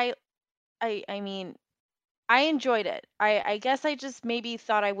 guys, I mean, I enjoyed it. I guess I just maybe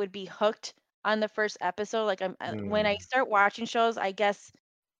thought I would be hooked on the first episode. Like when I Mm, start watching shows, I guess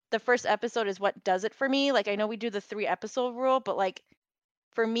the first episode is what does it for me. Like I know we do the 3 episode rule, but like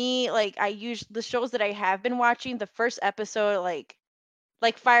for me, like I use the shows that I have been watching, the first episode, like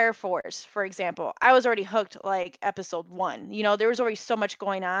Fire Force, for example. I was already hooked like episode 1. You know, there was already so much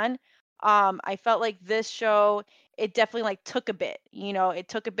going on. I felt like this show, it definitely like took a bit. You know, it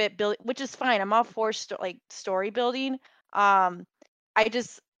took a bit build, which is fine. I'm all for like story building. Um, I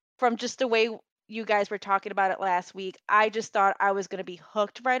just from just the way you guys were talking about it last week, I just thought I was gonna be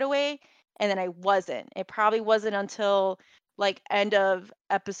hooked right away, and then I wasn't. It probably wasn't until like end of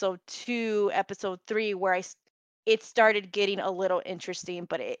episode 2, episode 3, where it started getting a little interesting,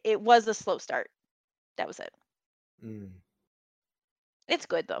 but it was a slow start. That was it. mm. It's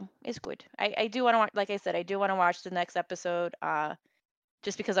good though. It's good. I do want to watch, like I said, I do want to watch the next episode.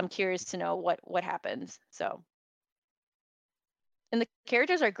 Just because I'm curious to know what happens. So, and the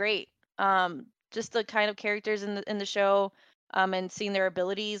characters are great. Just the kind of characters in the show, and seeing their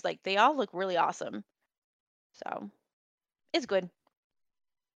abilities, like they all look really awesome. So, it's good.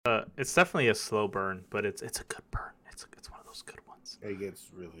 It's definitely a slow burn, but it's a good burn. It's one of those good ones. It gets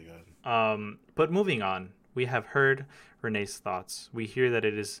really good. But moving on, we have heard Renee's thoughts. We hear that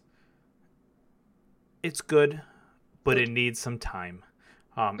it's good, but it needs some time.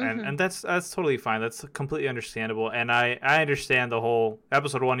 And that's totally fine. That's completely understandable. And I understand the whole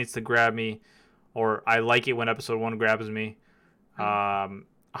episode 1 needs to grab me, or I like it when episode 1 grabs me.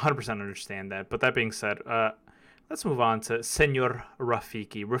 100% understand that. But that being said, let's move on to Senor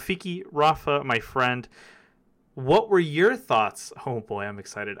Rafiki. Rafa, my friend, what were your thoughts? Oh boy, I'm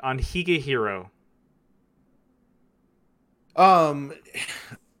excited. On Higehiro. I'm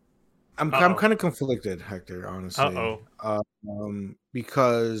kind of conflicted, Hector, honestly.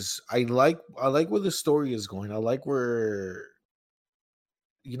 Because I like where the story is going. I like where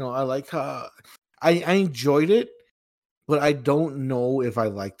I like how I enjoyed it, but I don't know if I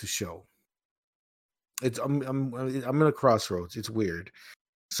like the show. I'm in a crossroads. It's weird.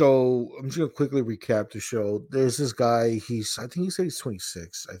 So I'm just gonna quickly recap the show. There's this guy. I think he said he's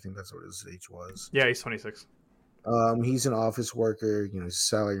 26. I think that's what his age was. Yeah, he's 26. He's an office worker, he's a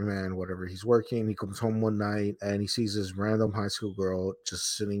salary man, whatever. He's working. He comes home one night and he sees this random high school girl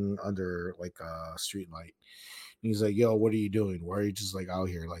just sitting under like a street light. And he's like, "Yo, what are you doing? Why are you just like out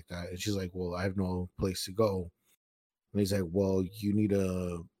here like that?" And she's like, "Well, I have no place to go." And he's like, "Well, you need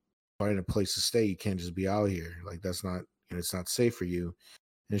to find a place to stay. You can't just be out here. Like that's not, it's not safe for you."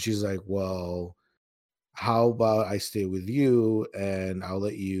 And she's like, "Well, how about I stay with you and I'll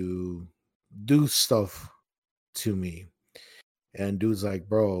let you do stuff to me?" And dude's like,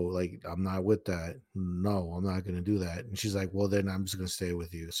 "Bro, like I'm not with that. No, I'm not gonna do that." And she's like, "Well, then I'm just gonna stay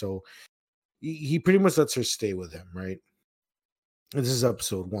with you." So he pretty much lets her stay with him, right? And this is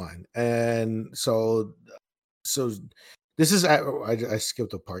episode 1, and so this is I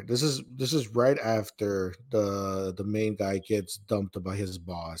skipped a part. This is right after the main guy gets dumped by his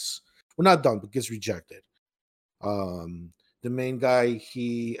boss. Well, not dumped, but gets rejected. The main guy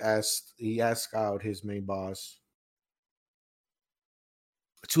he asked out his main boss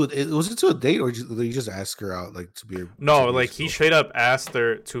was it to a date or did you just ask her out like to be No, like he straight up asked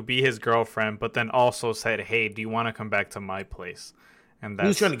her to be his girlfriend, but then also said, "Hey, do you want to come back to my place?" And he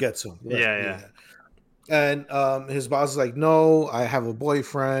was trying to get some. Right? Yeah. And his boss is like, "No, I have a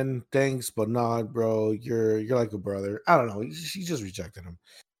boyfriend. Thanks, but not, bro. You're like a brother." I don't know. She just rejected him,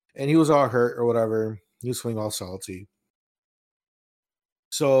 and he was all hurt or whatever. He was feeling all salty.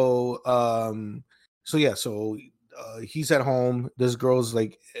 So he's at home. This girl's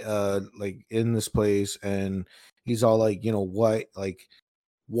like in this place, and he's all like, what, like,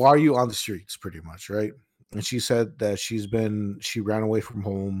 why are you on the streets, pretty much, right? And she said that she ran away from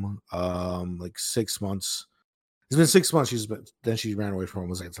home like 6 months. It's been 6 months. She ran away from home.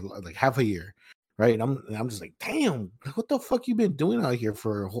 It was like half a year, right? And I'm just like, damn, what the fuck you been doing out here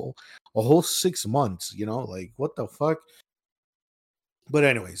for a whole 6 months? You know, like what the fuck? But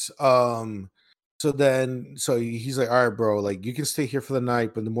anyways, so he's like, all right, bro, like you can stay here for the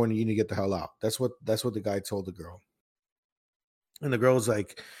night, but in the morning you need to get the hell out. That's what the guy told the girl. And the girl's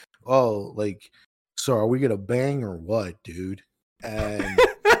like, oh, like, so are we gonna bang or what, dude? And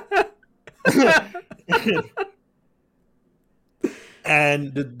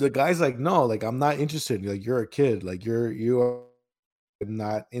and the guy's like, no, like I'm not interested. Like you're a kid. Like you are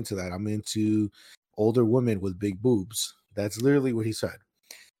not into that. I'm into older women with big boobs. That's literally what he said.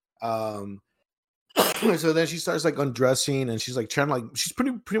 Um so then she starts like undressing and she's like trying to like she's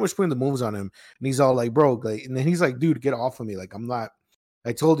pretty much putting the moves on him, and he's all like, bro, like, and then he's like, dude, get off of me. Like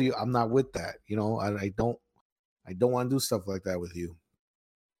I told you I'm not with that. You know, I don't want to do stuff like that with you.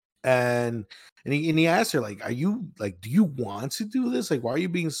 And he asked her like, are you like, do you want to do this? Like, why are you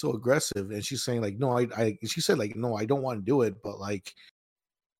being so aggressive? And she's saying like, no, I she said like, no, I don't want to do it, but like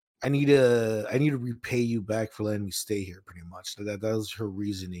I need to repay you back for letting me stay here, pretty much. That was her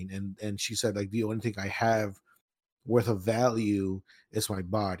reasoning. And she said like the only thing I have worth of value is my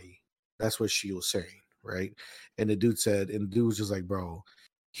body. That's what she was saying, right? And the dude was just like, bro,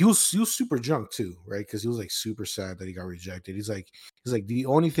 he was super drunk too, right? Because he was like super sad that he got rejected. He's like the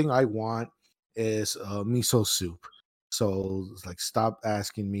only thing I want is miso soup. So it's like stop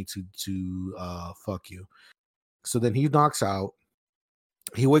asking me to fuck you. So then he knocks out.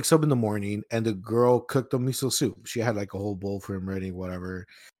 He wakes up in the morning and the girl cooked him miso soup. She had like a whole bowl for him ready, whatever.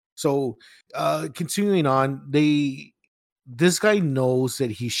 So continuing on, this guy knows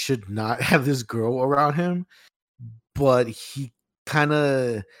that he should not have this girl around him, but he kind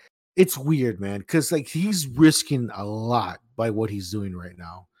of, it's weird, man, because like he's risking a lot by what he's doing right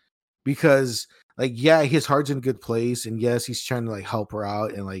now. Because like, yeah, his heart's in a good place, and yes, he's trying to like help her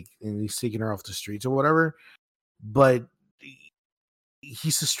out and he's taking her off the streets or whatever. But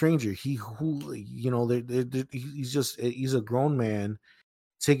he's a stranger. He's a grown man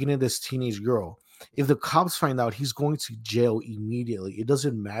taking in this teenage girl. If the cops find out, he's going to jail immediately. It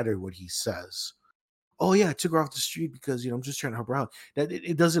doesn't matter what he says. Oh yeah, I took her off the street because I'm just trying to help her out. That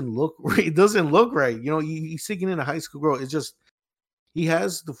it doesn't look right. It doesn't look right. He's taking in a high school girl. It's just he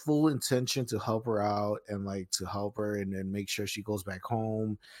has the full intention to help her out and like to help her and then make sure she goes back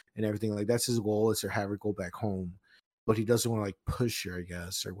home and everything. Like that's his goal, is to have her go back home. But he doesn't want to like push her, I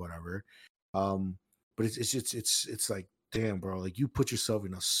guess, or whatever. But it's like, damn, bro, like you put yourself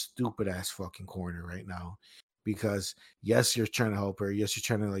in a stupid ass fucking corner right now. Because yes, you're trying to help her. Yes, you're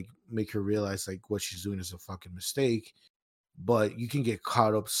trying to like make her realize like what she's doing is a fucking mistake. But you can get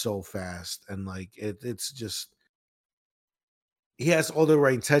caught up so fast, and like it's just he has all the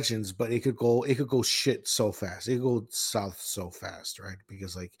right intentions, but it could go shit so fast. It could go south so fast, right?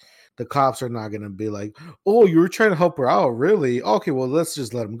 Because like the cops are not gonna be like, oh, you were trying to help her out, really? Okay, well, let's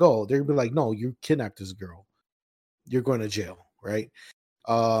just let him go. They're gonna be like, no, you kidnapped this girl. You're going to jail, right?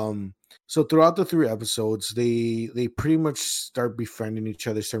 So throughout the 3 episodes, they pretty much start befriending each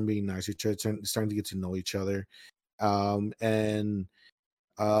other, start being nice to each other, starting to get to know each other. And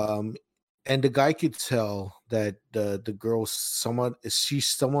the guy could tell that the girl she's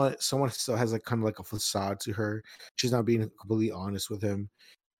somewhat still has like kind of like a facade to her. She's not being completely honest with him.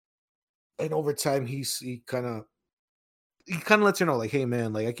 And over time, he kind of lets her know, like, hey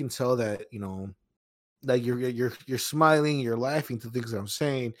man, like I can tell that like you're smiling, you're laughing to things that I'm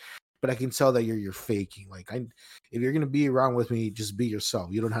saying, but I can tell that you're faking. Like if you're gonna be around with me, just be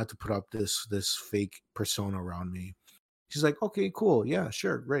yourself. You don't have to put up this fake persona around me. She's like, okay, cool, yeah,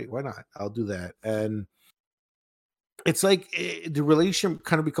 sure, great, why not? I'll do that. And it's like the relationship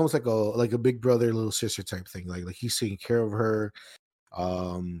kind of becomes like a big brother, little sister type thing. Like he's taking care of her.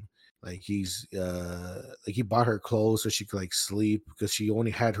 Like he's like he bought her clothes so she could like sleep because she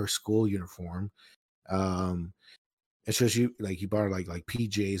only had her school uniform. And so he bought her like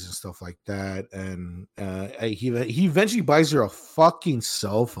PJs and stuff like that. And he eventually buys her a fucking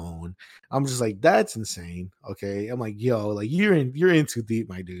cell phone. I'm just like, that's insane. Okay. I'm like, yo, like you're in too deep,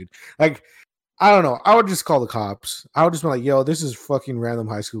 my dude. Like, I don't know. I would just call the cops. I would just be like, yo, this is fucking random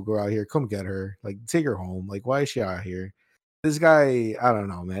high school girl out here. Come get her. Like, take her home. Like, why is she out here? This guy, I don't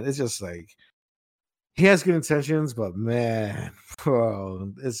know, man. It's just like he has good intentions, but man,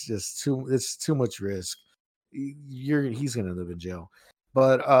 bro, it's too much risk. He's gonna live in jail.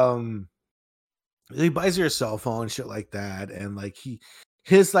 But he buys her a cell phone, shit like that, and like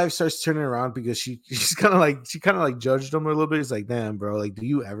his life starts turning around because she kind of like judged him a little bit. He's like, damn, bro, like, do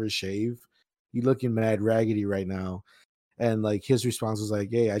you ever shave? You looking mad raggedy right now. And like his response was like,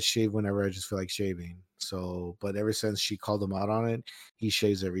 "Hey, I shave whenever I just feel like shaving." So, but ever since she called him out on it, he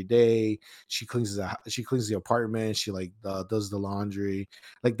shaves every day. She cleans the apartment. She like does the laundry.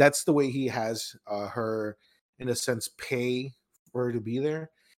 Like that's the way he has her, in a sense, pay for her to be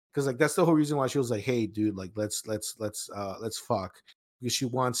there. Because like that's the whole reason why she was like, "Hey, dude, like let's fuck," because she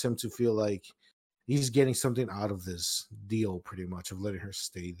wants him to feel like he's getting something out of this deal, pretty much, of letting her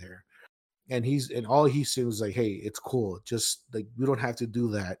stay there. And all he said was like, "Hey, it's cool. Just like we don't have to do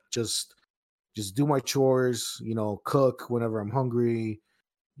that. Just do my chores. Cook whenever I'm hungry.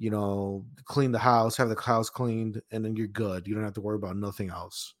 Clean the house, have the house cleaned, and then you're good. You don't have to worry about nothing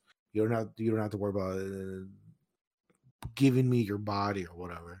else. You don't have to worry about giving me your body or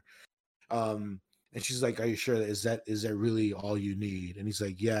whatever." And she's like, "Are you sure? Is that really all you need?" And he's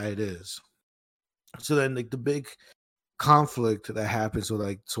like, "Yeah, it is." So then, like the big conflict that happens with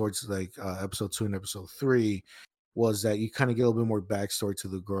like towards like episode 2 and episode 3 was that you kind of get a little bit more backstory to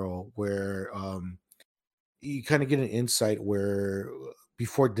the girl, where you kind of get an insight where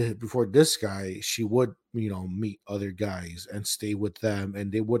before this guy, she would meet other guys and stay with them,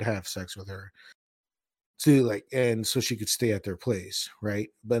 and they would have sex with her to like, and so she could stay at their place, right?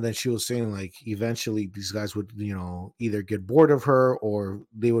 But then she was saying like eventually these guys would either get bored of her, or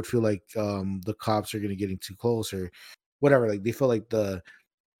they would feel like the cops are going to getting too close, or whatever. Like they felt like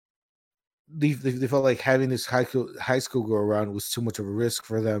they felt like having this high school girl around was too much of a risk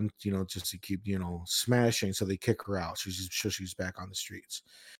for them, just to keep smashing. So they kick her out. She's back on the streets.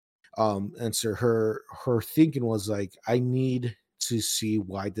 And so her thinking was like, I need to see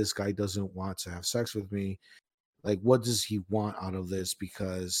why this guy doesn't want to have sex with me. Like, what does he want out of this?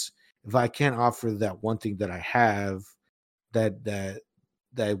 Because if I can't offer that one thing that I have, that that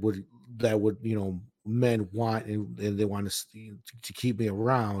that would men want, and they want to keep me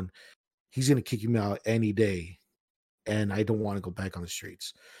around, he's gonna kick me out any day, and I don't want to go back on the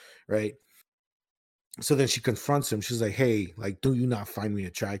streets, right? So then she confronts him. She's like, "Hey, like, do you not find me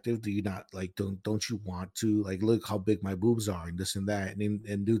attractive? Do you not like don't you want to, like, look how big my boobs are and this and that?"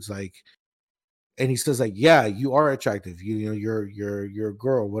 And dude's like, and he says like, "Yeah, you are attractive. You're a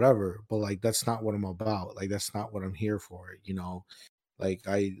girl, whatever. But like, that's not what I'm about. Like, that's not what I'm here for. Like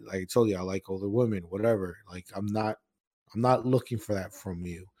I told you, I like older women, whatever. Like, I'm not looking for that from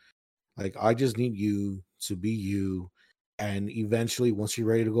you. Like, I just need you to be you, and eventually, once you're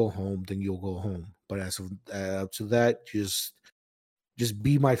ready to go home, then you'll go home. But as of up to that, just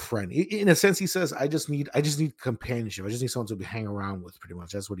be my friend." In a sense, he says, "I just need companionship. I just need someone to hang around with." Pretty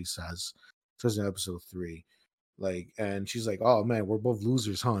much, that's what he says. Says in episode 3. Like, and she's like, "Oh man, we're both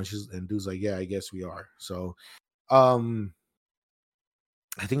losers, huh?" And dude's like, "Yeah, I guess we are." So, um,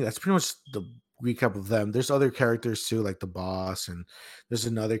 I think that's pretty much the recap of them. There's other characters too, like the boss, and there's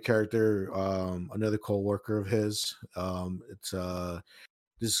another character, another co-worker of his. It's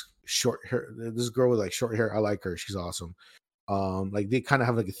this short hair, this girl with like short hair. I like her. She's awesome. Like they kind of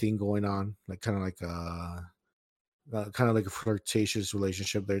have like a thing going on, like kind of like a flirtatious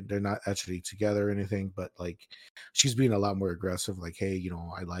relationship. They're not actually together or anything, but like she's being a lot more aggressive. Like, "Hey,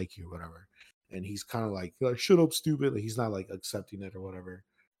 I like you, whatever." And he's kind of like, "Shut up, stupid." Like, he's not like accepting it or whatever.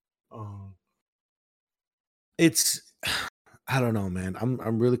 Um, it's I don't know, man.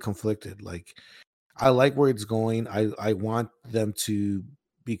 I'm really conflicted. Like, I like where it's going. I want them to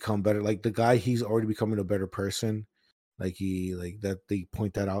become better. Like the guy, he's already becoming a better person. Like he like that they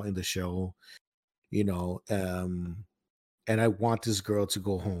point that out in the show, you know. And I want this girl to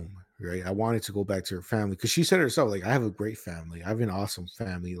go home, right? I wanted to go back to her family, because she said herself, like, "I have a great family. I have an awesome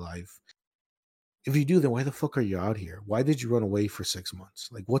family life." If you do, then why the fuck are you out here? Why did you run away for 6 months?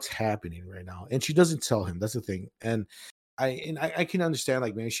 Like, what's happening right now? And she doesn't tell him. That's the thing. And I can understand,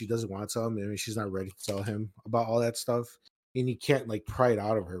 like, maybe she doesn't want to tell him. Maybe she's not ready to tell him about all that stuff. And he can't like pry it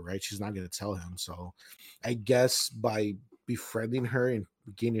out of her, right? She's not gonna tell him. So I guess by befriending her and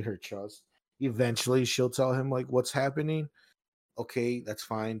gaining her trust, eventually she'll tell him like what's happening. Okay, that's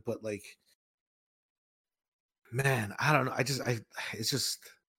fine. But like, man, I don't know. It's just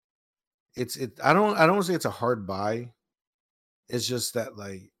I don't wanna say it's a hard buy. It's just that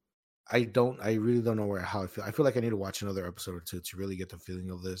like I really don't know how I feel. I feel like I need to watch another episode or two to really get the feeling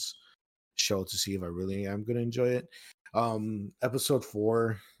of this show, to see if I really am gonna enjoy it. Episode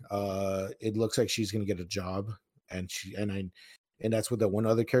 4, it looks like she's gonna get a job, and that's what that one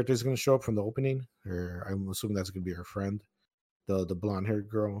other character is gonna show up from the opening. Or I'm assuming that's gonna be her friend, the blonde haired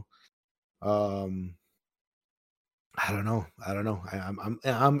girl. Um, I don't know. I don't know.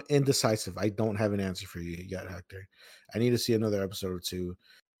 I'm indecisive. I don't have an answer for you yet, Hector. I need to see another episode or two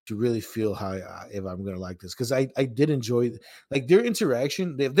to really feel how if I'm gonna like this, because I did enjoy like their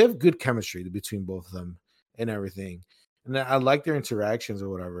interaction. They have good chemistry between both of them and everything. and I like their interactions or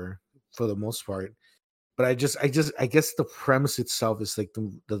whatever for the most part. But I guess the premise itself is like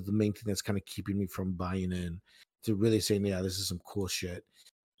the main thing that's kind of keeping me from buying in to really saying, yeah, this is some cool shit.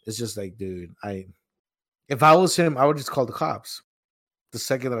 It's just like, dude, if I was him, I would just call the cops. The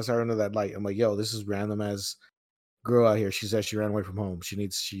second that I saw under that light, I'm like, yo, this is random as girl out here. She said she ran away from home.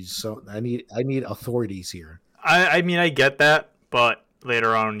 I need authorities here. I mean, I get that, but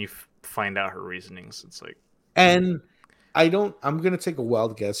later on you find out her reasonings. It's like, and I'm gonna take a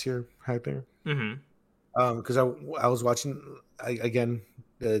wild guess here, Hector. Because I was watching again.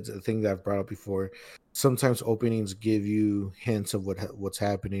 It's a thing that I've brought up before. Sometimes openings give you hints of what's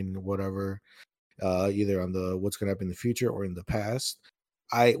happening, whatever, either on the what's going to happen in the future or in the past.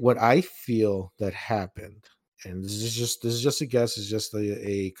 What I feel that happened, and this is just a guess, is just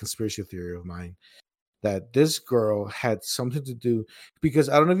a conspiracy theory of mine, that this girl had something to do, because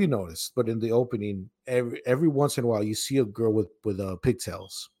I don't know if you noticed, but in the opening, every once in a while you see a girl with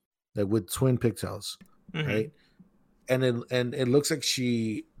pigtails, like with twin pigtails, right? And it looks like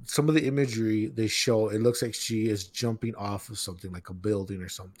some of the imagery they show, it looks like she is jumping off of something like a building or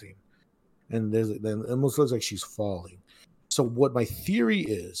something, and then it almost looks like she's falling. So what my theory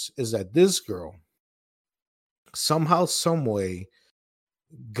is that this girl somehow, some way,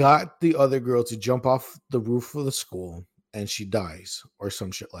 got the other girl to jump off the roof of the school, and she dies or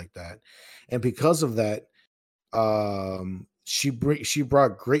some shit like that. And because of that, she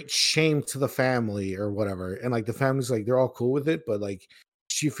brought great shame to the family or whatever. And like the family's like, they're all cool with it, but like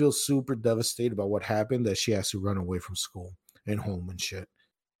she feels super devastated about what happened, that she has to run away from school and home and shit.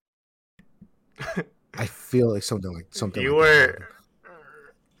 I feel like something like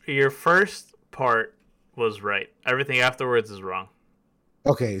your first part was right. Everything afterwards is wrong.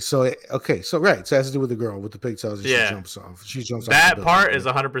 Okay, so right, so it has to do with the girl with the pigtails. And yeah, she jumps off. That off part is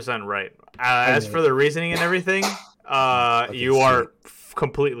 100% right. As for the reasoning and everything, okay, you are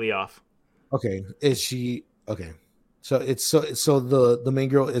completely off. Okay, is she okay? So the main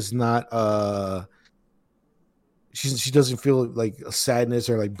girl is not she doesn't feel like a sadness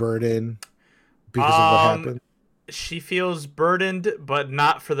or like burden because of what happened. She feels burdened, but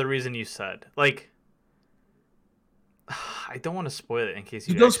not for the reason you said. Like, I don't want to spoil it in case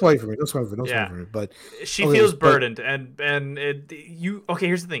you don't spoil it for me. Don't spoil it for me. But she feels burdened, and okay.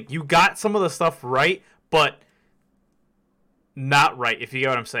 Here's the thing: you got some of the stuff right, but not right. If you get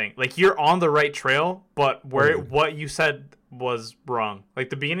what I'm saying, like you're on the right trail, but what you said was wrong. Like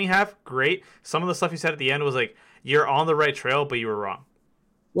the beginning half, great. Some of the stuff you said at the end was like you're on the right trail, but you were wrong.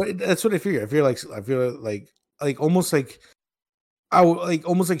 Well, that's what I figure. I feel like almost like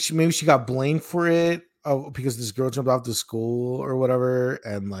maybe she got blamed for it. Because this girl jumped off the school or whatever,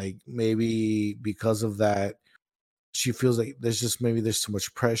 and like maybe because of that, she feels like there's too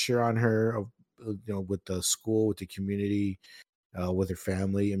much pressure on her, with the school, with the community, with her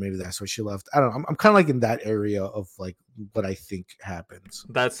family, and maybe that's why she left. I don't know. I'm kind of like in that area of like what I think happens.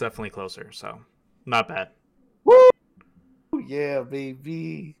 That's definitely closer, so not bad. Woo! Yeah,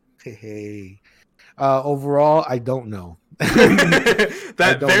 baby. Hey. Overall, I don't know.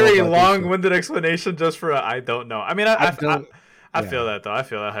 That very long-winded explanation just for I don't know. I mean, I feel that though. I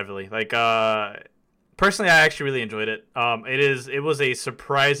feel that heavily. Like, personally, I actually really enjoyed it. It was a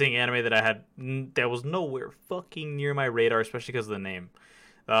surprising anime that was nowhere fucking near my radar, especially because of the name.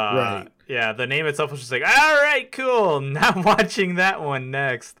 Right. Yeah, the name itself was just like, all right, cool. Now I'm watching that one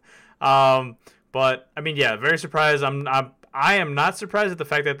next. But I mean, yeah, very surprised. I am not surprised at the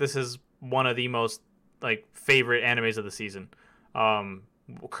fact that this is one of the most like favorite animes of the season.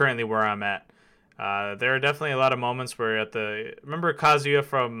 Currently where I'm at, there are definitely a lot of moments where remember Kazuya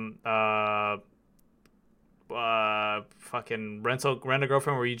from fucking Rent a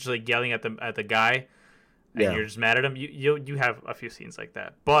Girlfriend, where you're just like yelling at the guy and you're just mad at him. You have a few scenes like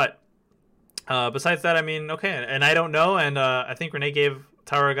that, but besides that, I mean, okay, and I don't know, and I think Renee gave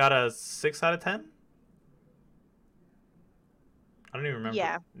Tawaragata a 6 out of 10. I don't even remember.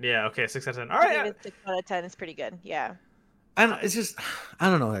 Yeah. Okay. 6 out of 10. All right. 6 out of 10 is pretty good. Yeah. And it's just, I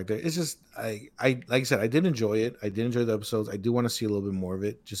don't know, Hector. It's just, I like I said, I did enjoy it. I did enjoy the episodes. I do want to see a little bit more of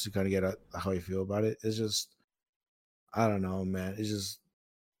it, just to kind of get out how I feel about it. It's just, I don't know, man. It's just,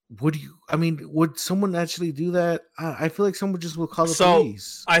 would someone actually do that? I feel like someone just would call the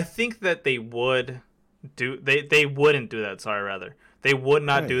police. I think that they would they wouldn't do that. Sorry, rather. They would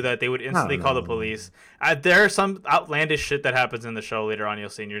not do that. They would instantly call the police. There are some outlandish shit that happens in the show later on. You'll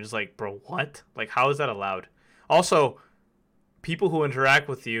see, and you're just like, bro, what? Like, how is that allowed? Also, people who interact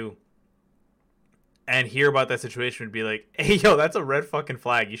with you and hear about that situation would be like, hey, yo, that's a red fucking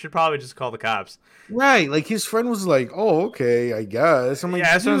flag. You should probably just call the cops. Right. Like, his friend was like, oh, okay, I guess. I'm like,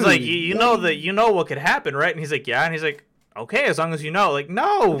 yeah, someone's like, you know what could happen, right? And he's like, yeah. And he's like, okay, as long as you know. Like,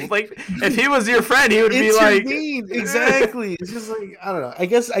 no, like if he was your friend, he would be like, exactly. It's just like, I don't know. I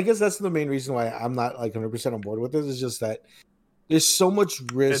guess that's the main reason why I'm not like 100% on board with this. Is just that there's so much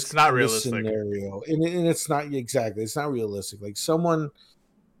risk It's not in this realistic. scenario, and it's not exactly. It's not realistic. Like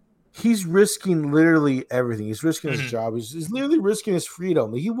he's risking literally everything. He's risking his job. He's literally risking his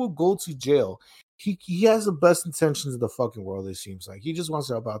freedom. He will go to jail. He has the best intentions in the fucking world. It seems like he just wants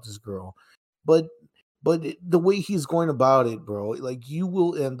to help out this girl, but the way he's going about it, bro, like you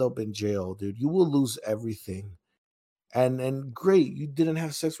will end up in jail, dude. You will lose everything. And great, you didn't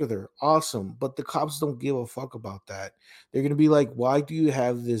have sex with her. Awesome. But the cops don't give a fuck about that. They're gonna be like, why do you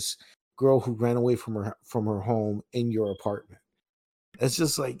have this girl who ran away from her home in your apartment? It's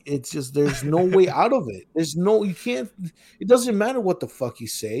just like there's no way out of it. You can't. It doesn't matter what the fuck you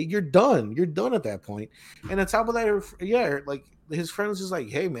say. You're done. You're done at that point. And on top of that, like his friend was just like,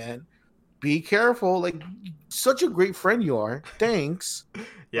 hey man, be careful. Like, such a great friend you are. Thanks.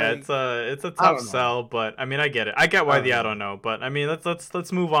 Yeah, like, it's a tough sell, but I mean, I get it. I get why I don't know, but I mean,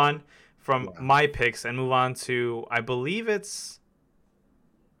 let's move on from my picks and move on to, I believe it's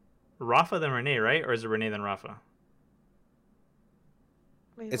Rafa then Renee, right? Or is it Renee then Rafa?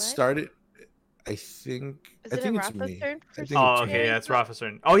 Wait, it started. I think. Is I it think Rafa's it's me. turn? Okay, yeah, it's Rafa's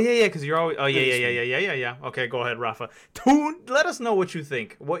turn. Oh yeah, because you're always. Oh yeah. Okay, go ahead, Rafa. Let us know what you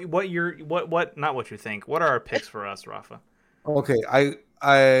think. What not what you think. What are our picks for us, Rafa? Okay,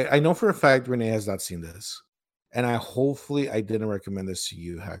 I know for a fact Renee has not seen this, and hopefully I didn't recommend this to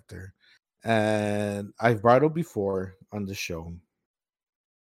you, Hector. And I've brought it up before on the show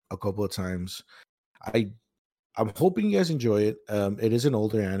a couple of times. I'm hoping you guys enjoy it. It is an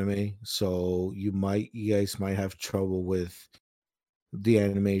older anime, so you guys might have trouble with the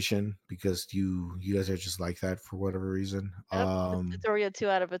animation because you guys are just like that for whatever reason. Yep, it's already a 2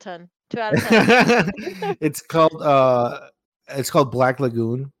 out of 10. 2 out of 10. It's called Black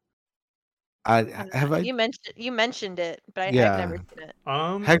Lagoon. You mentioned it, but I've never seen it.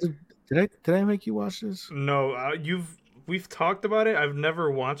 Hector, did I make you watch this? No, we've talked about it. I've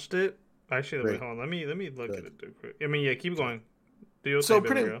never watched it. Actually, wait, hold on. Let me look at it quick. I mean, yeah, keep going. So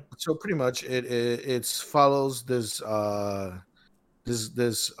pretty much it follows this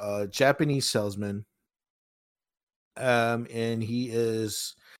Japanese salesman, and he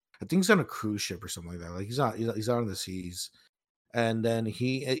is, I think he's on a cruise ship or something like that. Like he's out on the seas, and then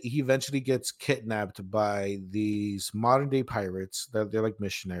he eventually gets kidnapped by these modern day pirates. They're like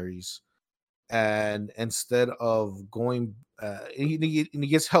missionaries, and instead of going, he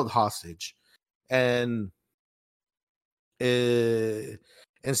gets held hostage, and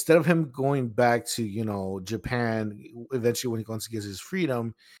instead of him going back to Japan, eventually when he wants to get his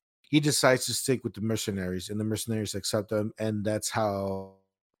freedom, he decides to stick with the mercenaries, and the mercenaries accept him, and that's how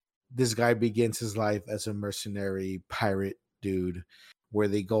this guy begins his life as a mercenary pirate dude, where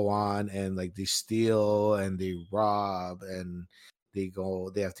they go on and like they steal and they rob and they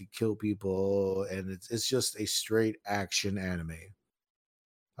have to kill people, and it's just a straight action anime.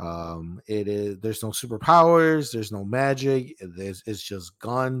 There's no superpowers, there's no magic, it's just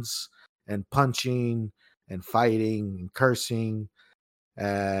guns and punching and fighting and cursing,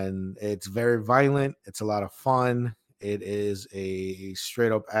 and it's very violent. It's a lot of fun. It is a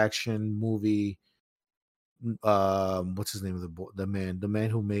straight up action movie. What's his name of the man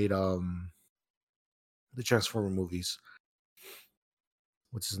who made the Transformer movies?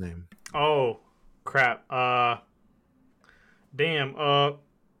 What's his name? Oh crap. Damn.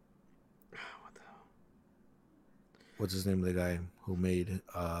 What's his name of the guy who made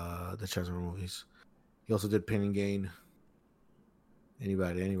the Transformer movies? He also did Pain and Gain.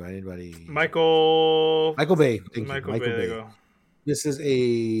 Anybody? Michael Bay. Michael Bay. This is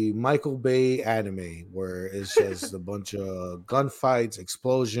a Michael Bay anime where it's just a bunch of gunfights,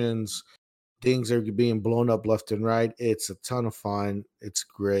 explosions, things are being blown up left and right. It's a ton of fun. It's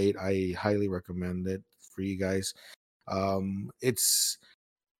great. I highly recommend it for you guys. It's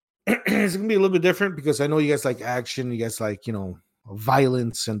it's gonna be a little bit different because I know you guys like action, you guys like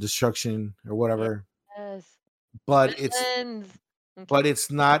violence and destruction or whatever. Yes. But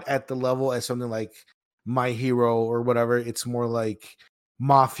it's not at the level as something like My Hero or whatever. It's more like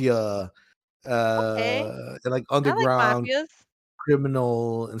mafia, and like underground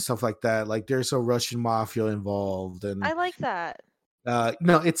criminal and stuff like that. Like there's a Russian mafia involved, and I like that.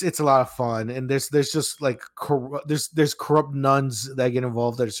 No, it's a lot of fun, and there's just like there's corrupt nuns that get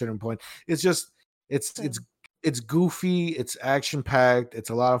involved at a certain point. It's just it's goofy, it's action packed, it's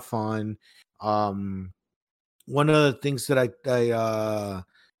a lot of fun. One of the things that I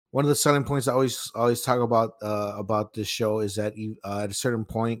one of the selling points I always talk about this show is that at a certain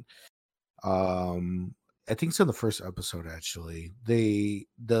point, I think it's in the first episode actually. The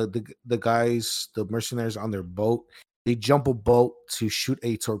guys, the mercenaries on their boat, they jump a boat to shoot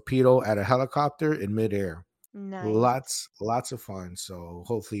a torpedo at a helicopter in midair. Nice. Lots of fun. So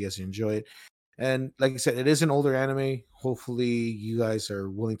hopefully you guys enjoy it. And like I said, it is an older anime. Hopefully you guys are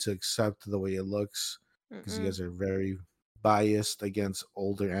willing to accept the way it looks because you Mm-mm. guys are very biased against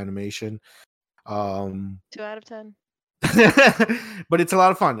older animation. Um 2 out of 10. but it's a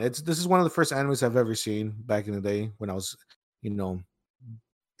lot of fun. This is one of the first animes I've ever seen back in the day when I was, you know,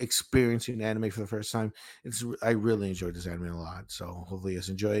 experiencing anime for the first time. I really enjoyed this anime a lot. So hopefully you guys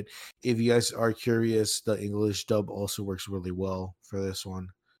enjoy it. If you guys are curious, the English dub also works really well for this one.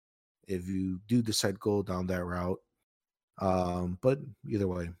 If you do decide to go down that route. But either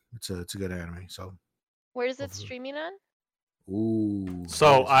way, it's a good anime. So Where is it hopefully. streaming on? Ooh. So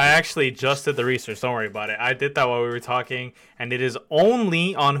that is I good. actually just did the research. Don't worry about it. I did that while we were talking, and it is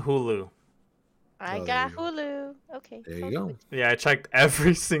only on Hulu. I Oh, there got you go. Hulu. Okay. There you sounds go. good. Yeah, I checked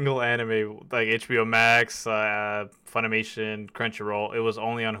every single anime, like HBO Max, Funimation, Crunchyroll. It was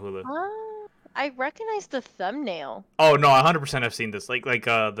only on Hulu. Ah, I recognize the thumbnail. Oh no, 100% have seen this. Like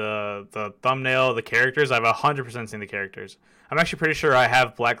the thumbnail, the characters. I've 100% seen the characters. I'm actually pretty sure I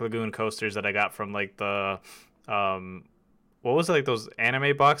have Black Lagoon coasters that I got from like the, what was it, like those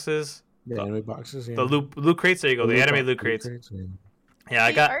anime boxes? The The, anime boxes, yeah. the loot crates. There you go. The anime loot crates. Yeah. Yeah,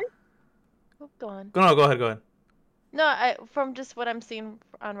 I The got. art. Oh, go on. No, go ahead. No, from just what I'm seeing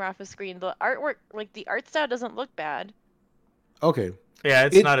on Rafa's screen, the artwork, like the art style, doesn't look bad. Okay. Yeah,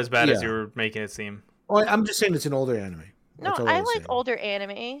 it's not as bad as yeah. you were making it seem. Well, I'm just saying it's an older anime. No, That's all I was like saying. older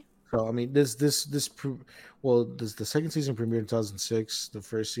anime. So I mean, the second season premiered in 2006. The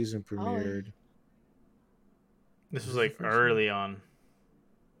first season premiered. This was the like first early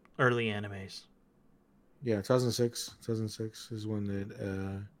animes. Yeah, 2006. 2006 is when it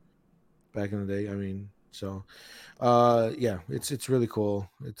back in the day. I mean, so yeah, it's really cool.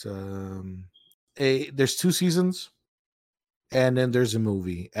 It's there's 2 seasons and then there's a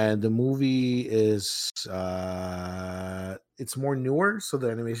movie. And the movie is it's more newer, so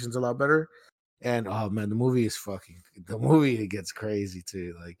the animation's a lot better. And oh man, the movie it gets crazy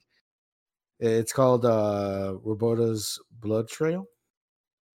too. Like it's called Robota's Blood Trail.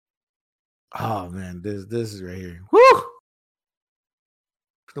 Oh man, this is right here. Woo!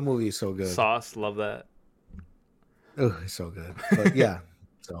 The movie is so good. Sauce, love that. Oh, it's so good. But yeah,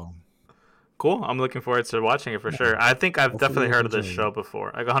 so Cool. I'm looking forward to watching it for sure. I think I've Hopefully definitely you heard of this enjoy show it.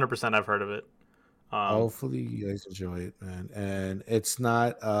 before. Like 100% I've heard of it. Hopefully you guys enjoy it, man. And it's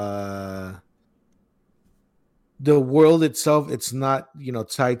not the world itself, it's not,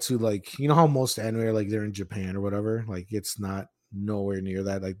 tied to like, how most anime are like they're in Japan or whatever. Like it's not nowhere near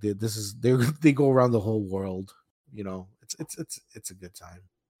that. Like they go around the whole world, it's a good time.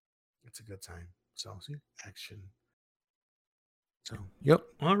 It's a good time. So see action. So yep.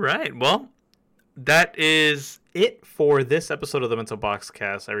 All right. Well, that is it for this episode of the Mental Box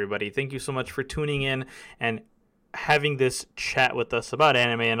Cast, everybody. Thank you so much for tuning in and having this chat with us about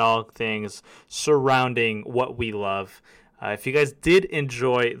anime and all things surrounding what we love. If you guys did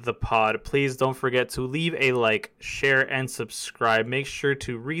enjoy the pod, please don't forget to leave a like, share, and subscribe. Make sure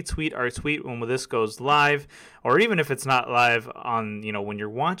to retweet our tweet when this goes live, or even if it's not live on, when you're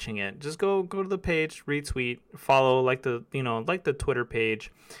watching it, just go to the page, retweet, follow, like the Twitter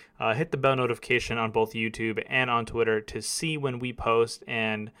page, hit the bell notification on both YouTube and on Twitter to see when we post,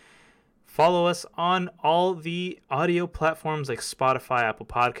 and follow us on all the audio platforms like Spotify, Apple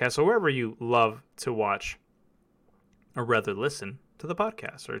Podcasts, or wherever you love to watch, or rather listen to the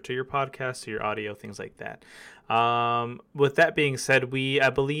podcast, or to your podcast, to your audio, things like that. With that being said, we, I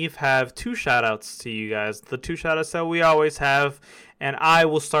believe, have 2 shout-outs to you guys. The 2 shout-outs that we always have, and I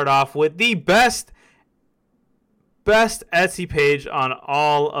will start off with the best Etsy page on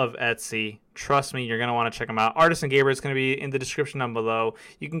all of Etsy. Trust me, you're going to want to check them out. Artisan Gamer is going to be in the description down below.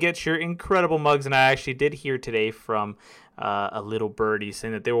 You can get your incredible mugs, and I actually did hear today from a little birdie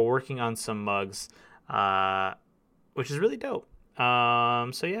saying that they were working on some mugs, which is really dope. So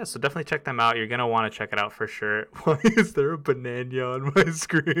definitely check them out. You're going to want to check it out for sure. Why is there a banana on my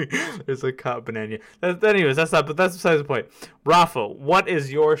screen? There's a caught banana. Anyways, that's besides the point. Rafa, what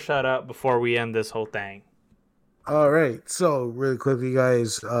is your shout out before we end this whole thing? All right. So really quickly,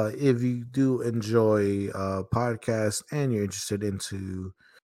 guys, if you do enjoy podcasts and you're interested if you're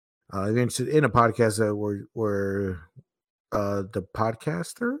interested in a podcast that we're the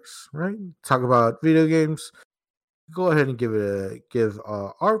podcasters, right? Talk about video games. Go ahead and give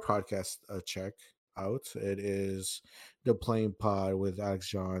our podcast a check out. It is the Playing Pod with Alex,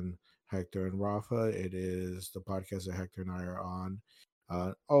 John, Hector, and Rafa. It is the podcast that Hector and I are on.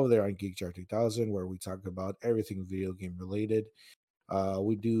 over there on Geek Jar 3000, where we talk about everything video game related.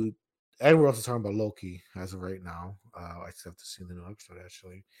 We do, and we're also talking about Loki as of right now. I still have to see the new episode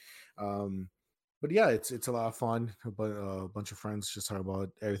actually. But yeah, it's a lot of fun. But a bunch of friends just talk about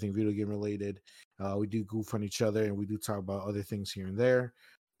everything video game related. We do goof on each other, and we do talk about other things here and there.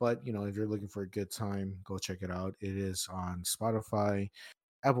 But if you're looking for a good time, go check it out. It is on Spotify,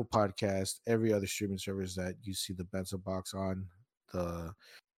 Apple Podcast, every other streaming service that you see the Benzo Box on. The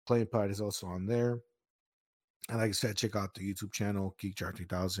Playing Pod is also on there. And like I said, check out the YouTube channel, Geek Jar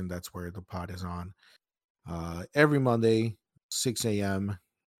 3000. That's where the pod is on. Every Monday, 6 a.m.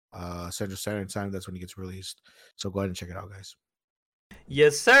 Central Standard Time. That's when it gets released. So go ahead and check it out, guys.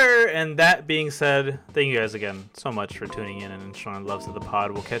 Yes, sir. And that being said, thank you guys again so much for tuning in and showing love to the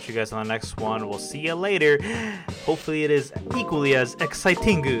pod. We'll catch you guys on the next one. We'll see you later. Hopefully it is equally as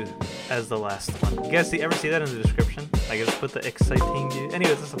exciting as the last one. You guys ever see that in the description? I just put the exciting.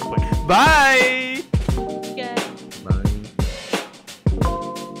 Anyways, that's the point. Bye!